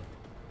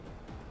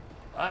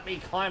 Let me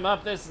climb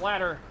up this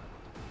ladder.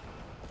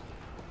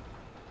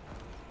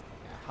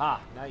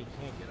 Aha, now you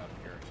can't get up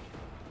here.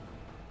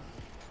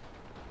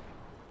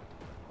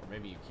 Or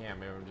maybe you can,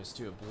 maybe I'm just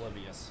too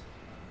oblivious.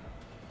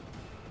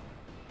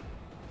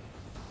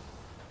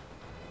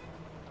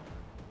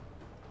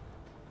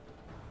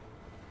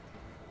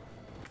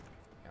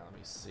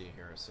 See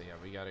here. So yeah,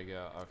 we gotta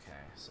go.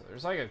 Okay, so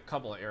there's like a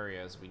couple of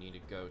areas we need to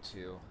go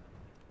to.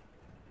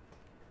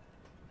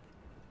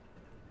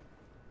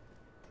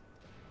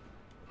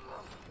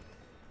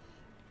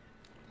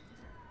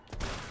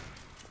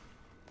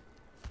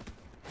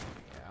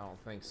 Yeah, I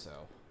don't think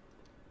so.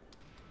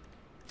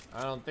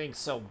 I don't think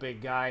so,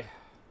 big guy.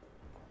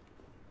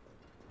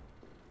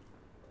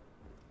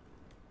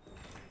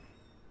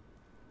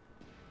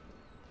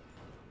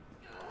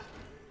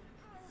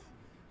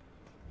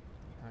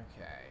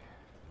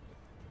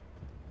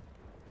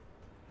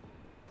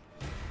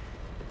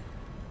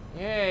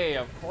 Yay,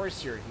 of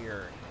course you're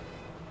here.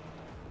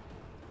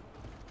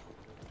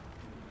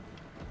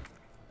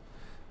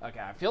 Okay,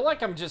 I feel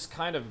like I'm just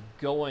kind of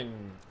going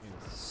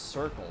in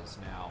circles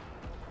now.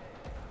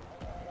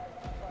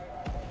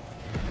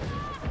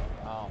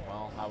 Oh,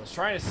 well, I was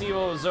trying to see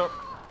what was over...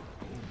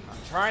 I'm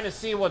trying to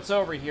see what's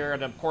over here,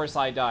 and of course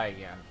I die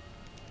again.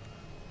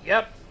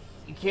 Yep,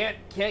 you can't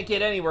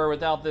get anywhere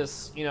without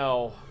this, you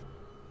know,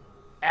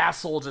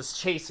 asshole just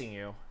chasing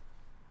you.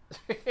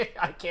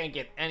 I can't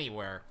get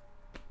anywhere.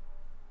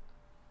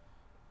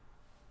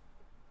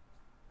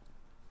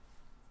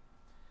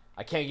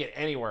 I can't get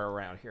anywhere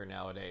around here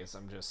nowadays.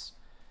 I'm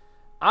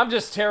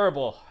just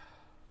terrible.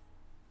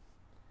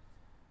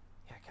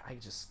 Yeah, I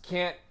just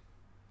can't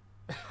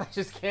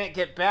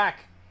get back.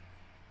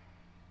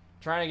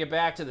 I'm trying to get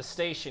back to the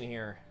station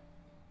here.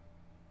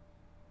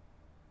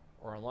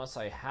 Or unless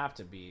I have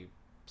to be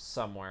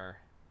somewhere.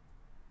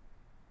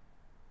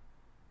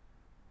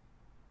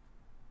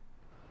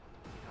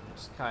 I'm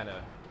just kind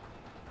of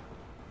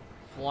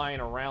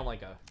flying around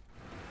like a,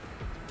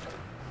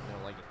 you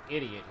know, like an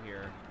idiot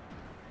here.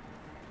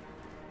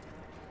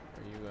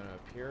 Are you gonna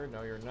appear?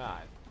 No, you're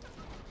not.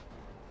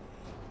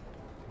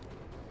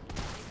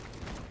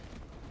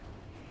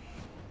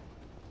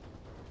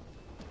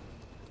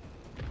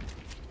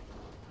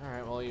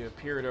 Alright, well, you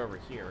appeared over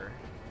here.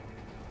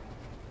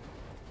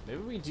 Maybe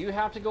we do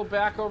have to go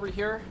back over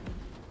here?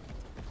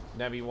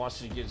 Nebby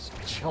wants you to just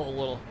chill a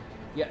little.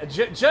 Yeah,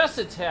 just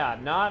a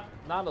tad. Not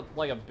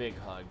like a big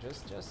hug.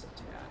 Just a tad.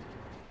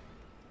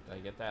 Did I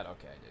get that?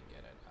 Okay, I did get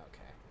it.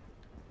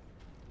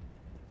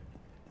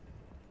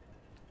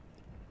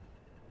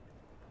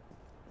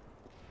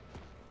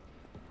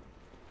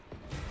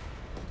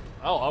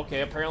 Oh, okay,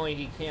 apparently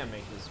he can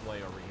make his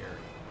way over here.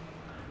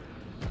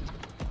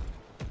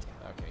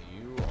 Okay,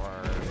 you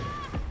are...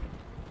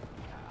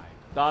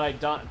 I thought I'd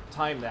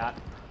time that.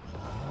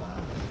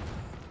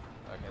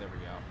 Okay, there we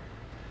go.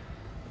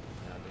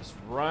 Now just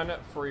run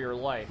for your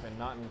life and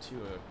not into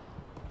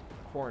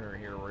a corner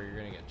here where you're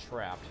gonna get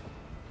trapped.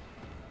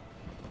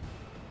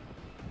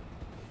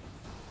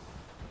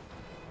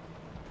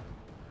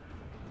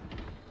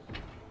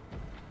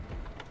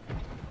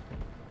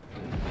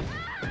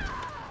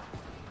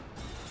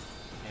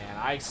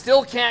 I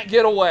still can't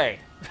get away.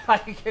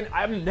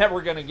 I'm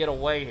never gonna get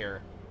away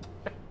here.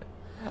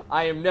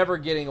 I am never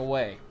getting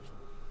away.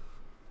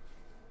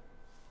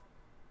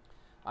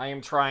 I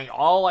am trying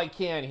all I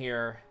can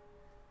here,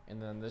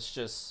 and then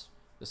this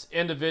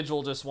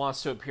individual just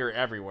wants to appear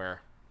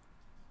everywhere.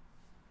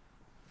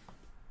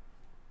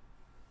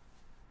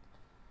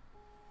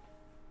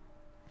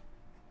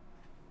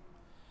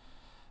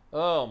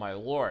 Oh my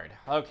lord.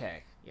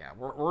 Okay, yeah,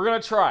 we're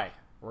gonna try.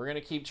 We're gonna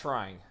keep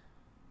trying.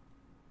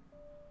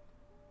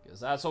 Because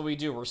that's what we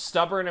do. We're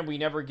stubborn and we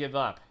never give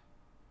up.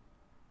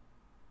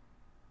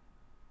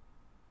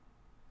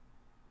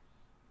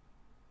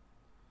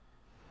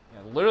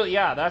 Yeah, literally,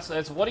 yeah,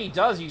 that's what he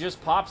does. He just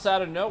pops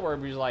out of nowhere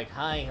and he's like,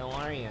 "Hi, how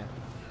are you?" Okay,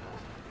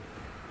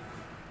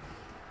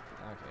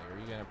 are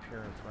you gonna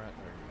appear in front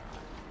or not?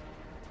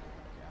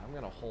 Okay, I'm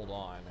gonna hold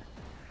on.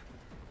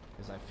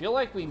 Because I feel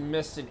like we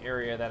missed an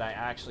area that I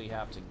actually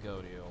have to go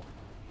to. Okay,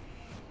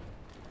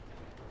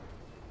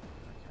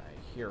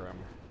 I hear him.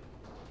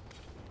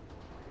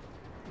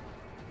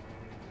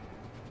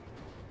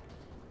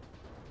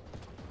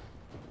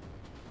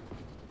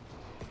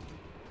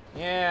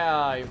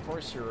 Yeah, of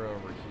course you're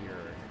over here.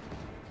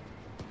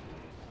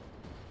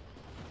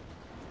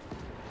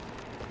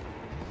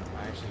 Can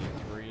I actually get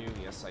through you?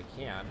 Yes, I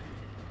can.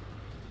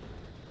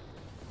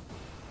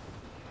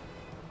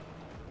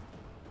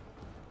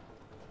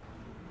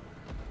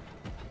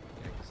 Yeah,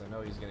 because I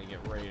know he's gonna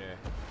get ready to.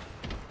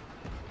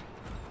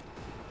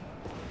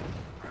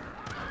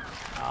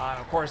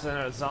 Of course, then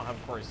it's not.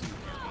 Of course, you hit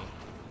me.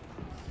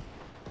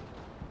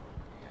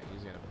 Yeah,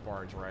 he's gonna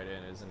barge right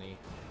in, isn't he?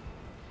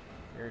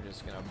 You're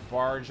just gonna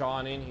barge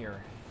on in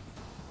here.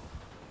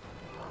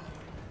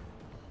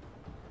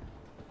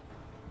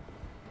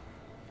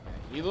 Yeah,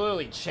 he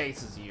literally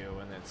chases you,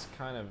 and it's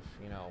kind of,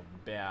 you know,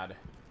 bad.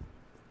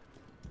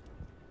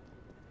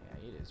 Yeah,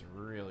 it is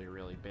really,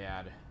 really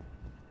bad.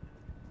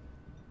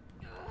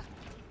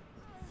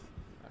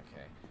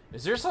 Okay.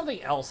 Is there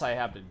something else I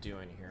have to do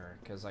in here?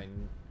 Because I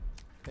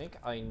think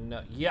I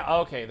know. Yeah,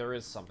 okay, there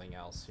is something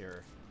else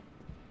here.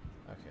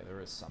 Okay, there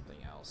is something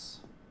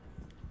else.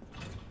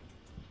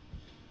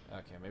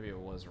 Okay, maybe it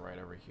was right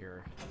over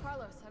here.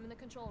 Carlos, I'm in the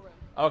control room.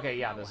 Okay,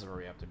 yeah, this is where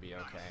we have to be,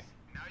 okay.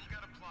 Now you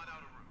gotta plot out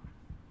a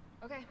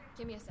route. Okay,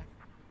 give me a sec.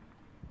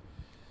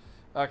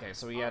 Okay,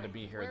 so we had to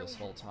be here this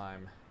whole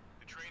time.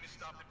 The train is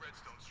stopped at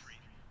Redstone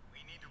Street. We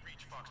need to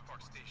reach Fox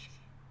Park Station.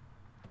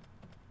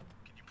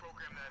 Can you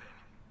program that in?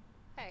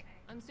 Hey,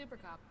 I'm Super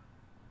Cop.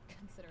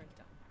 Consider it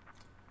done.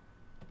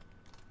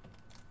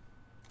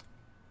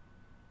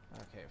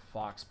 Okay,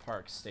 Fox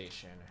Park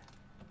Station.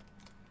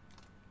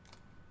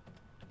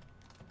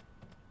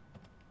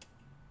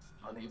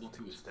 Unable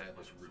to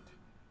establish route.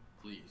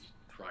 Please,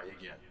 try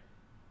again.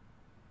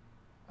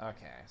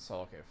 Okay,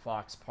 so, okay,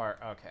 Fox Park,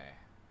 okay.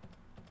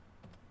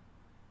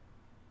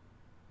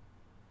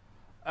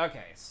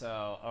 Okay,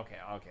 so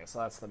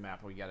that's the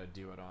map we gotta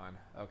do it on.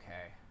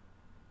 Okay.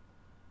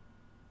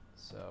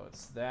 So,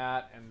 it's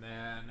that, and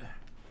then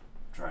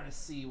trying to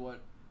see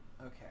what,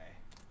 okay.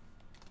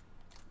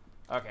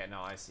 Okay,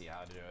 no, I see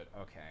how to do it,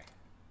 okay.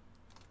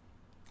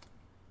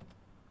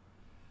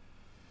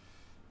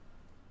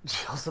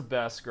 Jill's the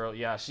best girl.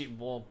 Yeah, she's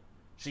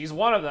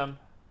one of them.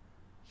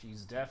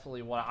 She's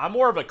definitely one. I'm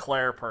more of a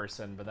Claire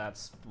person, but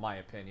that's my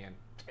opinion.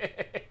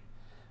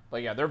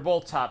 But yeah, they're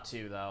both top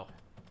 2, though.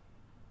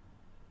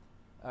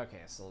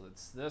 Okay, so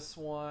it's this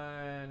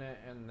one,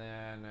 and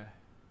then...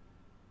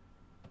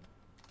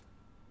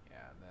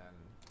 Yeah, then...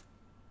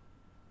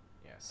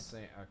 Yeah,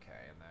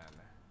 okay, and then...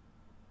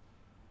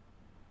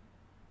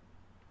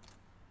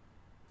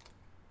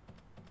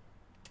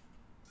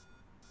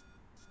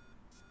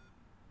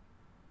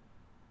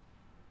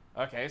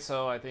 Okay,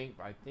 so I think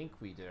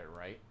we did it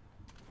right.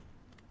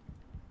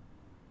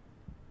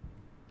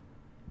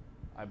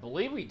 I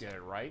believe we did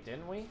it right,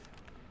 didn't we?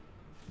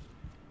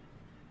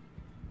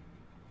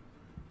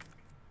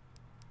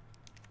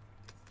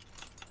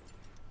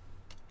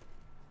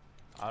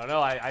 I don't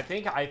know. I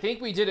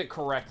think we did it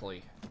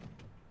correctly.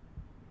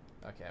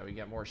 Okay, we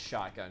get more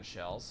shotgun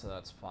shells, so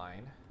that's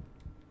fine.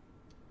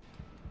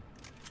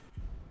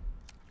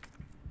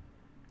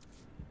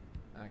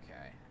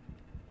 Okay.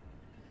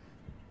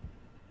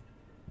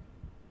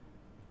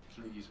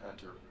 Please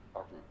enter a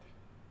route.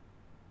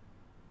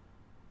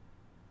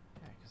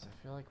 Yeah, because I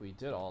feel like we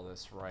did all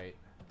this right.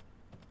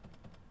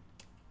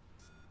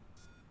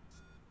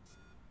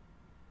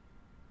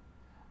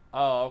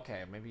 Oh,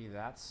 okay. Maybe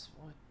that's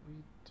what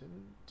we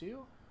didn't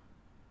do?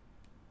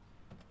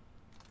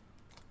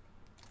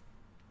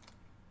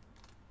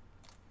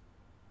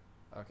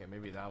 Okay,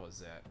 maybe that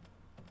was it.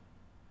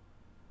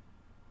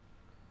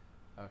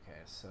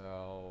 Okay,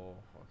 so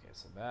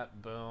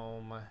that,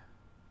 boom.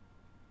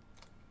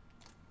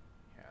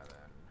 Yeah,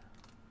 then.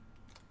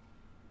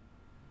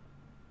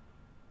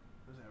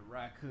 Was it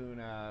Raccoon,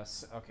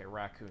 okay,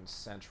 Raccoon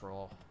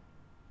Central.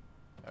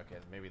 Okay,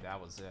 maybe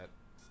that was it.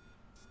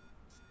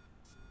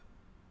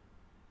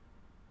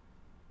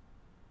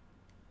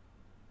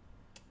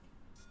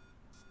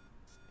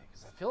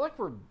 Because I feel like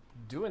we're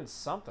doing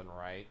something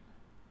right.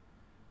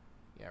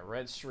 Yeah,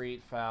 Red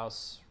Street,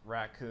 Faust,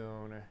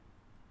 Raccoon.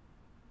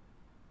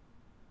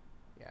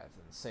 Yeah, it's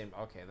in the same.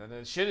 Okay, then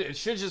it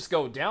should just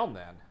go down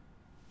then.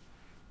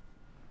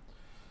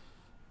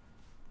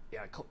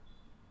 Yeah,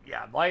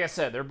 yeah. Like I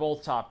said, they're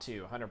both top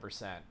 2,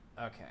 100%.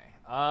 Okay.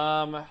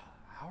 How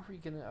are we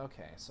gonna?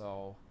 Okay,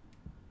 so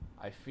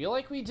I feel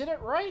like we did it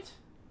right.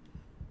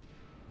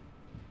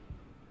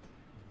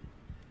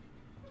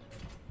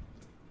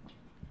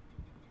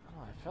 I don't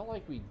know, I felt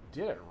like we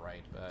did it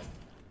right, but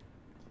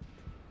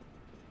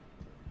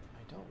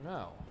I don't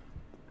know.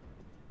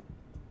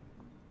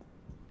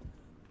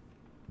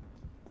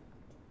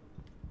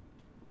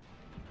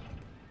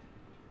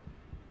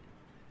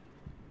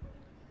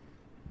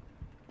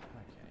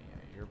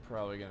 You're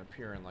probably gonna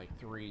appear in like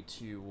 3,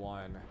 2,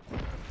 1.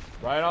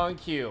 Right on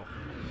cue.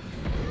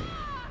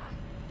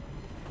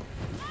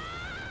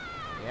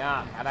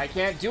 Yeah, and I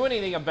can't do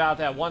anything about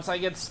that once I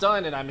get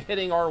stunned and I'm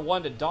hitting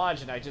R1 to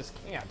dodge and I just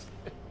can't.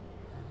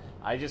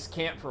 I just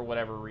can't for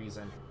whatever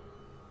reason.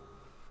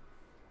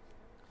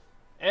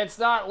 It's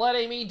not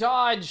letting me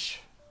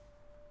dodge.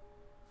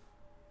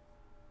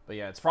 But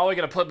yeah, it's probably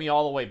going to put me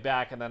all the way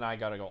back, and then I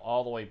got to go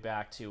all the way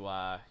back to,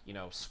 you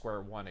know, square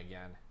one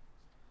again.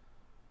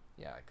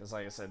 Yeah, because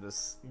like I said,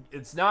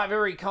 it's not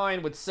very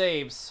kind with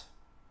saves.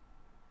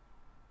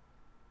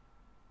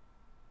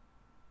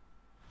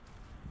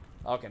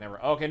 Okay,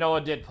 okay, no,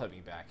 it did put me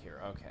back here.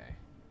 Okay.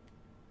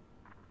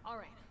 All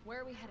right,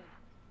 where are we headed?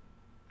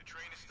 The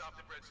train is stopped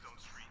at Redstone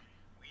Street.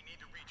 We need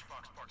to reach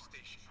Fox Park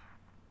Station.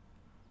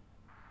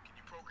 Can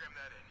you program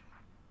that in?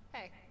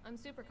 Hey, I'm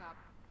Super Cop.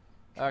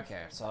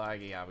 Okay, so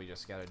yeah, we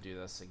just gotta do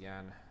this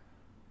again.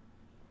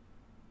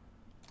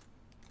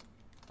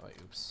 Oh,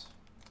 oops.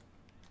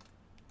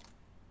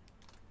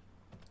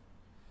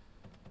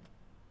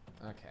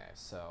 Okay,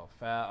 so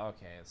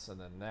okay, so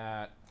then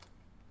that,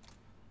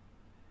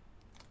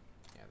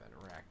 and then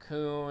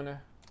raccoon.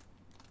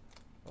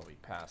 Well, we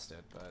passed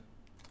it, but,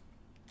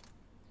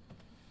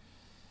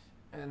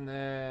 and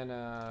then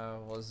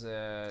was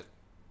it?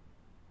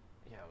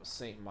 Yeah, it was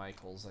St.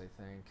 Michael's, I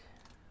think.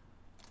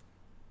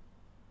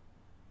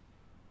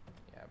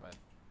 Yeah, but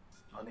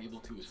unable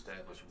to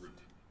establish route.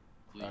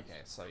 Please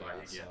okay, so try yeah,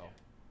 again.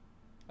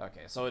 so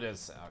okay, so it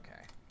is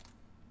okay.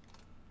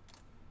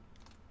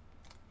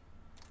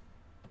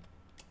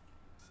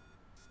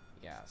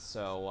 Yeah,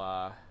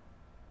 so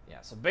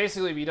yeah, so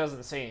basically if he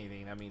doesn't say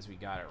anything, that means we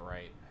got it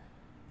right.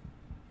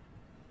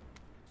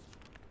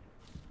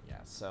 Yeah,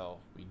 so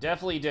we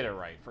definitely did it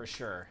right, for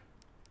sure.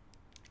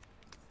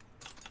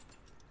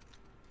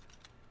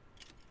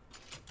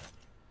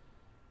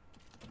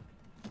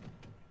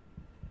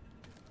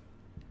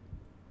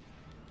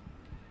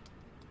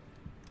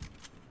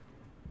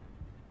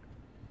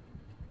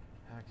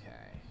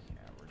 Okay,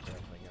 yeah, we're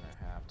definitely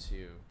gonna have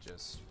to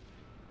just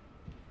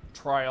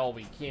try all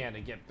we can to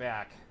get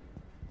back.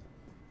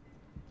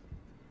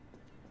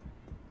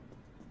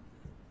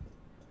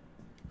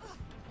 Okay.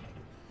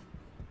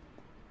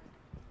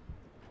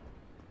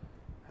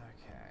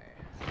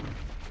 I'm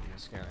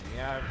just gonna,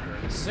 yeah, we're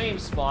in the same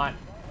spot.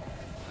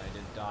 I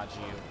did dodge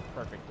you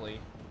perfectly.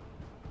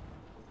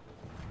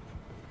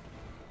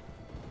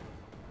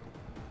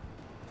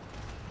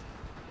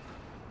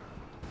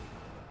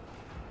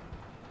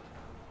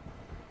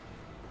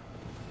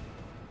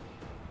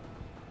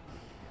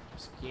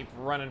 Just keep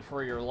running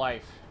for your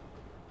life.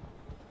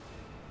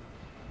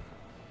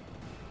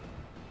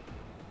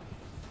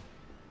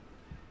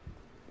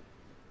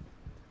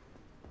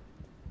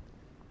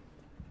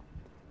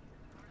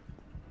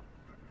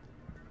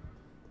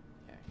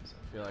 Yeah, because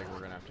I feel like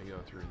we're gonna have to go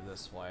through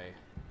this way.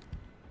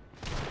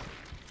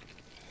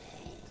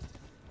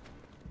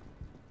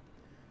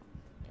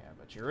 Yeah,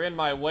 but you're in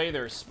my way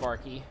there,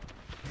 Sparky.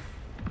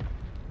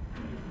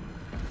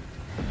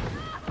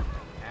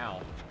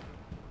 Ow.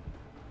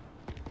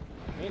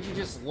 Can't you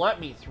just let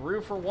me through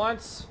for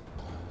once?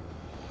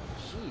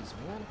 Jeez,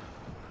 man.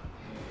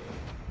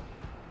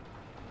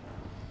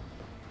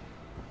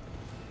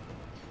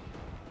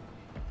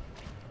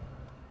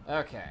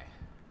 Okay.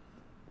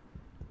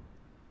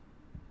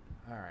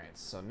 Alright,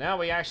 so now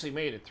we actually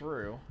made it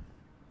through.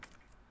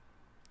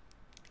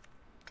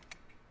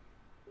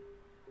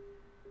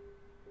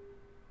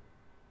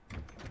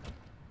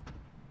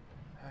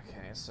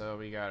 Okay, so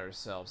we got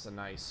ourselves a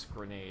nice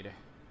grenade.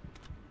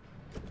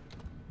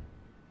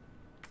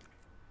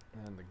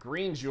 And the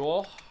green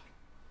jewel.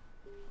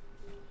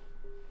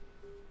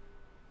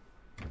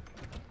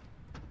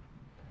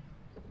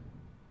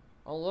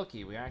 Oh,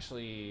 looky, we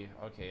actually...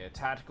 Okay, a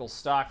tactical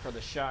stock for the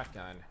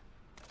shotgun.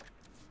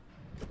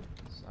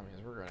 So that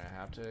means we're going to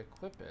have to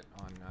equip it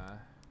on...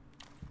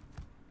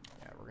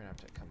 yeah, we're going to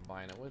have to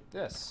combine it with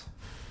this.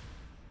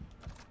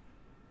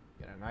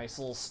 Get a nice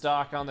little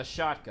stock on the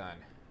shotgun.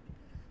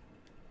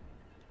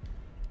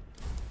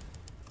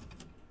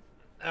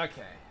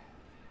 Okay.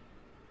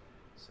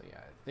 So yeah,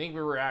 I think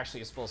we were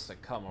actually supposed to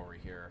come over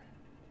here.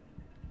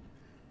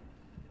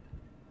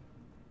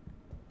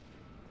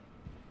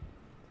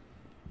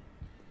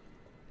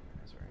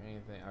 Is there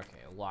anything?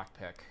 Okay, a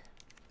lockpick.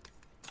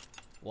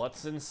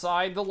 What's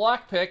inside the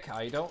lockpick?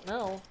 I don't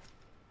know.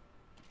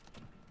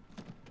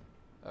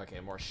 Okay,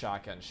 more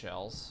shotgun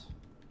shells.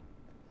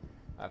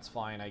 That's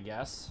fine, I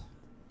guess.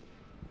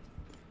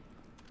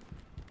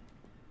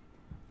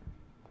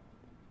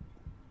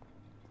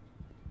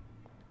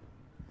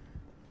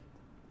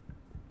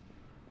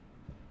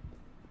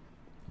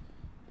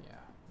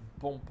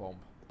 Boom, boom,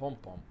 boom,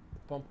 boom,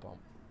 boom, boom.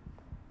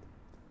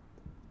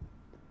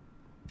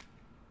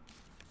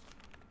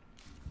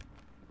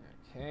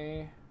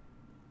 Okay.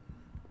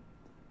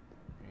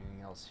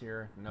 Anything else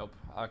here? Nope.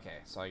 Okay,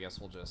 so I guess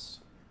we'll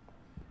just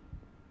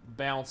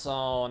bounce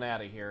on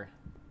out of here.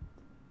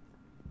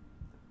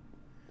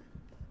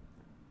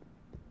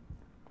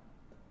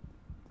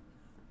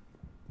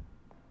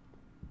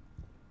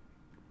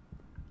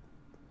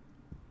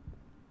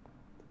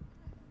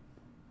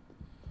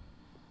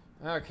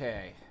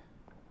 Okay.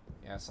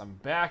 Yes, I'm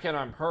back and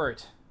I'm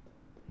hurt.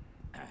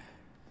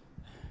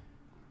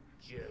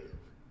 Joe,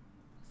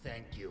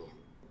 thank you.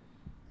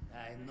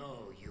 I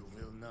know you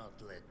will not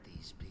let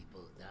these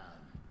people down.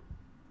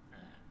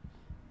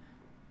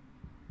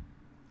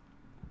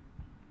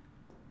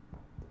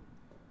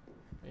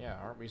 Yeah,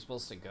 aren't we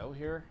supposed to go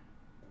here?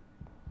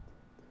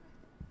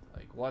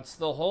 Like, what's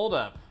the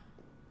holdup?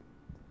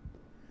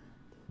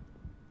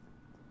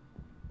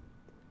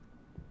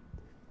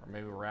 Or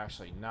maybe we're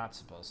actually not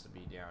supposed to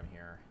be down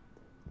here.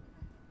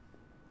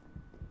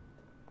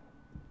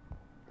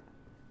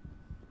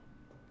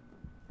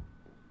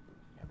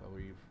 Yeah,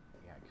 but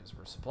yeah, because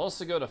we're supposed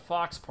to go to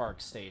Fox Park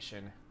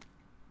Station.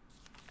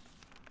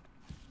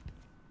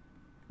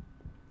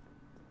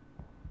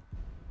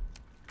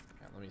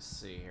 Yeah, let me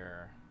see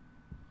here.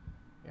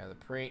 Yeah,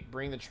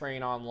 bring the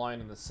train online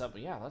in the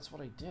subway. Yeah, that's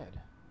what I did.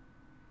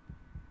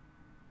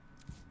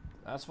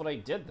 That's what I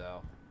did,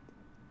 though.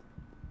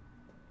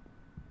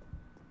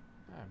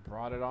 I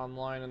brought it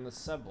online in the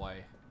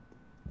subway.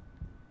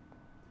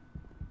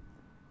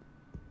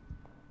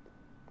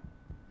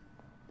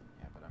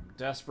 Yeah, but I'm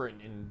desperate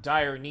and in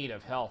dire need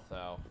of health,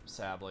 though,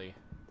 sadly.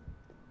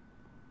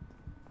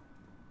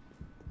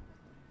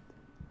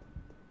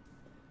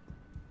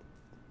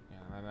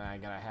 Yeah, and then I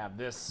gotta have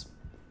this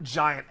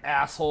giant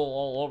asshole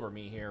all over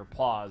me here.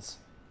 Pause.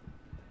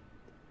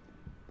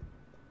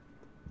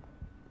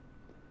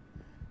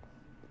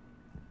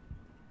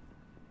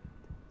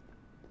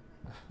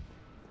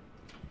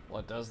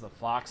 What does the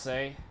fox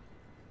say?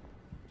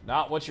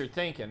 Not what you're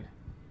thinking.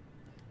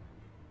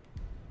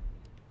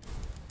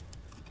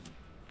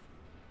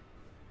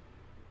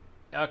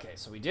 Okay,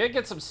 so we did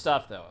get some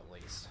stuff, though, at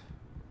least.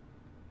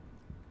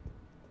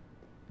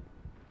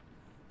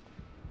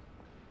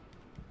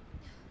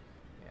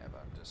 Yeah,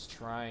 but I'm just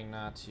trying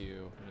not to,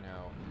 you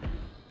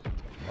know...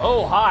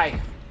 Oh,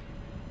 hi!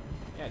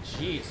 Yeah,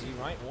 jeez, you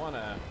might want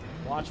to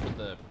watch with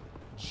the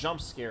jump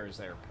scares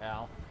there,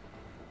 pal.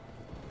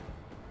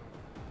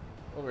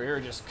 Over here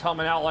just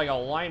coming out like a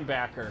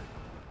linebacker.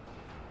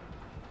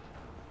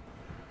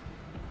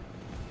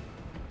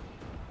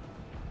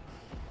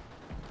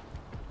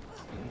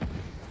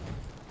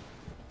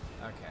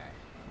 Okay.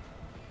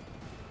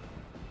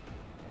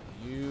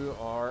 You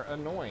are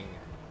annoying.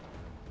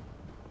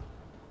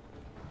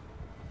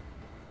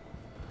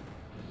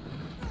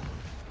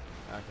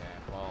 Okay,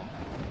 well,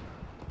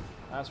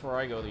 that's where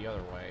I go the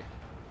other way.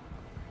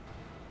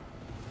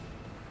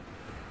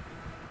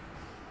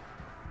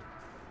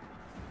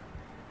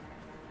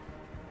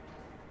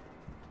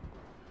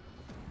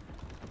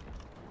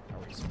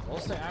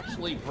 Supposed to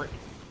actually bring...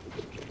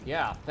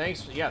 Yeah,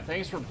 thanks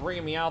for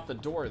bringing me out the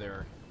door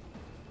there.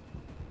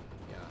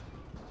 Yeah.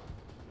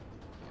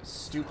 You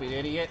stupid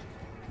idiot.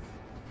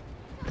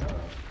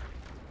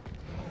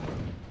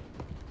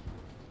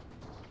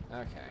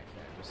 Okay,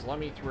 just let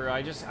me through.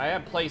 I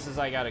have places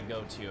I gotta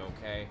go to,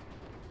 okay?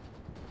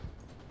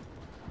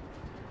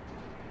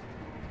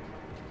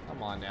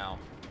 Come on now.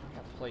 I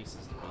got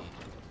places to be.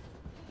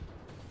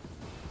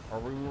 Or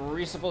were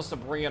we supposed to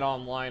bring it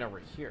online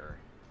over here?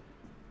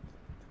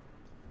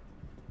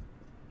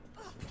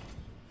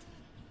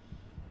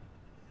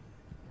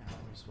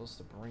 Supposed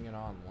to bring it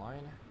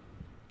online?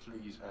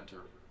 Please enter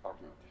our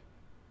route.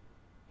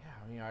 Yeah,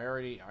 I mean, I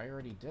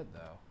already did,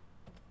 though.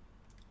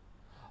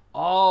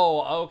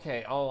 Oh,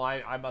 okay. Oh,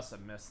 I must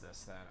have missed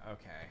this then.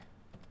 Okay.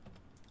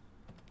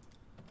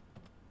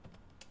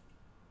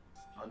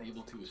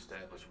 Unable to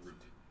establish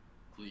route.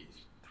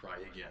 Please try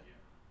again.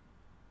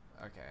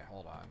 Okay,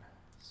 hold on.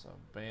 So,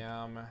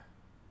 bam.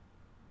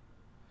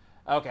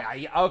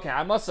 Okay,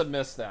 I must have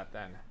missed that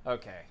then.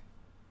 Okay.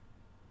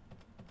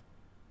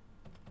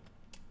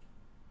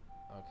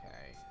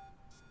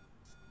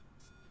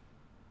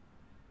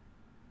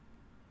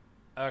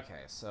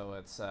 Okay, so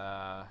it's,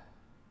 yeah,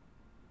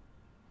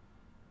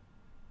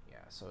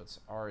 so it's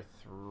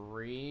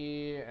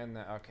R3, and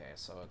then, okay,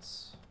 so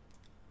it's,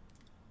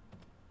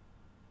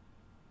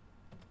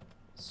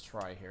 let's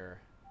try here.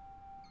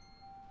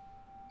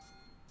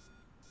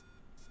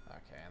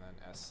 Okay, and then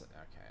S,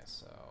 okay,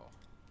 so.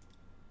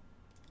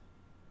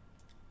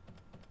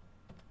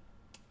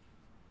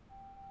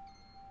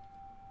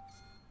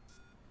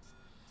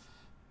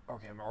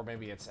 Okay, or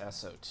maybe it's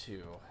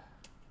SO2.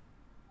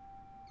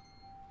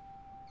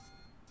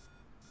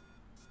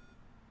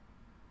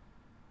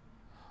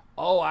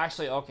 Oh,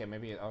 actually, okay,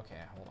 maybe,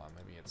 okay, hold on,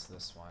 maybe it's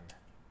this one.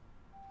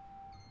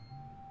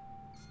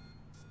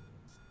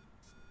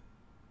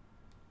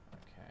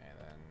 Okay,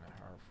 then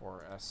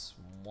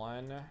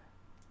R4S1.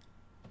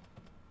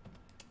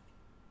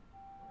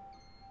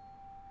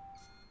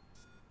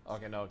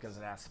 Okay, no, because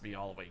it has to be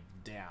all the way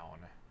down.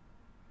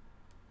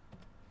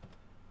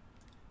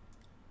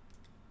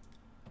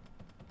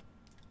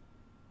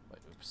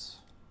 Wait, oops.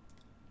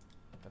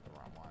 Hit the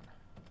wrong one.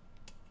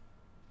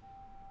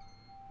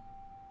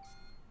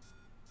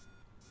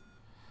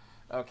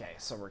 Okay,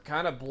 so we're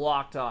kind of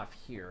blocked off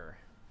here.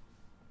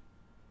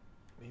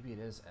 Maybe it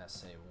is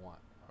SA1.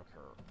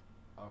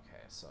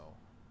 Okay, so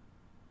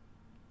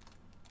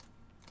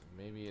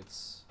maybe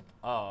it's...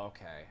 Oh,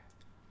 okay.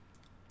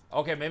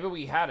 Okay, maybe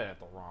we had it at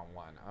the wrong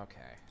one.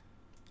 Okay.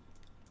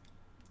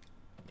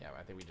 Yeah,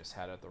 I think we just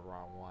had it at the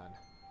wrong one.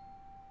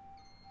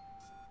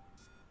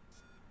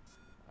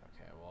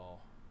 Okay, well...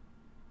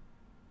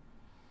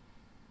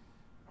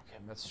 Okay,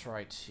 let's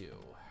try 2.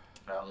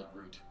 Valid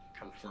route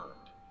confirmed.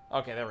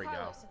 Okay, there we go.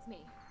 Carlos, it's me.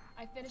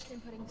 I finished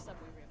inputting the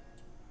subway route.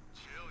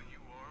 Jill, you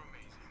are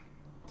amazing.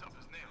 Tough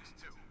as nails,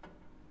 too.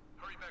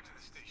 Hurry back to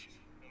the station.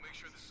 We'll make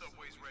sure the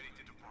subway's ready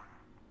to depart.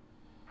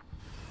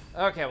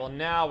 Okay, well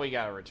now we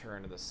gotta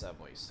return to the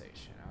subway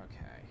station.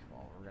 Okay,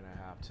 well we're gonna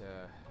have to...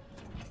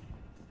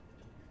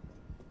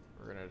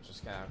 We're gonna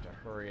just gonna have to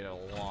hurry it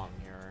along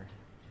here.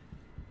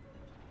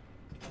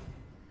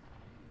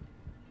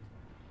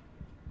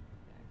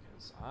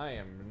 Because I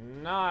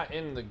am not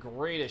in the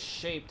greatest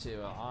shape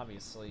to,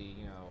 obviously,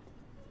 you know,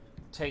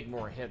 take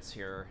more hits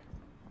here.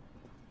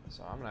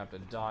 So I'm gonna have to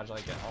dodge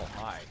like a... Oh,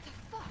 hi.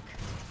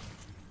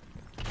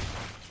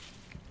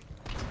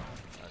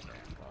 Okay,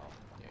 well,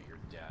 yeah, you're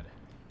dead.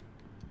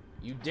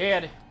 You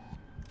dead!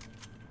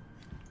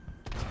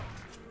 Yeah,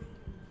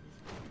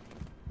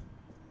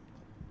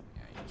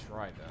 you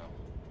tried, though.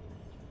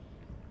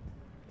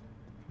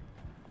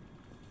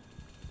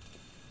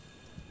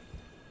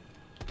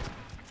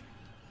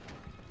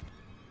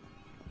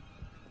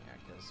 Yeah,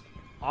 because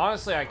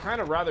honestly, I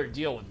kind of rather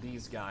deal with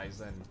these guys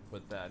than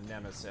with the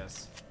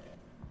nemesis.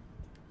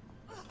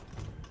 What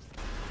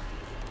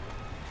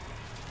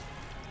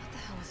the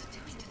hell is it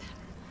doing to them?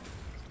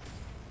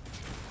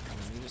 I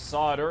mean, you just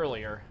saw it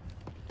earlier.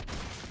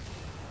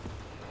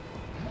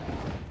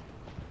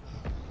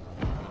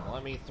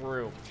 Let me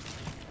through.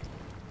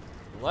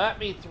 Let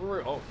me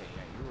through. Okay,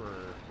 yeah, you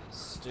were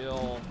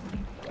still...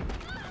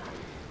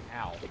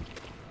 Ow.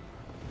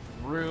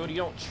 Rude, you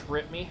don't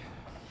trip me.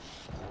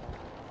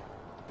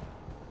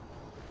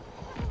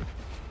 Okay.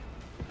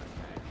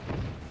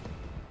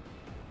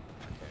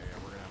 Okay, yeah,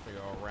 we're gonna have to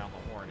go around the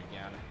horn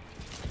again.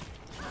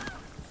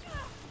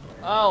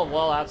 Oh,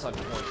 well, that's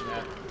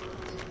unfortunate.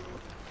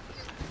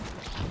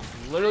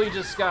 Literally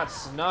just got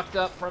snucked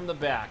up from the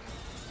back.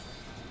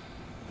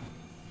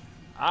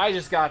 I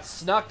just got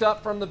snucked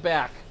up from the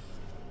back.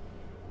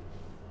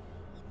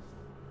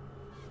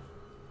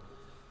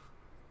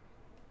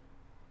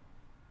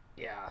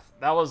 Yeah,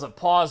 that was a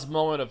pause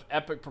moment of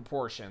epic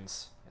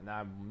proportions, and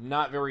I'm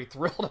not very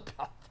thrilled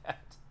about that.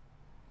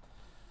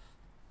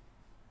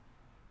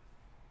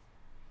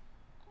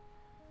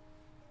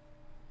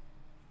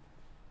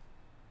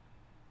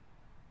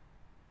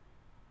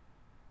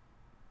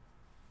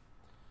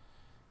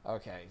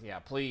 Okay, yeah,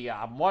 please,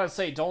 I want to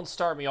say don't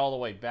start me all the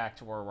way back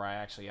to where I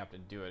actually have to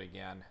do it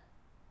again.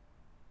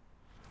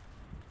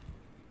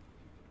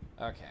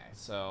 Okay,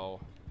 so...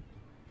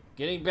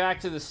 Getting back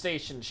to the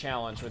station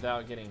challenge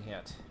without getting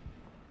hit.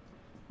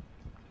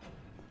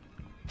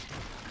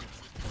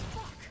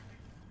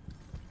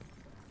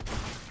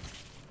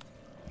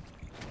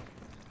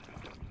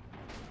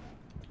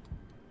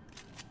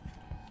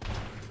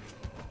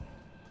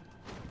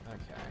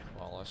 Okay,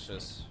 well, let's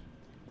just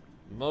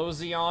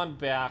mosey on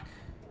back.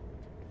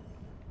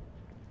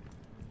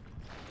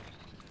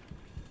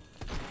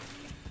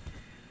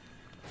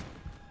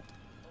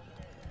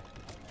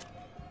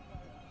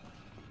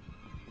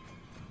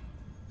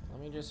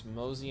 Let me just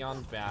mosey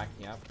on back.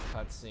 Yep,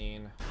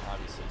 cutscene.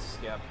 Obviously,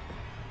 skip.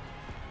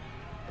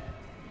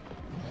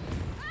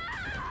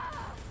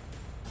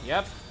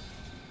 Yep.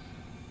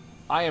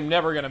 I am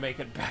never gonna make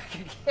it back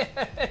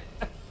again.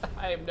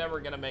 I am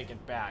never gonna make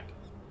it back.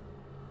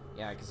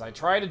 Yeah, because I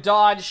tried to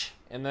dodge,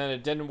 and then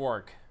it didn't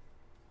work.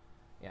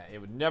 Yeah, it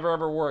would never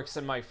ever works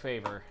in my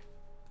favor.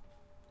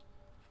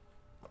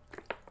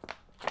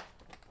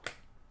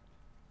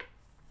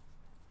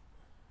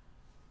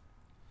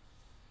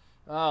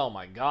 Oh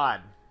my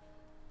god.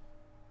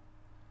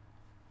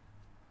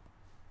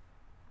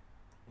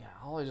 Yeah,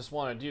 all I just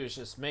want to do is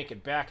just make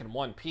it back in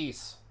one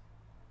piece.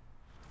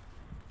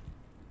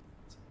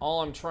 That's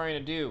all I'm trying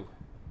to do.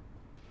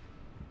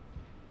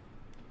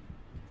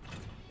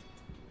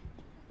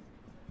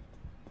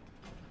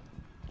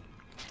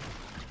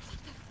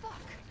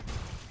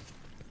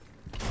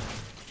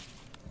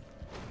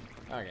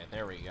 Okay,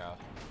 there we go.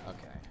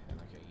 Okay, and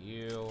look at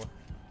you.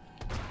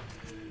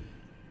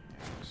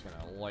 I'm just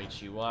gonna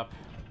light you up.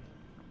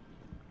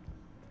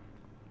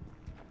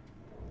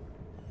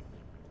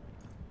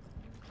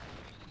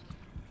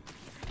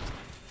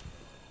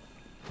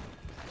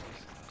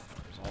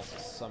 There's also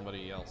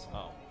somebody else.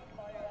 Oh.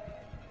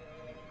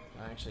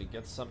 Can I actually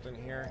get something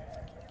here?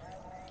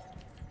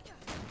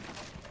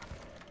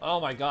 Oh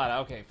my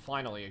god, okay,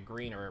 finally a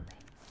green herb.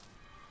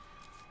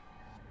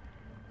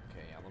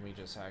 Okay, yeah, let me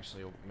just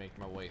actually make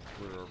my way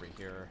through over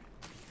here.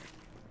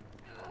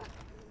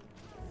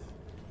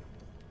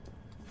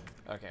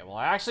 Okay, well,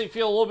 I actually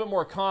feel a little bit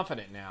more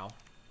confident now.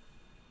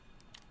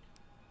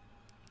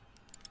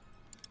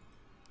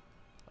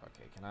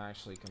 Okay, can I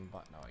actually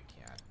combine? No, I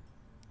can't.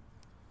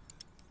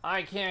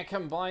 I can't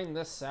combine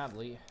this,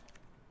 sadly.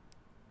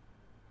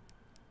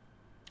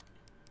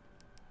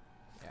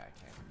 Yeah, I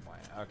can't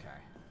combine it. Okay.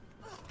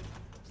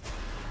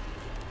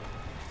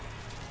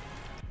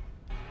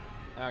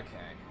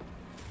 Okay.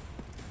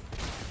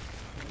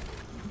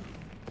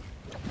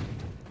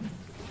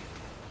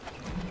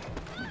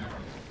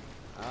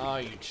 Oh,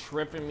 you're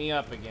tripping me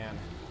up again.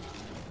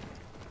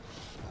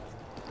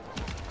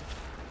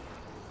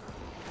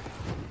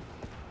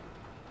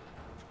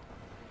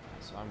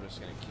 So So I'm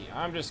just gonna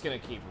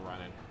keep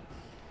running.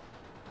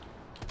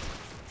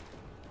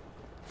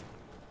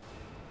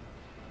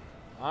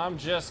 I'm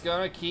just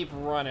gonna keep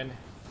running.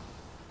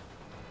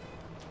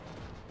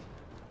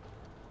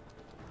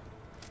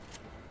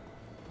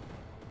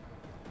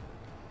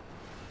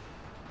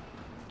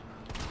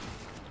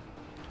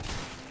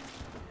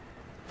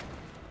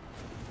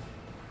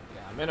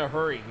 Yeah, I'm in a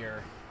hurry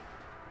here.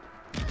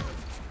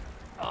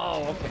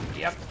 Oh, okay,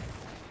 yep.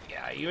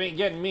 Yeah, you ain't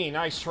getting me.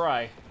 Nice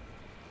try.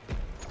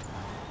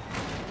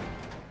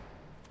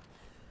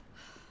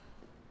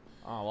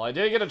 Oh, well, I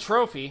did get a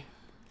trophy.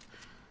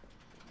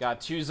 Got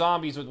 2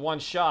 zombies with 1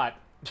 shot.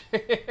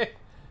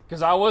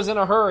 Because I was in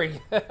a hurry.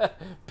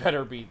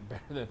 better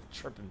than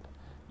tripping.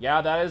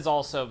 Yeah, that is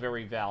also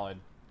very valid.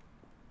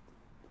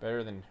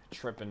 Better than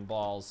tripping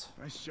balls.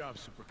 Nice job,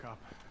 Super Cop.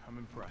 I'm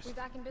impressed. We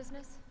back in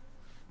business?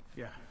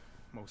 Yeah,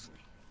 mostly.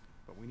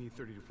 But we need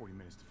 30 to 40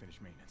 minutes to finish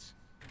maintenance.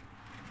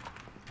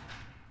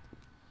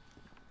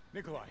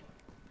 Nikolai,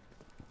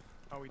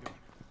 how are we doing?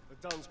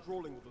 The town's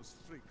crawling with those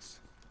freaks.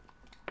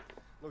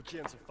 No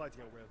chance of fighting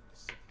our way out of the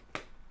city.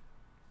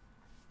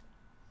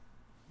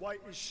 Why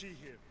is she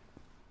here?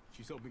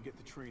 She's helping get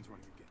the trains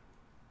running again.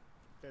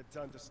 Bad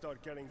time to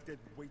start getting dead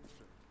weight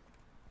for it.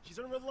 She's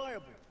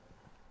unreliable.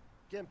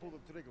 Can't pull the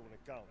trigger when it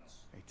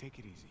counts. Hey, take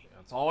it easy.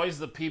 It's always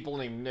the people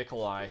named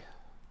Nikolai.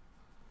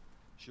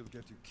 She'll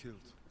get you killed.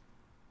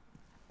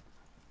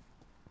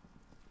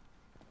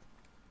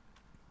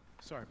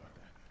 Sorry about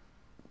that.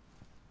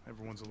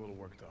 Everyone's a little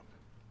worked up.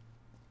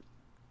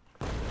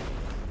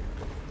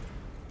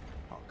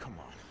 Oh, come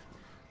on.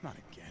 Not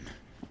again.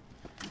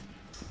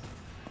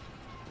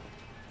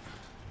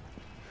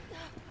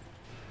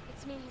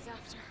 It's me he's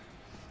after.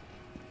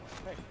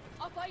 Hey.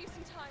 I'll buy you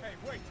some time. Hey,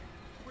 wait!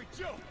 Wait,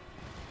 Jill!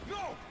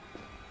 No!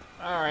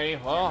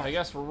 Alrighty, well, I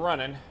guess we're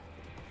running.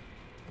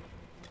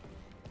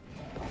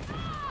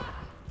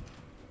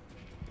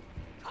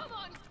 Come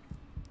on!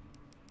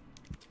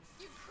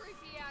 You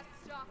creepy ass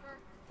stalker.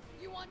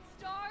 You want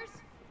stars?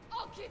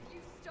 I'll give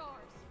you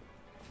stars.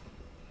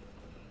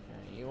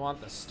 You want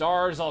the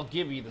stars? I'll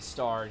give you the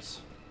stars.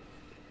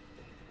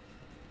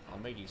 I'll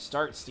make you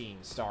start seeing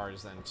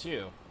stars then,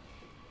 too.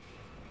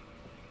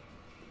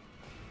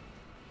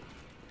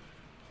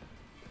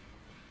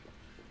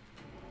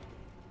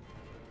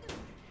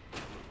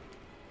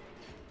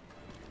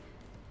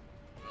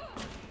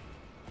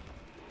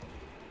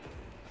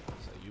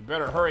 You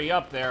better hurry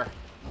up there.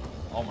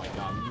 Oh my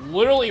god,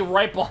 literally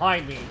right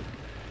behind me.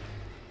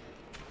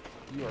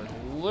 You are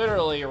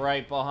literally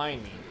right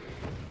behind me.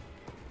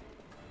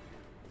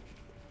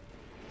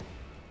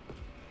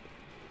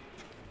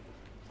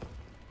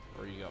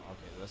 Where you go?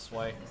 Okay, this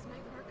way. This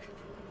might work.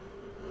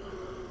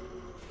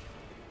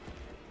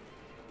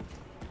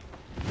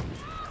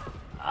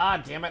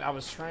 Ah, damn it, I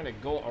was trying to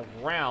go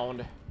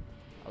around.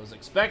 I was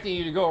expecting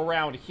you to go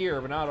around here,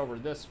 but not over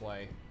this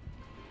way.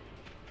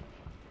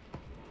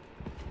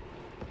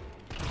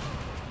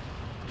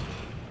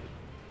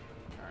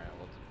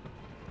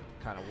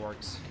 Kind of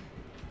works.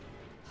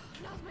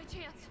 Now's my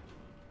chance.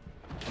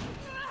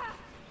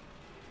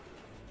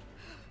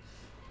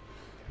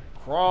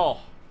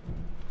 Crawl.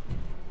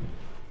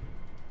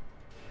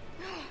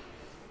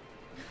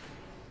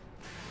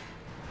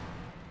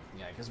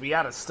 Yeah, because we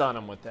had to stun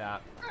him with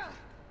that.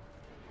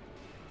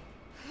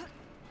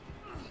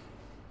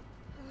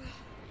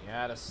 You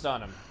had to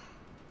stun him.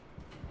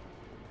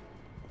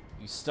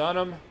 You stun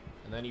him,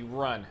 and then you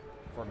run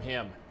from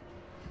him.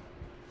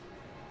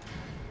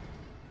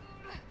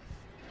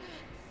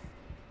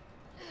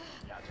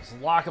 Just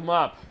lock him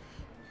up.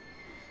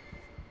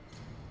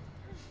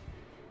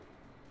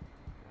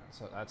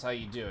 So that's how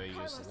you do it. You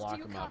Carlos, just lock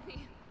him up.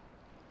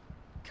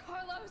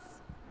 Carlos.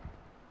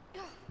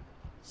 Oh,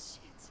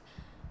 shit.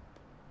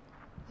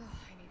 Oh,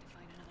 I need to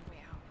find another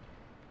way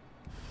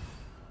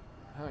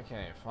out.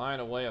 Okay,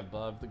 find a way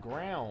above the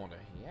ground.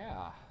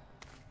 Yeah.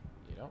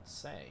 You don't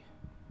say.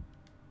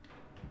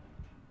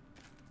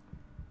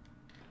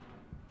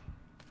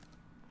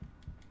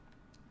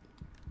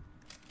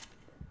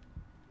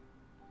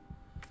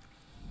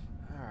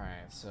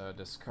 Alright, so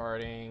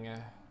discarding.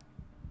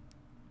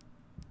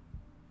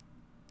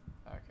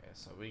 Okay,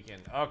 so we can.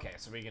 Okay,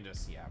 so we can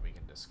just. Yeah, we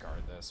can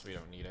discard this. We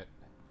don't need it.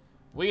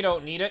 We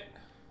don't need it.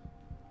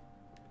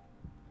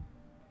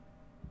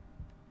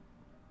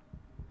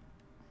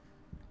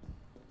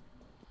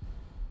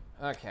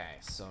 Okay,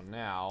 so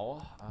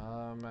now.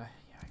 Yeah,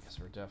 I guess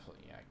we're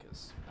definitely. Yeah,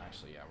 because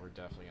actually, yeah, we're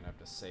definitely gonna have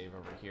to save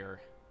over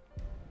here.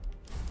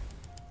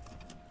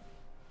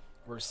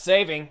 We're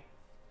saving.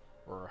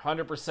 We're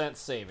 100%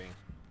 saving.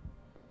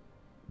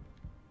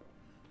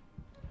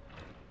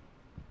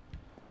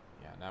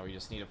 Yeah, now we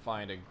just need to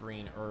find a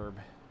green herb.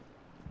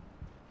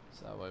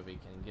 So that way we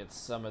can get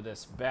some of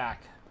this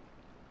back.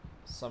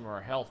 Some of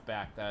our health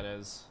back, that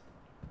is.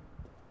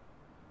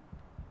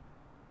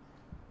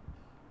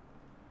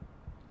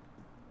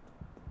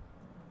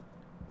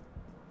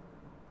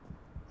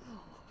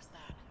 Oh, what was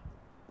that?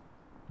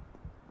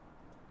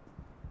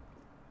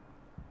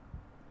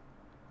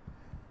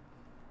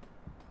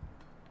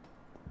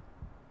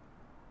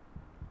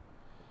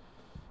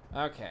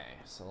 Okay,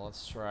 so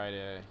let's try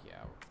to,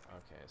 yeah,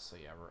 okay, so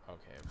yeah, we're gonna,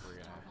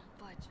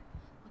 Budge.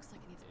 Looks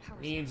like it needs a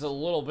power needs a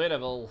little bit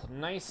of a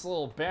nice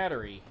little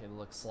battery, it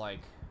looks like.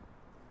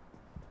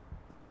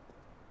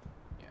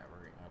 Yeah,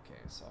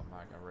 okay, so I'm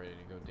not ready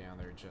to go down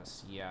there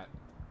just yet.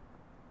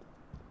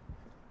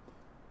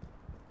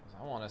 'Cause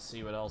I want to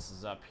see what else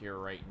is up here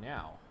right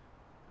now.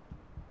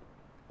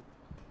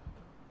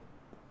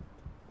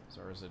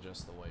 Or is it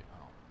just the way,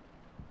 oh.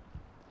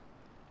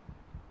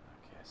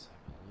 Okay, so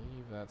I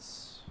believe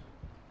that's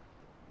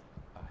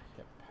a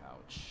hip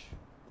pouch.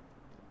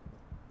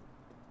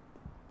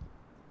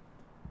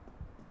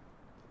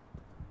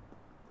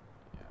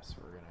 Yeah, so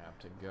we're gonna have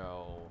to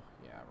go,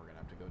 yeah, we're gonna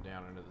have to go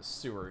down into the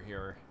sewer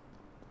here.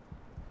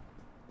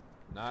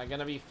 Not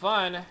gonna be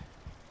fun,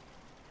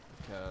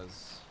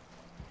 because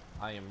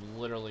I am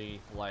literally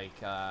like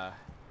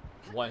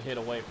one hit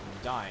away from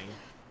dying.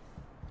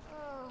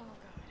 Oh, God.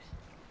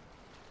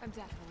 I'm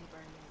definitely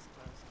burning these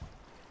clothes.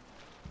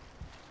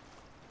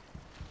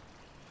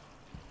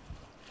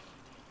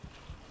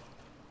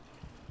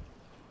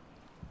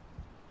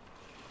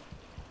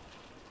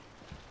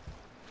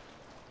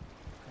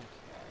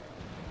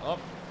 Oh,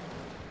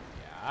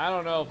 yeah, I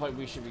don't know if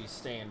we should be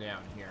staying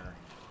down here.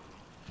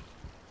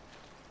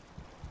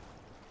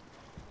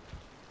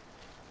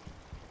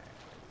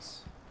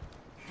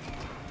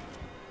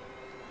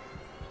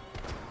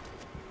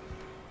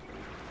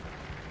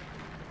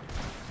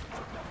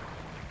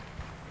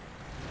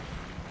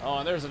 Oh,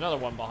 and there's another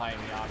one behind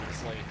me,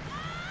 obviously.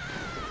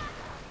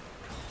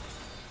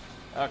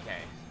 Okay,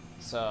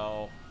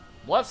 so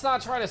let's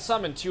not try to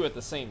summon two at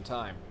the same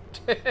time.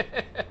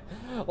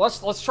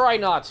 let's try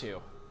not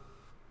to.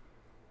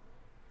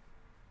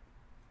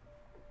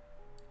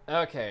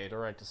 Okay,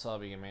 direct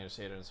assault and manage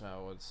data in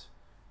small woods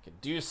can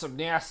do some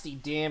nasty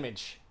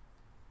damage.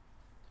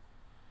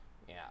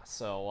 Yeah,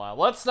 so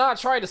let's not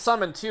try to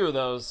summon two of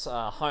those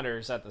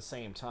hunters at the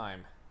same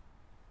time.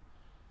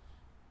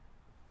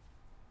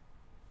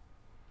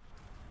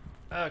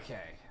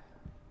 Okay.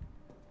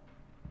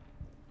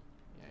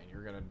 Yeah,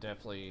 you're gonna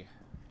definitely...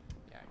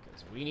 Yeah,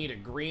 because we need a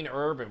green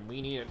herb and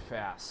we need it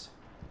fast.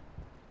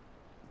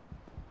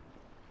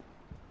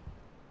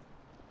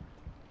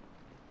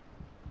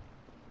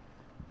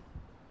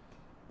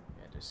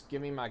 Yeah, just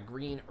give me my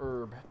green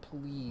herb,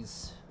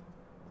 please.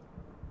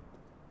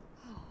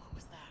 Oh, what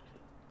was that?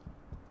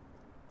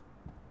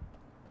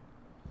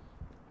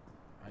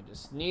 I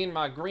just need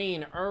my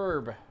green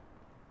herb.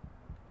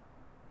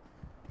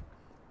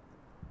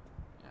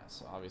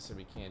 So obviously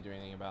we can't do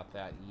anything about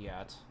that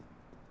yet.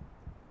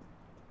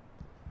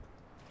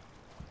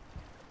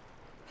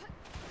 Okay.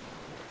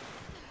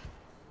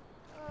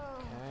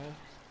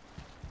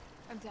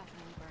 I'm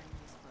definitely burning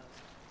these clothes.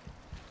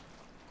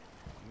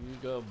 You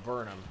go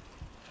burn them.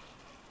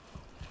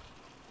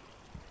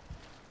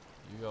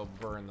 You go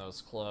burn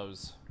those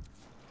clothes.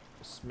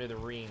 The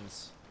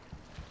smithereens.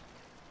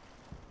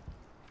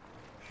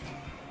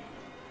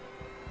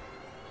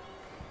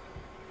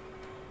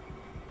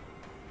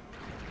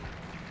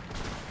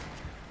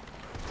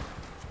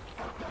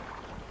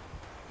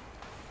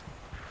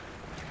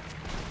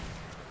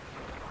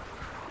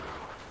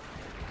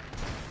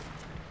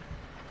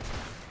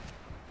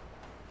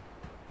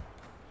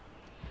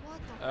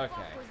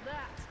 Okay.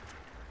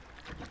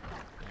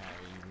 Yeah,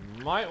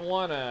 you might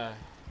want to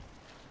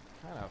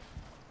kind of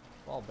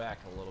fall back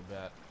a little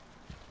bit.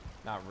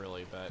 Not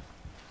really, but...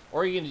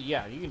 Or you can,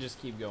 yeah, you can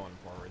just keep going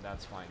forward.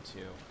 That's fine,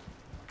 too.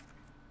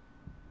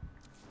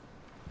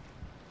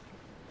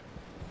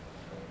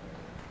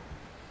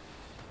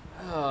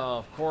 Oh,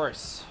 of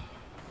course.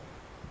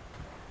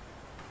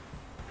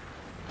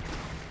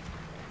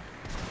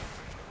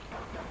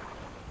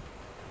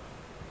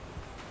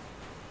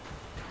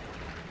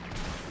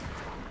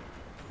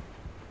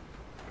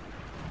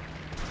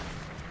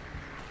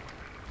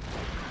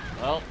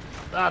 Well,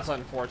 that's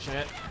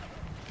unfortunate.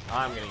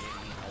 I'm gonna get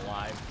eaten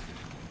alive.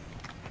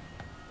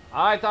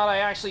 I thought I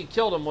actually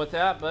killed him with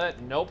that,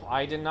 but nope,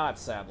 I did not,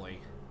 sadly.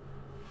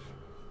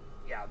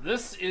 Yeah,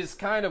 this is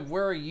kind of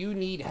where you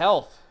need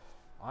health.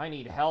 I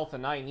need health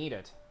and I need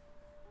it.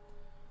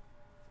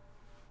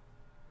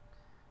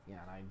 Yeah,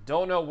 and I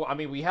don't know, I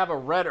mean, we have a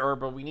red herb,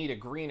 but we need a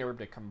green herb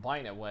to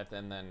combine it with,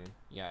 and then,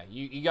 yeah,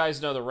 you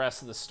guys know the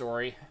rest of the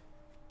story.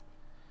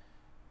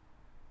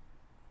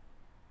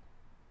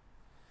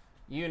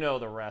 You know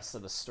the rest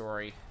of the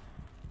story.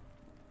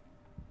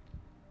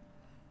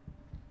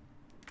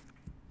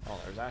 Oh,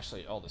 there's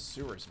actually... Oh, the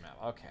sewers map.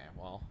 Okay,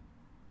 well...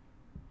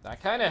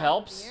 That kind of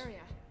helps. The area.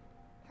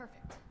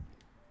 Perfect.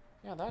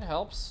 Yeah, that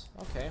helps.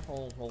 Okay,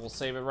 we'll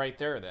save it right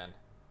there, then.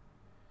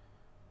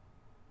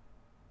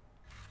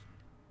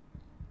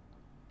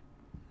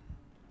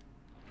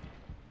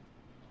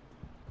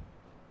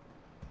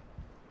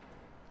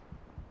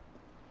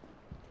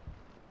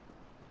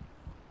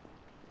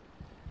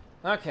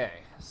 Okay,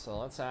 so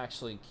let's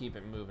actually keep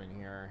it moving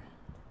here.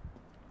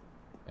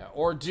 Yeah,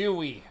 or do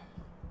we?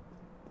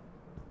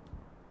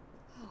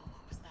 Oh,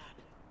 what was that?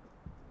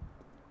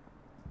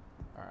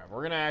 Alright,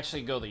 we're gonna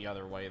actually go the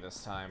other way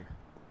this time.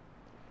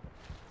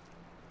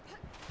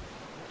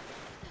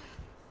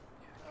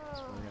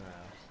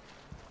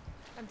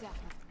 down.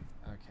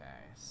 Okay,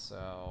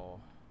 so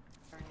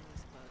Burning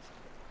these clothes.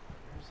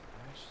 there's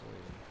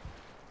actually.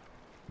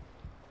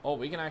 Oh,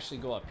 we can actually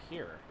go up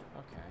here.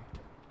 Okay.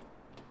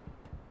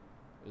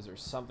 Is there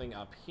something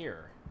up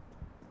here?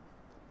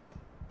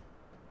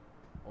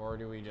 Or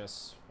do we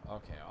just...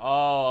 Okay.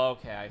 Oh,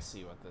 okay. I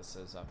see what this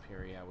is up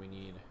here. Yeah, we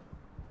need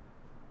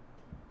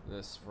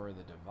this for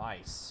the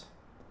device.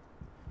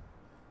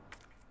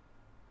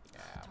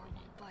 Yeah, we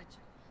need... Budge.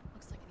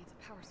 Looks like it needs a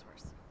power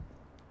source.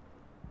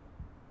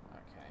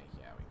 Okay,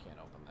 yeah, we can't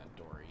open that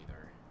door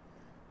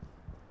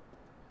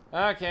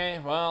either. Okay,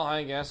 well,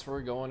 I guess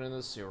we're going in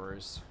the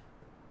sewers.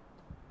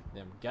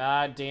 Them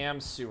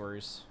goddamn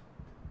sewers.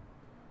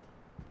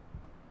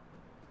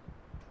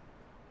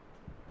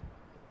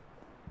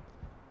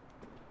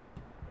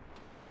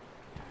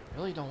 I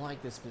really don't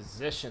like this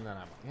position that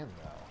I'm in,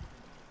 though.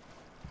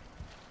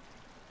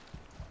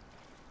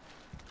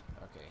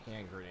 Okay,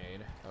 hand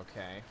grenade.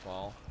 Okay,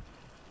 well,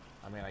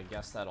 I mean, I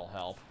guess that'll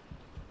help.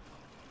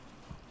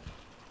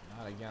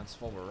 Not against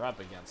what we're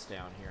up against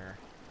down here.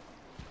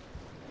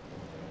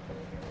 Okay,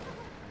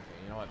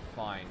 you know what?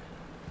 Fine.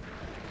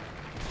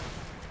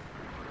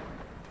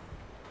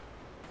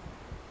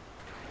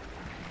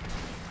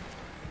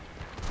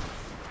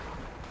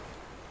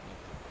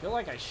 I feel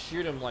like I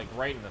shoot him, like,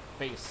 right in the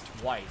face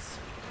twice.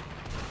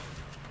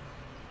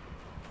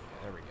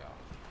 Okay, there we go.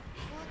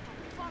 What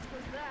the fuck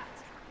was that?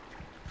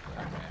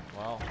 Okay,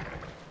 well.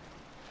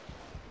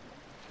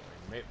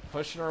 We're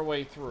pushing our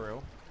way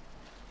through.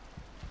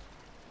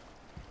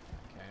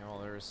 Okay, well,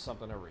 there's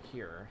something over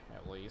here,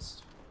 at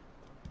least.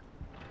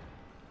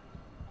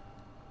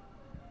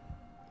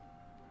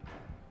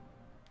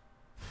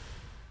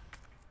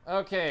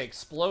 Okay,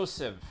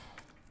 explosive.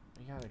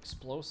 We got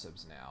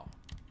explosives now.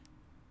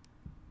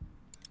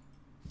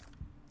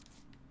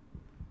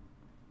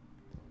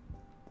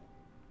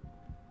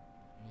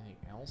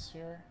 Anything else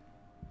here?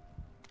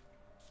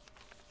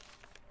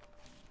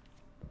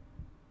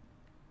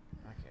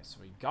 Okay, so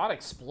we got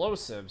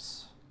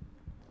explosives.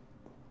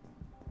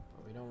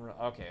 But we don't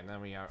okay, and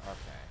then we are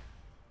okay.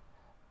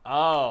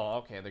 Oh,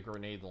 okay, the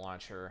grenade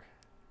launcher.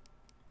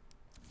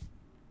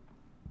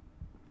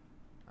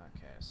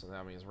 Okay, so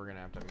that means we're gonna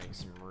have to make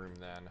some room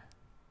then.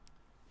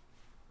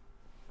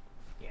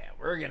 Yeah,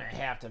 we're gonna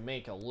have to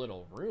make a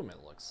little room,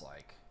 it looks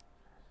like.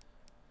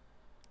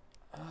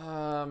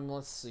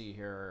 Let's see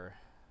here.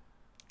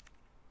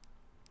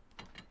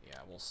 Yeah,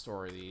 we'll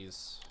store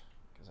these,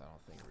 because I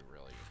don't think we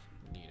really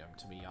need them,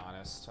 to be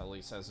honest, at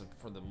least as of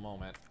for the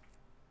moment.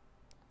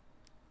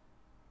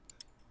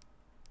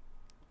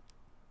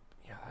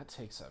 Yeah, that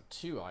takes up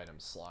 2 item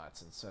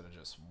slots instead of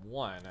just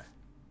 1.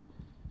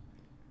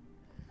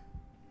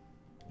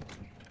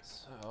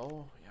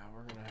 So, yeah,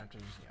 we're gonna have to,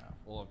 yeah,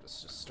 we'll have to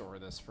just store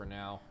this for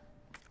now.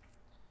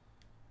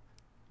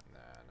 And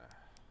then,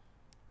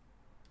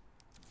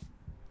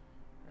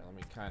 here, let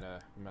me kind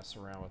of mess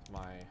around with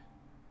my...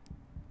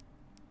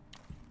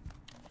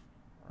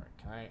 Alright,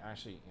 can I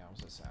actually, yeah, I was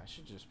gonna say, I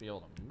should just be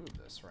able to move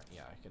this, right?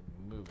 Yeah, I could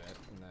move it,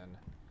 and then...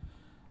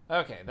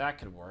 Okay, that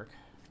could work.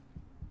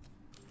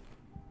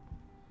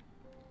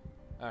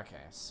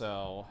 Okay,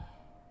 so...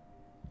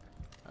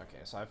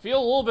 Okay, so I feel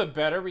a little bit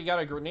better. We got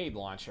a grenade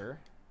launcher.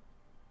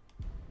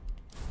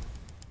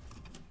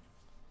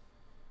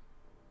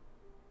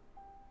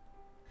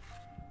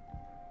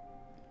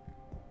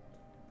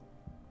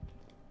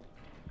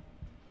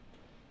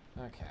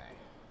 Okay,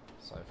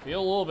 so I feel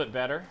a little bit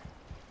better.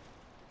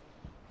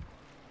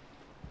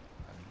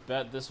 I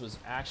bet this was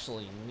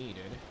actually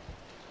needed.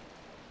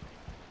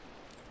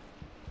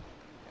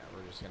 Yeah,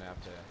 we're just gonna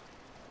have to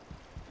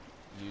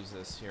use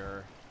this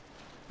here.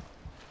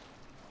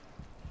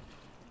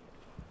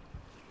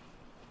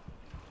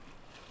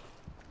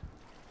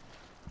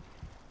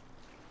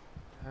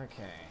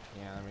 Okay,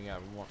 yeah, then we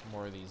got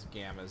more of these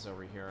gammas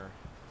over here.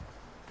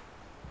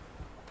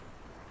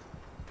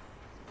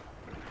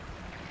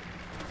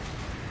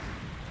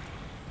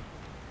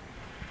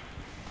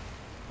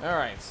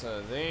 Alright,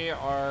 so they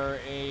are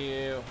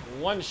a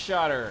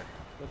one-shotter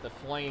with the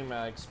flame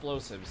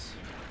explosives.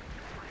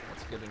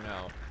 That's good to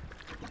know.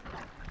 You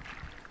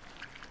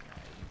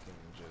can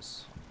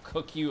just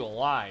cook you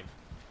alive.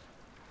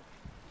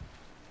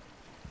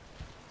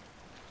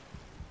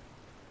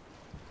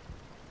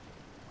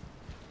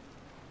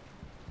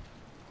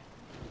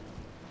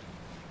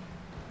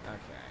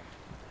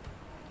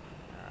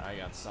 I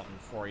got something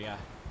for you.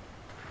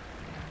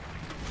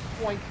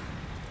 Boink.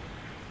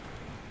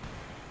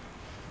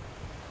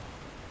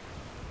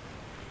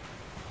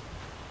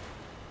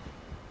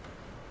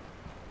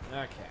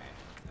 Okay.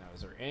 Now,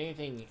 is there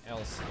anything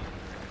else in here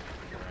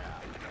to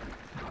grab?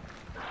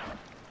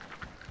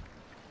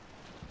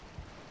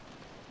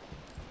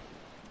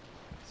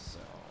 So,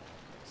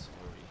 okay, so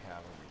what do we have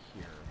over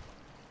here?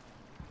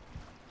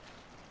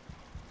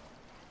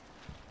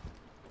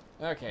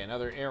 Okay,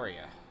 another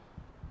area.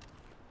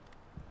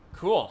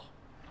 Cool.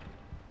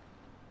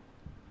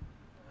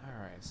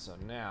 Alright, so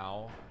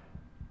now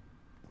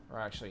we're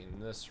actually in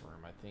this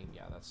room. I think,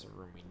 yeah, that's the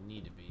room we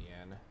need to be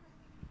in.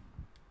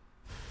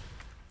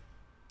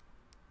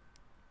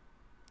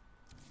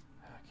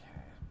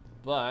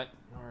 But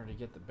in order to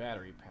get the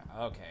battery pack,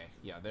 okay,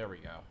 yeah, there we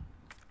go.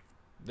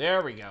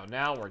 There we go.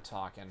 Now we're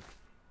talking.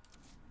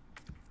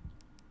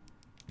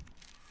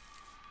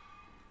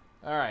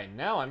 All right,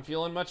 now I'm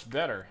feeling much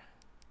better.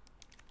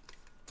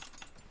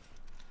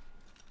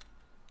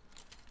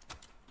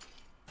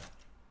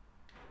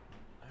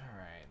 All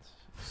right,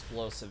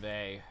 explosive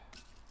A.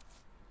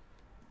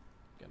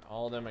 Getting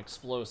all them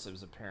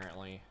explosives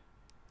apparently.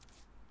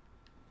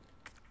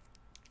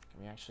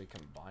 Can we actually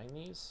combine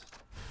these?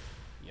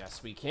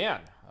 Yes, we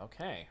can.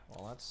 Okay,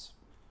 well that's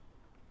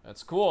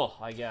cool,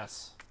 I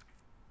guess.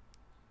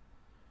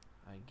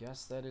 I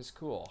guess that is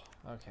cool.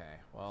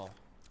 Okay, well,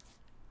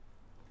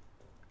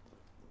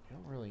 I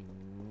don't really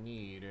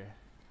need.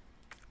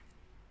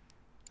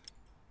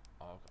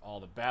 Oh,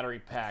 the battery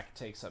pack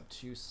takes up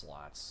 2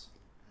 slots.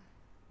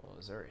 Well,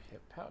 is there a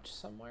hip pouch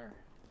somewhere?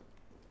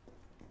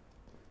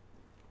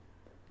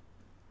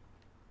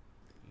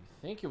 You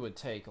think it would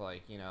take,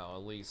 like, you know,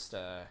 at least,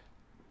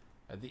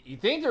 you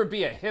think there would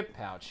be a hip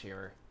pouch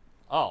here?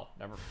 Oh,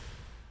 never.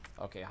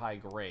 Okay, high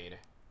grade.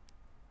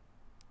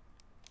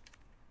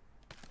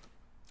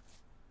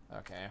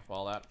 Okay,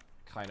 well, that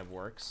kind of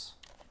works.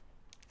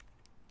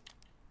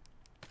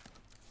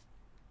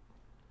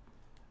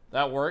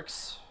 That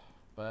works,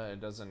 but it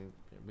doesn't.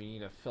 We need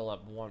to fill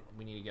up one.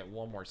 We need to get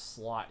one more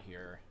slot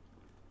here.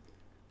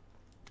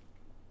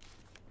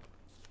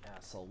 Yeah,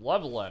 so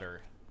love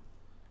letter.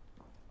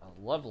 A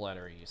love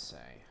letter, you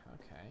say?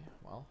 Okay,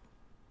 well,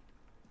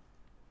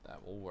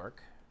 that will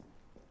work.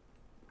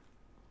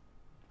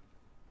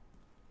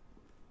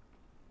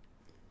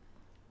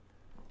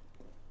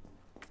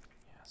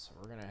 Yeah, so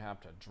we're gonna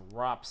have to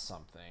drop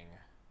something.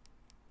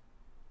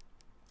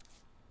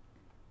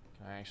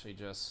 Can I actually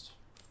just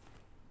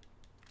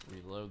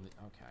reload the,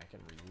 okay, I can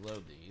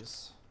reload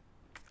these.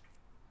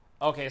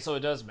 Okay, so it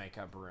does make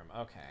up room.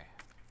 Okay.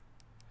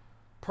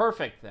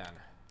 Perfect then.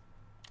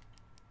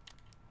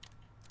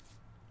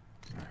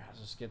 Alright,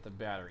 let's just get the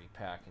battery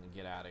pack and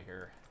get out of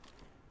here.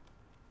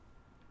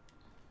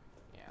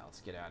 Yeah, let's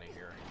get out of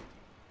here.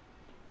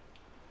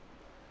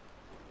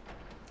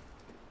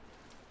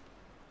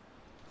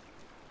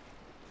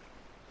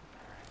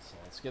 Alright, so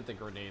let's get the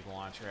grenade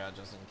launcher out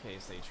just in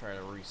case they try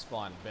to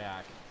respawn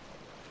back.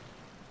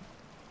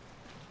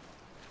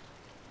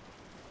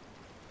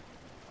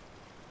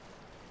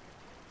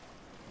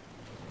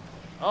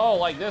 Oh,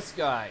 like this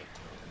guy.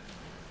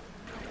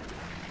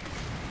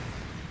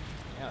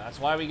 Yeah, that's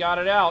why we got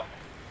it out.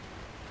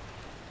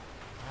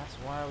 That's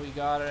why we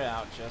got it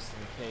out, just in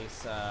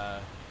case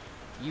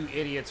you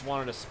idiots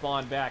wanted to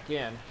spawn back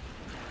in.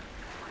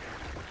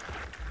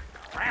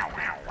 Wow,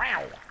 wow,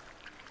 wow.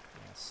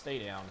 Yeah, stay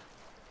down.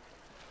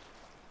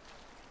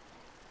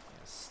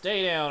 Yeah,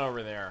 stay down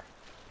over there.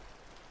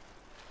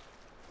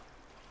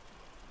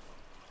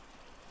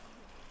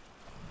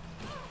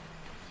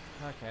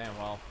 Okay,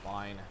 well,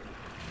 fine.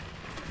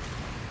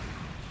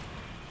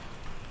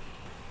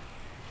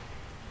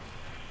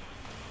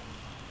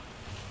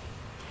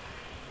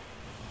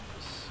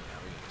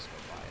 We can just go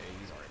by it.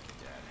 He's already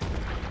dead.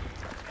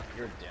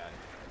 You're dead.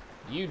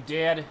 You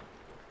dead.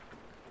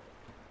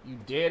 You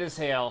dead as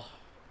hell.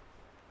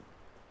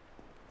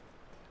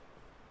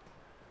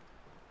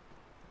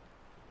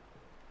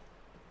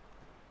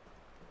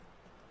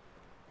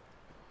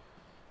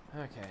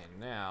 Okay,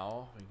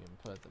 now we can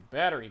put the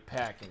battery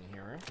pack in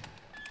here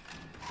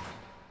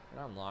and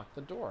unlock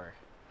the door.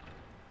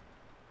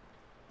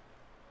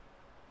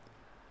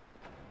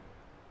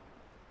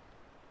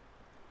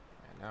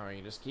 And now we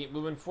can just keep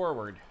moving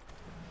forward.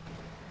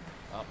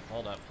 Oh,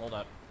 hold up, hold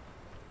up.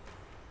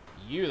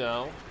 You,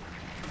 though.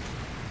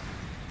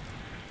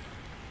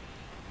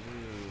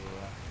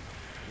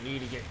 You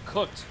need to get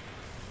cooked.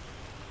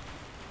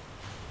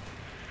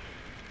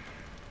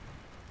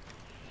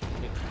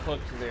 Get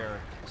cooked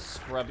there,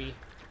 scrubby.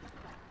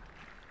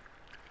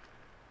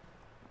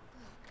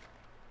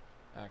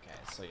 Okay,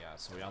 so yeah,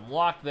 so we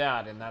unlock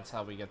that, and that's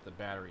how we get the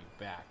battery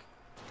back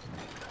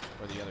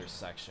for the other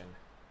section.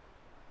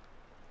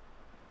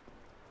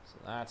 So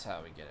that's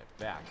how we get it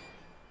back.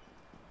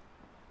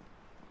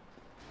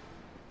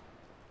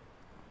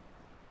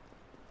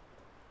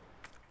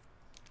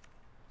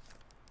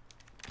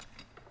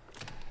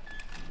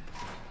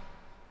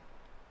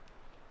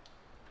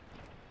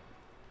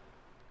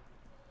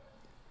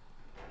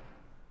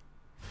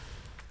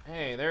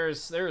 Hey,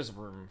 there's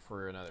room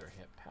for another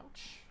hip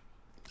pouch.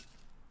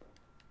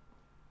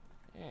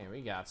 Hey,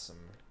 we got some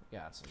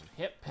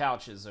hip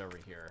pouches over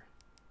here.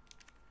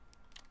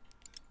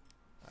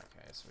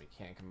 Okay, so we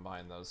can't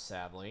combine those,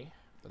 sadly,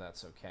 but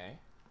that's okay.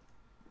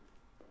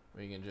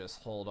 We can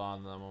just hold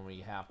on to them when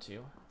we have to.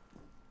 Okay,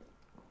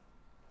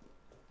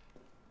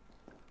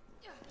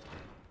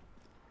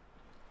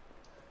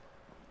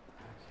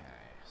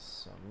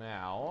 so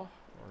now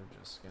we're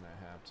just gonna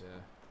have to.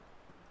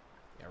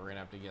 Yeah, we're gonna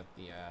have to get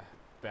the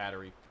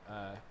battery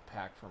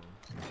pack from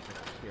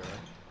here.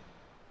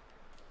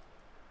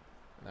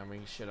 And then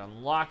we should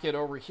unlock it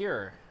over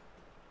here.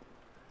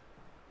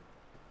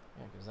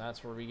 Yeah, because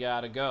that's where we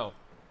gotta go.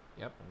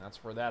 Yep, and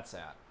that's where that's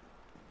at.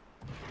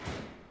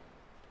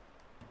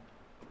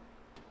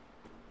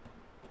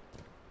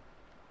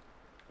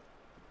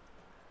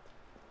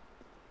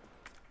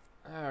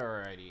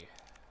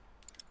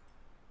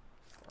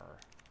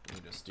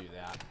 just do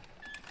that.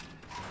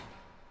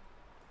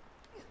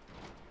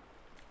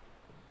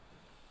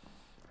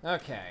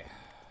 Okay.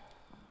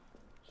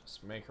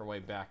 Just make our way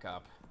back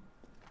up.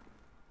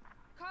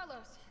 Carlos,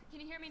 can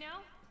you hear me now?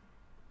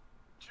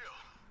 Jill.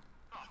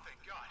 Oh, thank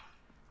God.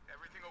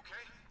 Everything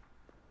okay?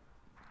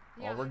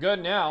 Well, we're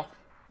good now.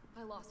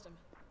 I lost him.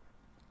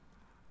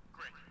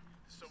 Great.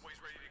 The subway's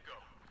ready to go.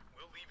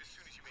 We'll leave as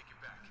soon as you make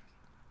it back.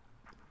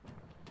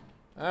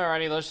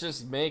 Alrighty, let's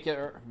just make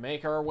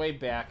our way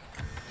back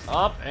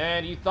up.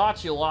 And you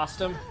thought you lost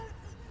him.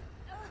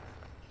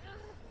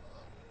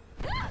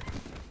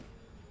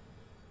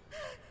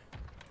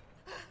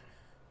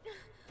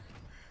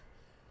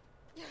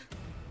 Yeah,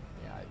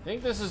 I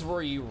think this is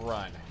where you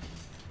run.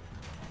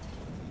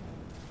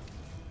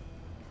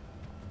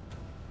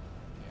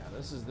 Yeah,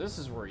 this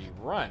is where you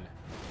run.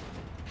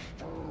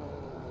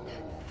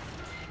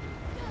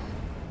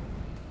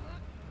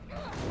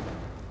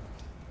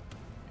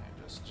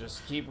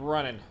 Just keep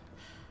running.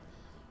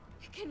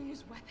 It can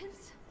use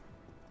weapons?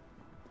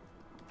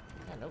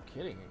 Yeah, no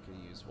kidding, it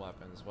can use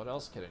weapons. What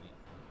else can it?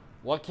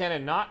 What can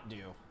it not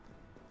do?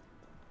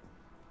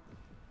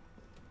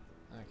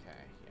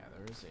 Okay, yeah,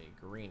 there's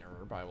a green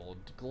herb I will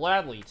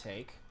gladly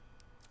take.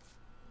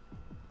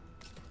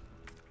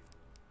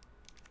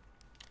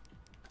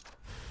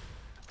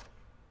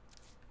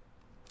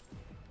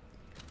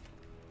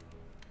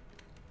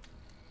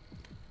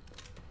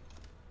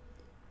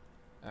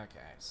 Okay,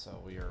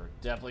 so we are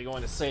definitely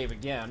going to save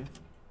again.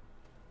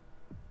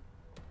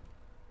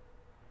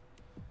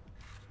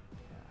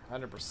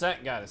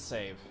 100% gotta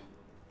save.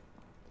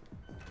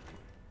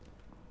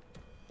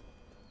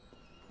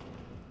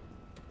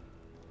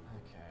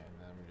 Okay, and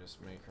then we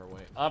just make our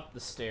way up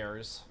the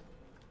stairs.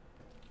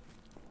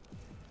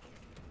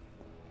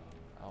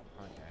 Oh,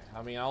 okay.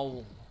 I mean,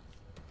 I'll...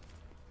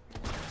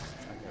 Okay,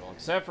 well,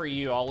 except for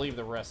you, I'll leave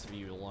the rest of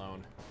you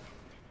alone.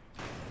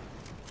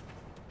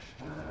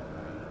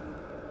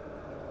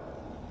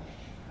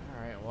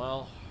 Alright,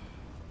 well...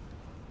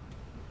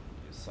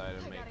 You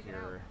decided to make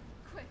your...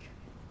 Quick.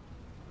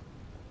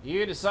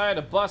 You decided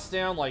to bust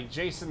down like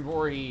Jason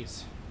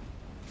Voorhees.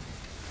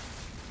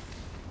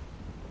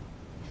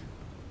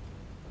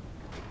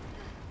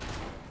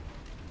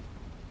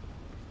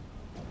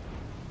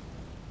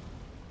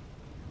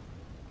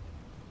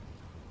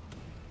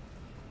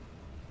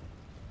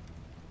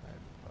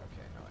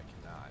 Okay, no, I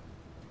cannot.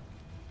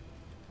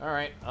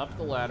 Alright, up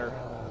the ladder.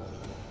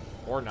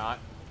 Or not.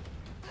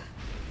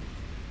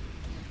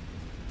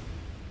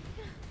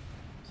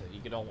 So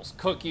you could almost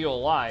cook you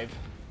alive.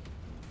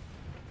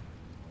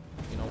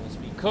 You can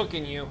almost be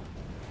cooking you.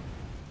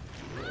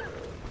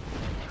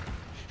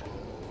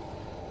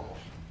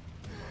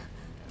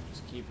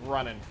 Just keep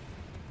running.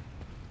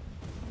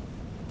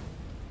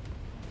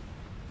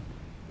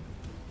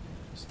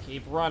 Just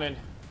keep running.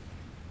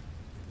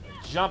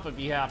 Jump if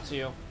you have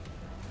to.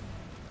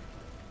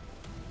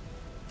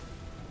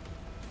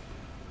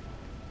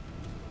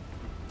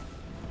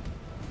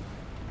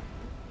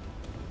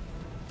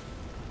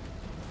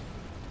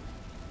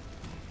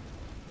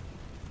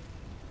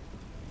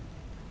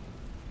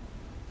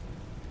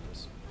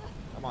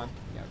 Come on.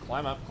 Yeah,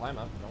 climb up, climb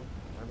up. Don't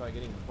worry about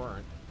getting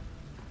burnt.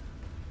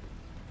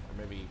 Or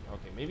maybe,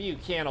 okay, maybe you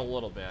can a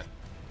little bit.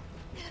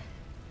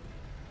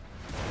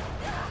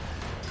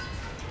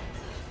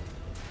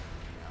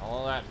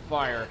 All that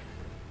fire.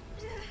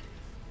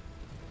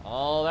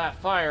 All that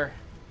fire.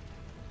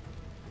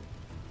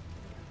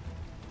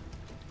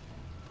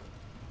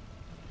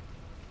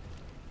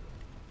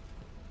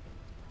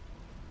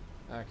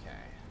 Okay.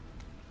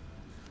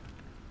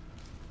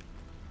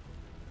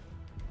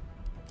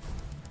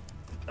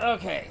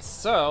 Okay,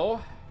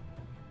 so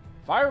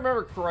if I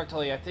remember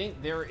correctly, I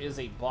think there is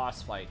a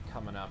boss fight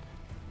coming up.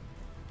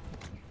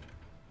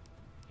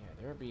 Yeah,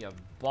 there'll be a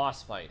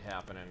boss fight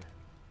happening.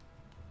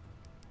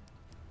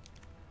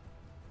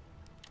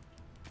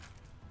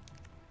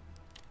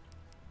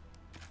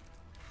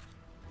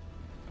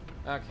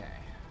 Okay.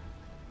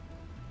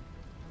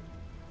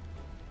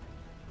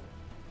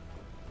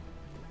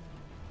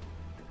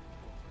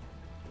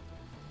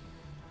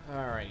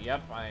 Alright,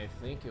 yep, I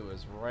think it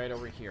was right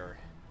over here.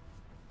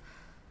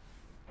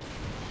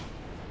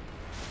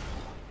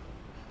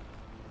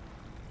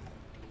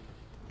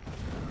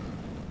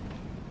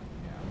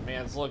 Yeah,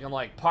 man's looking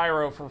like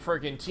Pyro from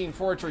freaking Team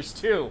Fortress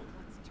 2.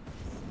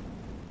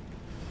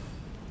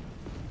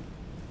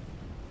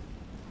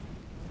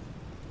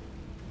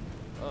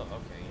 Oh, okay,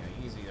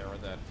 yeah, easy there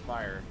with that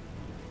fire.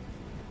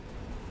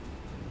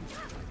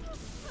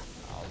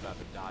 I was about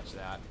to dodge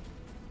that.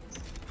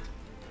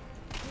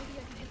 Maybe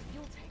I can hit the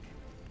fuel tank.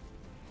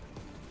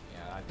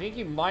 Yeah, I think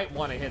you might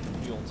want to hit the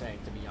fuel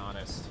tank, to be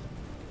honest.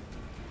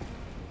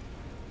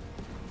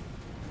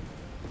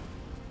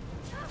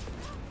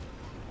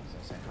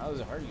 How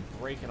are you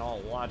breaking all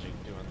logic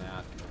doing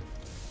that?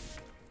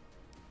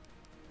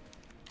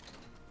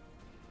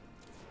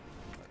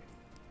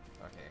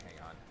 Okay, hang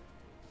on.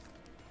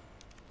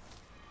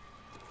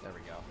 There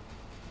we go.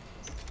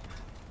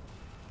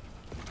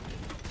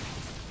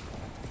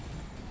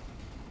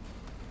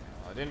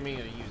 Yeah, I didn't mean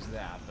to use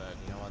that, but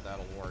you know what,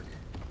 that'll work.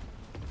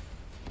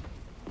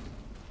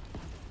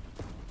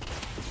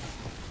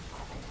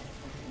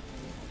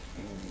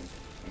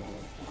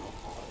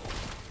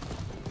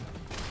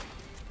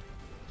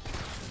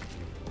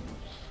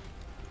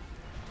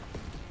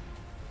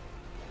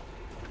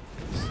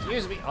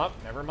 Excuse me. Oh,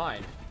 never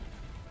mind.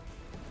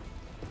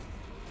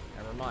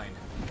 Never mind.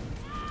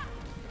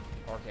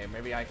 Okay,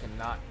 maybe I can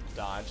not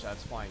dodge.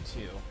 That's fine,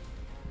 too.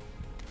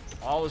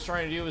 All I was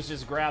trying to do was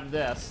just grab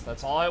this.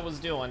 That's all I was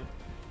doing.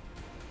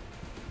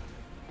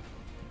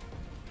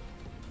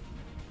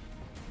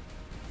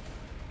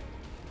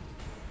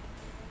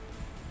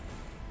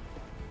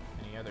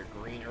 Any other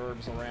green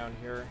herbs around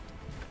here?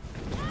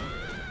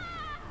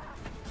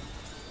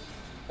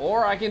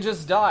 Or I can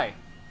just die.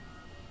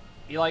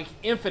 You, like,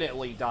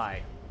 infinitely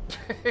die.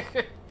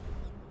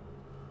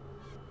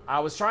 I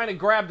was trying to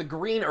grab the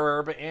green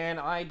herb, and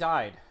I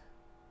died.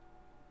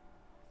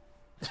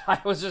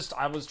 I was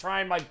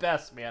trying my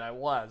best, man. I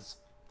was.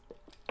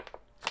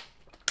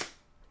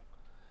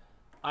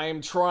 I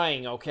am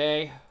trying,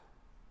 okay?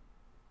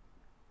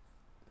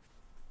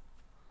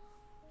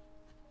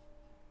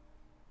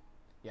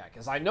 Yeah,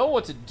 because I know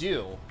what to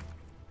do.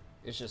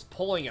 It's just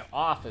pulling it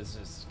off is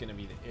just going to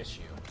be the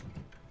issue.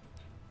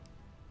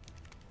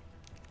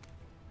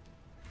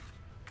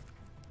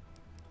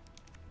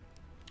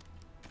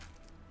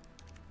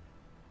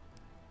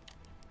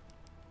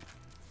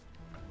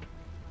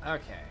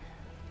 Okay.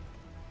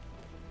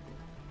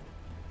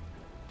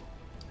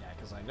 Yeah,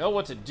 because I know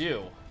what to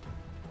do.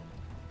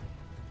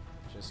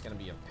 It's just going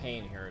to be a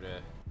pain here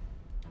to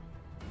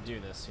do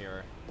this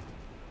here.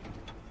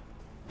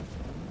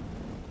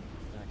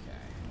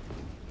 Okay.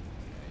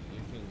 You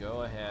can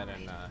go ahead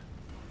and...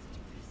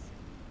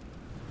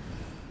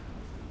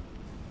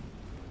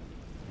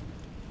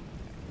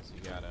 so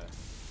you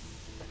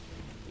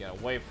gotta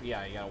wait for...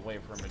 Yeah, you gotta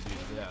wait for him to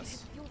do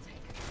this.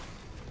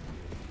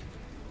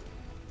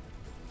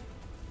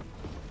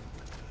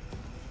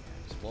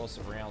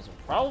 Explosive rounds will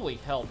probably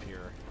help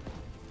here.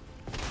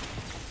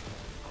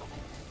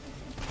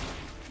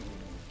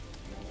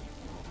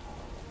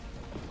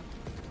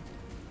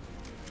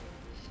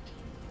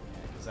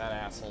 Because that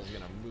asshole's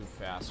gonna move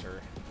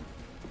faster.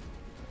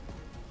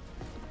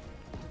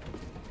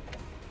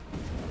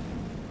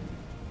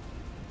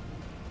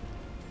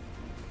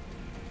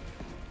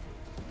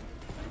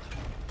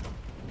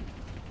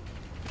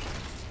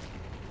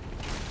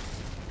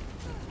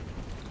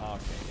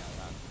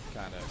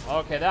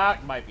 Okay,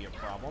 that might be a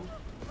problem.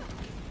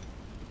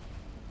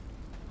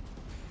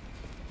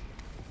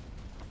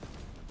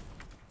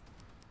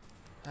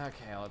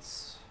 Okay,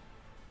 let's...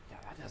 Yeah,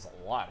 that does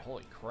a lot.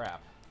 Holy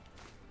crap.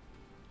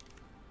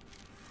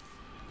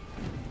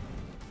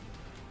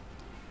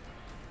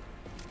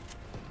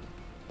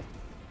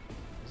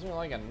 Is there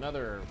like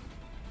another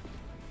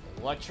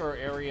lecture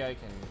area I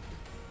can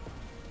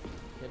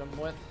hit him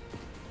with?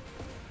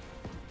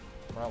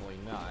 Probably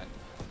not.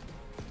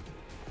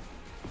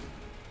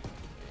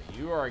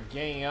 You are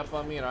ganging up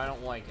on me and I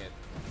don't like it.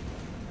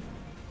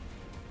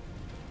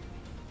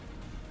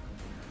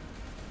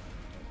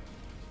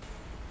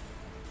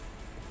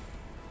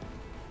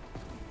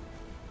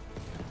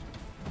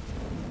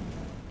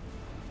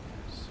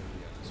 So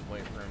yeah, just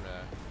wait for him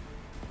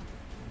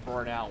to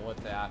burn out with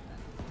that.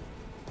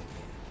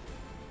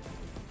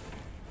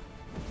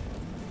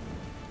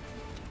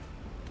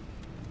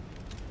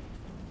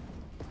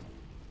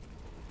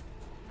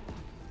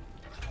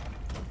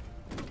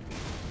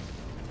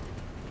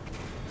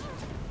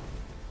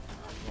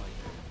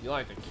 You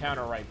like to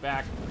counter right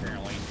back,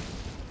 apparently.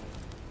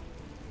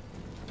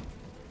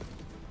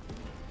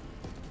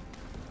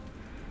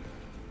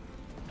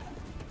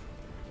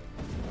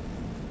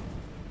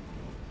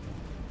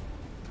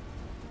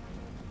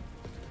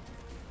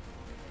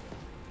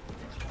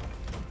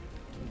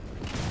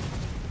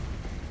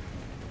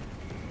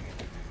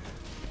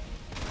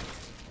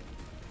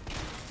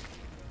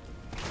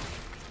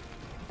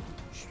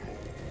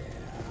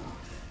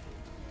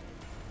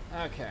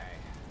 Okay.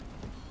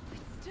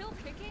 Still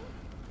kicking?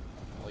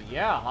 Well,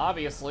 yeah,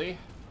 obviously.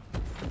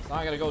 It's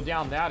not gonna go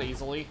down that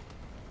easily.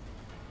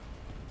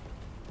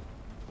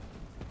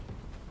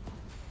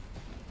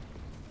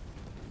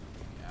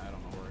 Yeah, I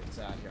don't know where it's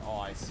at here. Oh,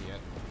 I see it.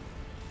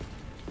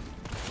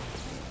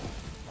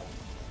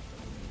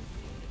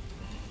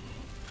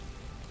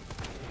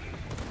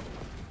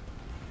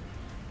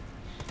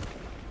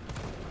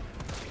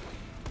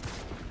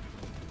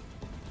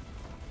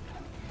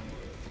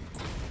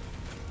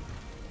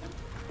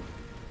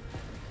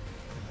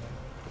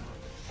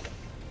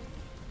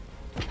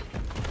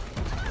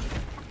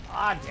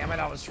 Ah, damn it,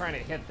 I was trying to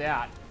hit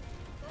that.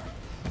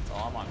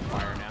 Oh, I'm on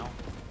fire now.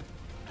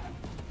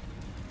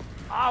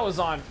 I was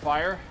on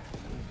fire.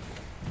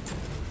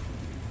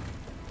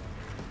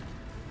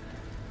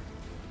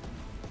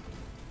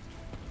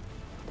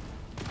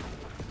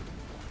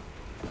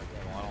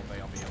 Okay, well, I don't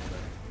think I'll be able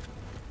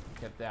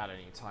to hit that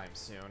anytime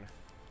soon.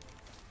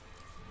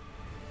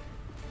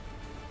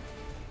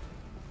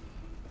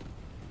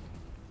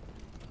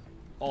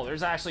 Oh,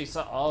 there's actually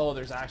some. Oh,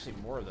 there's actually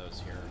more of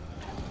those here.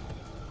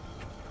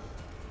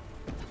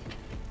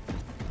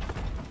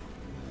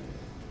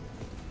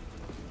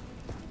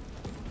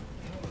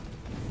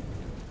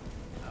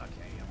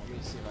 Okay, let me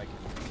see if I can.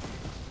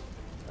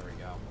 There we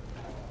go.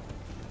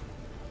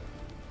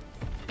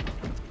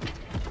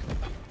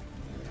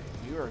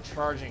 You are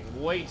charging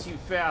way too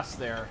fast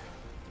there.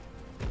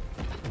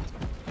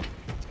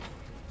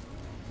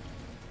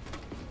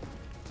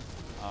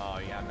 Oh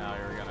yeah, now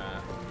you're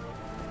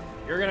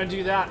gonna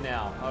do that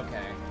now.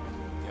 Okay.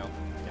 Yep.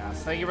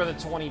 Yes. Thank you for the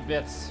 20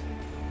 bits.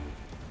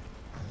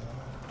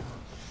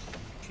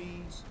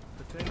 Cheese,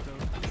 potato,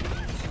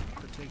 cheese,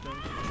 potato,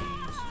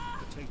 cheese,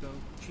 potato,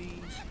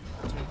 cheese,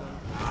 potato.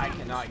 I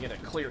cannot get a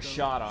clear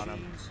shot on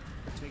him.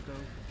 Potato,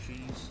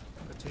 cheese,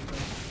 potato,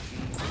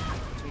 cheese,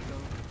 potato,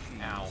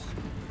 cheese. Ow.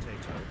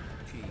 Potato,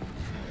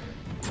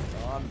 cheese.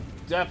 Well, I'm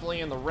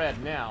definitely in the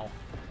red now.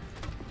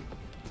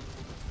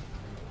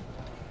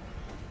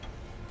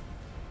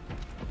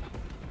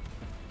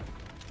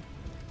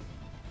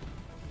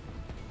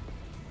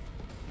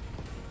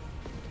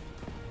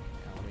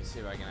 See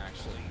if I can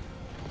actually.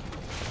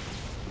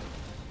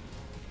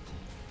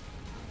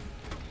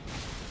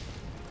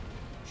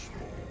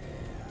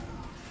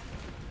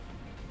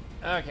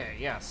 Okay,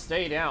 yeah,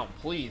 stay down,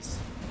 please.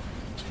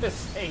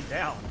 Just stay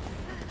down.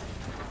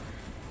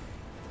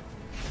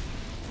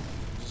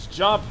 Just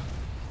jump.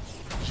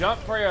 Jump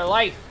for your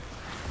life.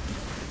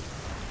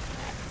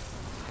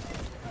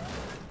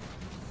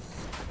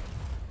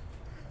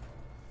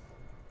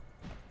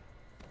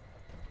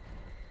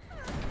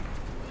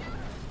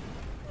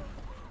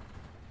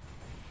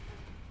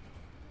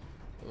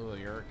 Ooh,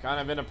 you're kind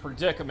of in a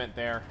predicament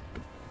there.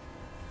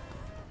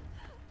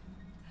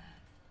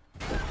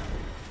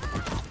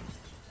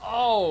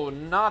 Oh,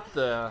 not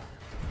the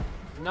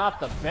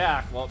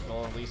back. Well,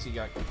 at least you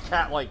got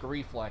cat-like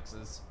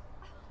reflexes.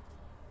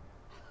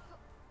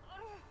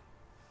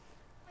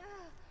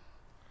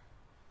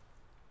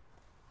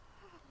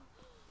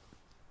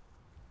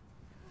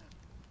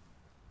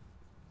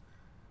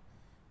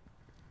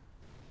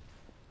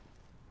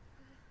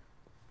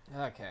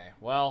 Okay,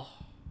 well.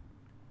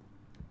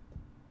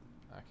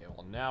 Okay,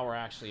 well now we're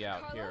actually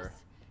out Carlos, here.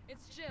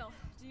 It's Jill.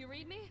 Do you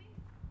read me?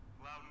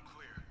 Loud and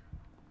clear.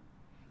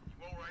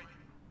 You all right?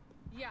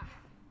 Yeah.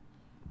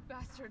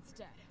 Bastard's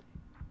dead.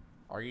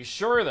 Are you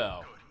sure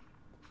though? Good.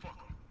 Fuck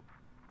him.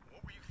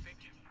 What were you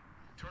thinking?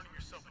 Turning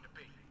yourself into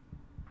bait.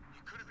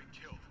 You could have been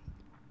killed.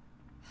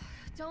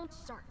 Don't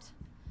start.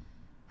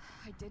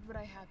 I did what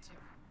I had to.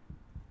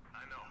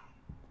 I know.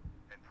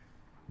 And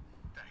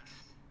thanks.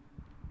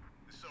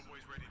 The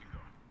subway's ready to go.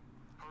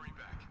 Hurry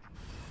back.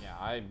 Yeah,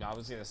 I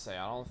was gonna say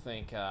I don't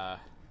think yeah,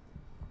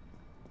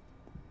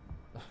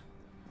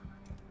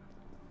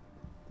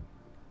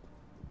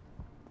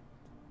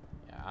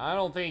 I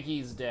don't think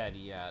he's dead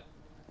yet.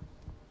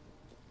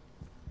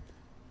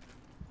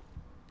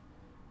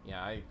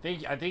 Yeah, I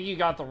think you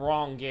got the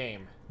wrong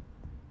game.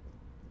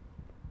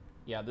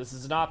 Yeah, this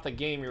is not the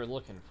game you're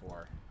looking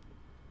for.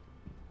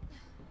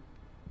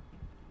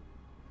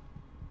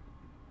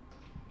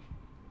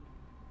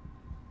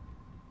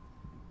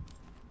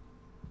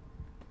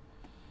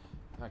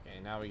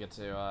 Okay, now we get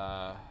to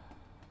okay,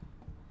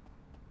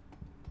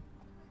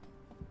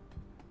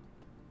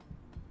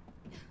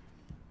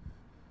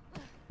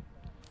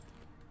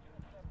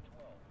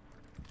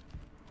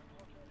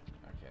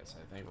 so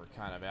I think we're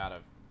kind of out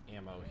of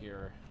ammo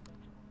here.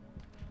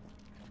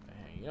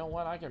 Hey, you know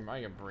what? I can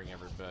bring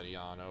everybody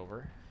on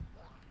over.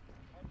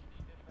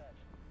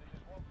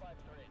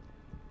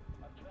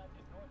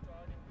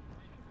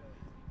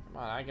 Come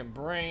on, I can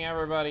bring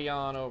everybody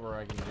on over.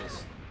 I can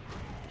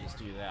just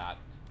do that.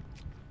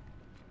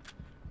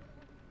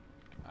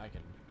 I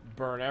can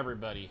burn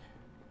everybody.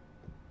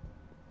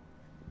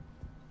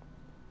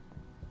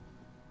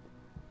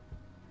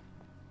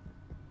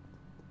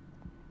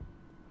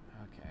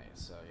 Okay,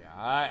 so yeah,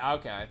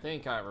 I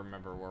think I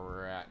remember where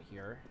we're at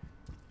here.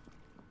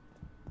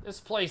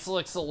 This place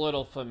looks a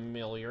little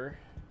familiar.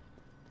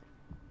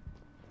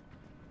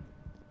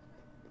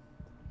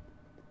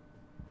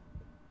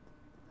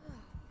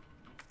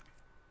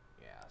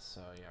 Yeah,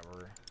 so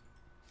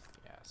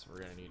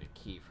we're gonna need a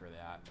key for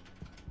that.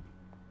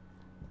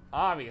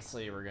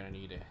 Obviously, we're gonna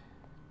need a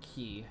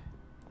key.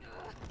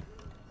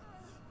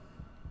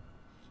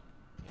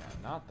 Yeah,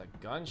 not the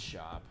gun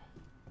shop.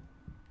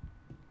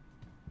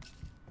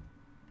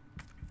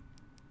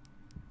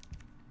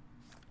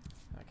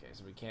 Okay,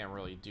 so we can't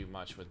really do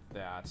much with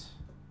that.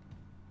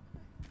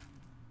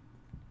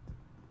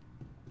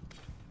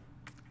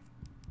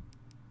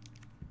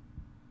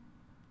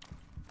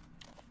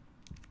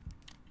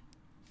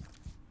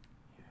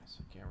 Yeah, so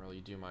we can't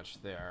really do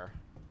much there.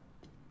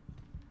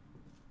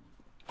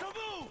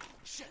 Kaboom!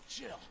 Shit,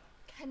 Jill.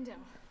 Kendo,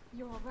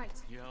 you're all right.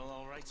 Yeah,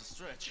 all right's a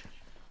stretch.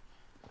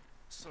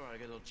 Sorry, I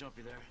got a little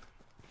jumpy there.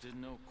 Didn't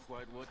know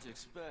quite what to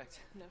expect.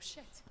 No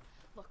shit.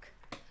 Look,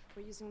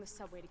 we're using the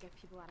subway to get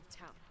people out of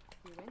town.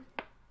 You in?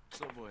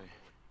 Subway.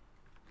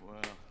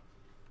 Well,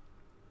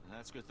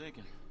 that's good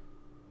thinking.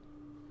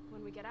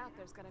 When we get out,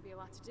 there's gonna be a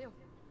lot to do.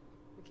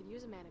 We could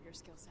use a man of your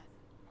skill set.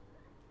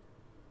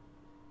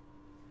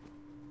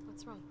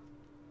 What's wrong?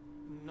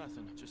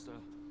 Nothing. Just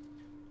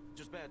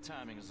bad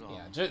timing is all.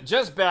 Yeah,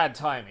 just bad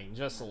timing,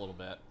 just a little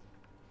bit.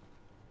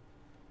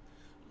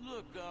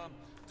 Look,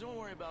 don't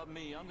worry about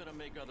me. I'm gonna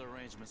make other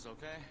arrangements,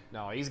 okay?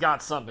 No, he's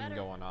got something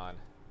going on.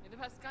 You're the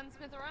best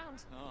gunsmith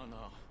around. Oh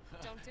no.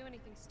 Don't do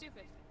anything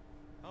stupid.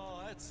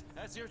 Oh,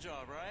 that's your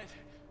job,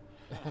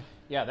 right?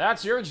 Yeah,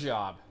 that's your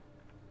job.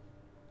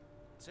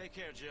 Take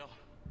care, Jill.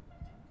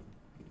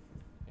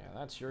 Yeah,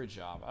 that's your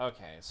job.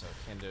 Okay, so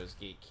Kendo's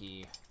gate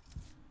key.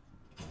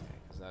 Okay,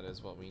 because that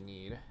is what we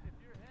need. If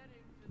you're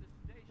heading to the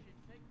station,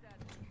 take that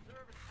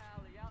service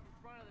alley out in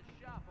front of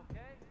the shop,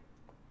 okay?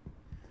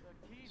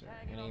 The key's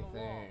hanging on the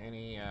wall.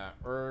 Any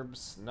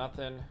herbs?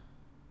 Nothing.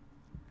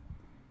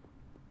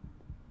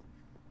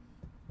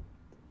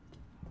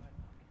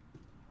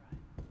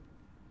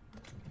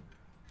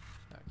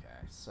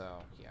 Okay,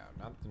 so yeah,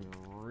 nothing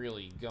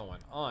really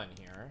going on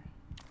here.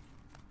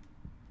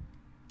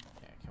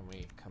 Okay, can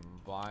we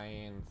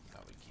combine? No,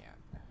 we can't.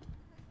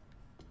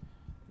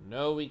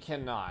 No, we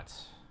cannot.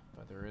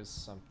 But there is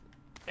some.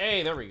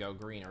 Hey, there we go.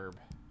 Green herb.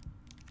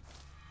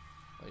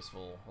 At least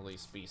we'll at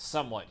least be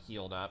somewhat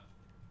healed up.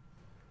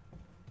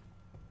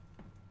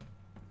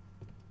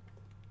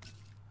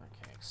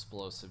 Okay,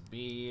 explosive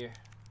B.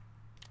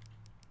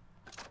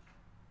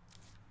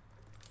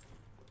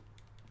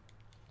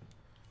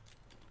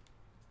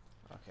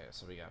 Okay,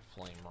 so we got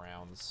flame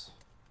rounds.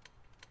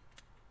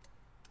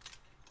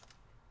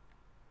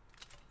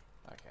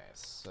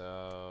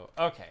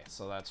 Okay,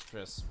 so that's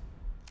just...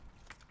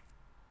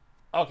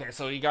 Okay,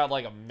 so you got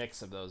like a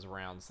mix of those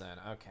rounds then.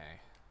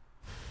 Okay.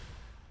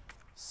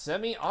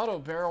 Semi-auto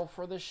barrel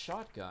for the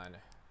shotgun.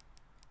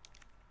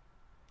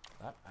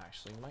 That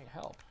actually might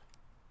help.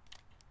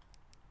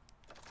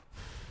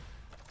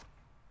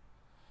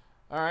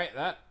 Alright,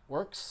 that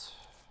works.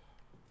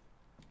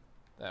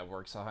 That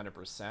works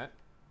 100%.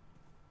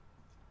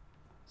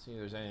 See if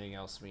there's anything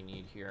else we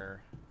need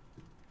here.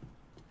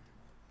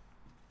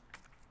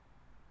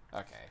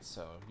 Okay,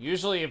 so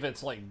usually if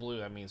it's like blue,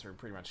 that means we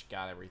pretty much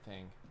got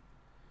everything.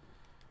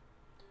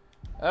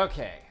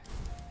 Okay.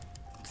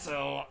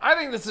 So I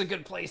think this is a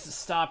good place to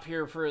stop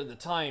here for the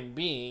time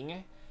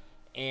being.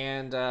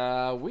 And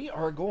we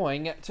are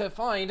going to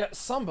find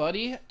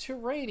somebody to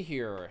raid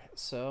here.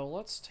 So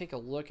let's take a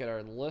look at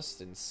our list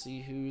and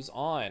see who's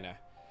on.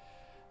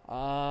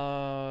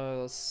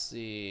 Let's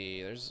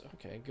see. There's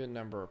okay, a good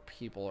number of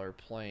people are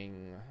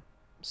playing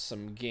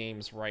some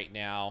games right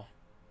now.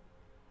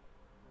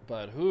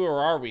 But who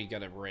are we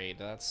gonna raid?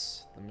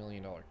 That's the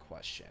million-dollar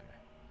question.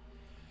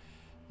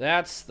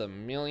 That's the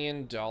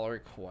million-dollar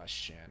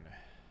question.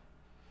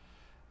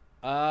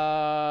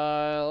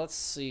 Let's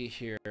see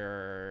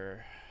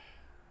here.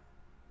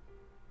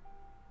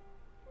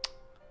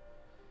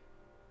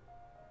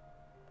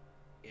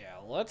 Yeah,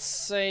 let's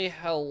say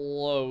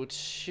hello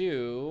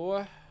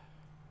to...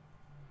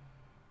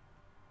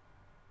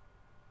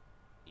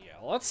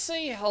 Let's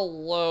say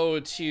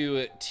hello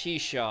to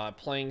Tisha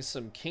playing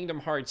some Kingdom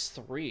Hearts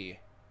 3.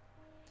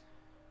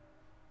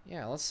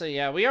 Yeah, let's say,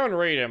 yeah, we haven't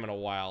raided him in a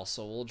while,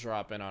 so we'll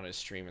drop in on his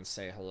stream and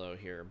say hello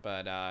here.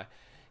 But,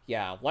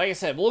 yeah, like I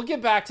said, we'll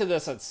get back to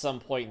this at some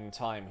point in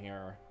time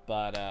here.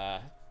 But,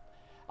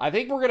 I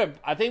think we're gonna,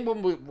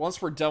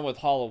 once we're done with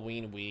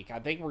Halloween week, I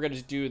think we're gonna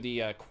do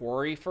the,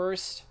 quarry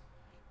first.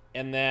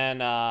 And then,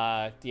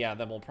 yeah,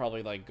 then we'll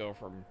probably, like, go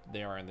from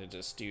there and then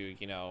just do,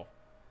 you know,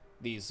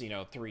 these, you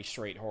know, 3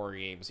 straight horror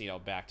games, you know,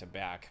 back to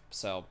back.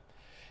 So,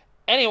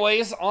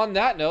 anyways, on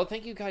that note,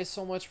 thank you guys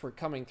so much for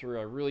coming through.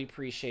 I really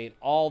appreciate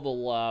all the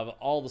love,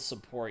 all the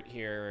support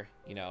here.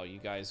 You know, you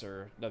guys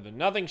are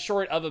nothing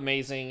short of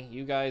amazing.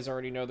 You guys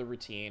already know the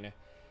routine.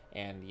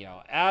 And, you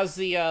know, as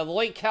the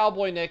late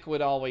Cowboy Nick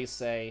would always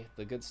say,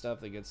 the good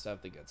stuff, the good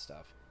stuff, the good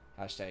stuff.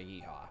 Hashtag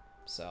yeehaw.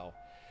 So...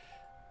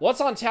 what's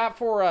on tap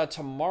for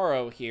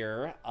tomorrow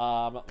here?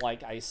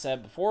 Like I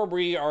said before,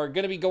 we are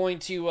going to be going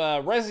to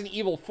Resident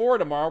Evil 4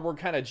 tomorrow. We're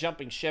kind of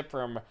jumping ship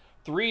from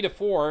 3 to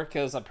 4,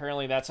 because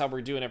apparently that's how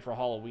we're doing it for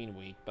Halloween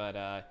week.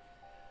 But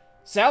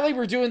sadly,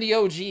 we're doing the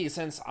OG,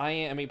 since I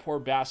am a poor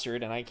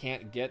bastard and I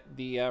can't get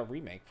the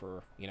remake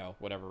for, you know,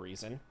 whatever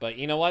reason. But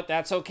you know what?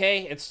 That's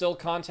okay. It's still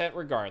content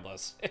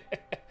regardless.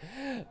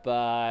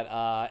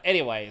 But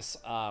anyways,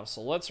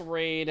 so let's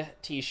raid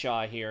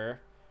T-Shaw here.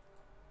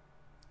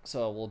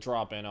 So we'll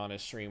drop in on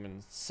his stream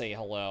and say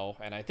hello.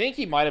 And I think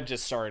he might have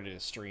just started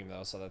his stream,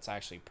 though, so that's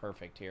actually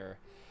perfect here.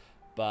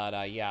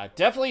 But, yeah,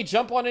 definitely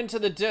jump on into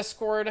the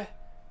Discord.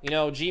 You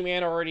know,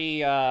 G-Man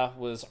already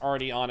was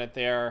already on it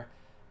there.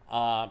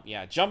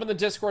 Yeah, jump in the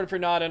Discord if you're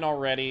not in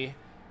already.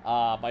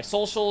 My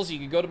socials, you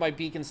can go to my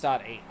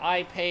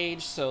beacons.ai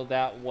page, so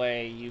that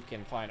way you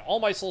can find all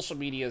my social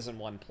medias in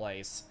one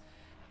place.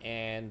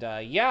 And,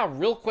 yeah,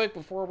 real quick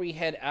before we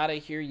head out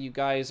of here, you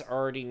guys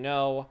already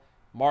know...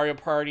 Mario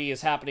Party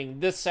is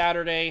happening this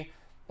Saturday,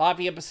 5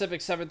 p.m. Pacific,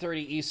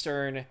 7:30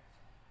 Eastern.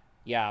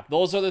 Yeah,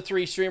 those are the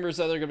 3 streamers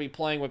that are going to be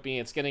playing with me.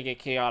 It's going to get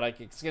chaotic.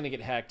 It's going to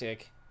get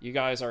hectic. You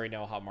guys already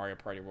know how Mario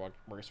Party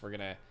works.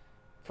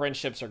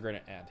 Friendships are going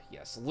to end.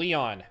 Yes,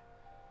 Leon.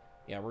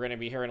 Yeah, we're going to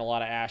be hearing a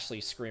lot of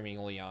Ashley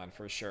screaming Leon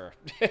for sure.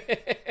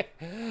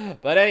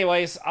 But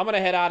anyways, I'm going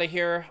to head out of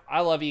here.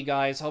 I love you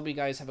guys. Hope you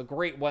guys have a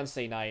great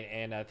Wednesday night.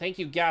 And thank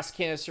you, Gas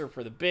Canister,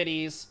 for the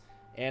biddies.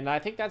 And I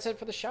think that's it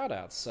for the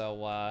shout-outs.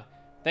 So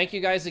thank you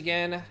guys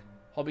again.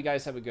 Hope you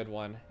guys have a good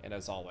one. And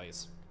as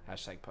always,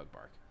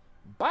 #PugBark.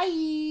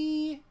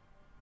 Bye!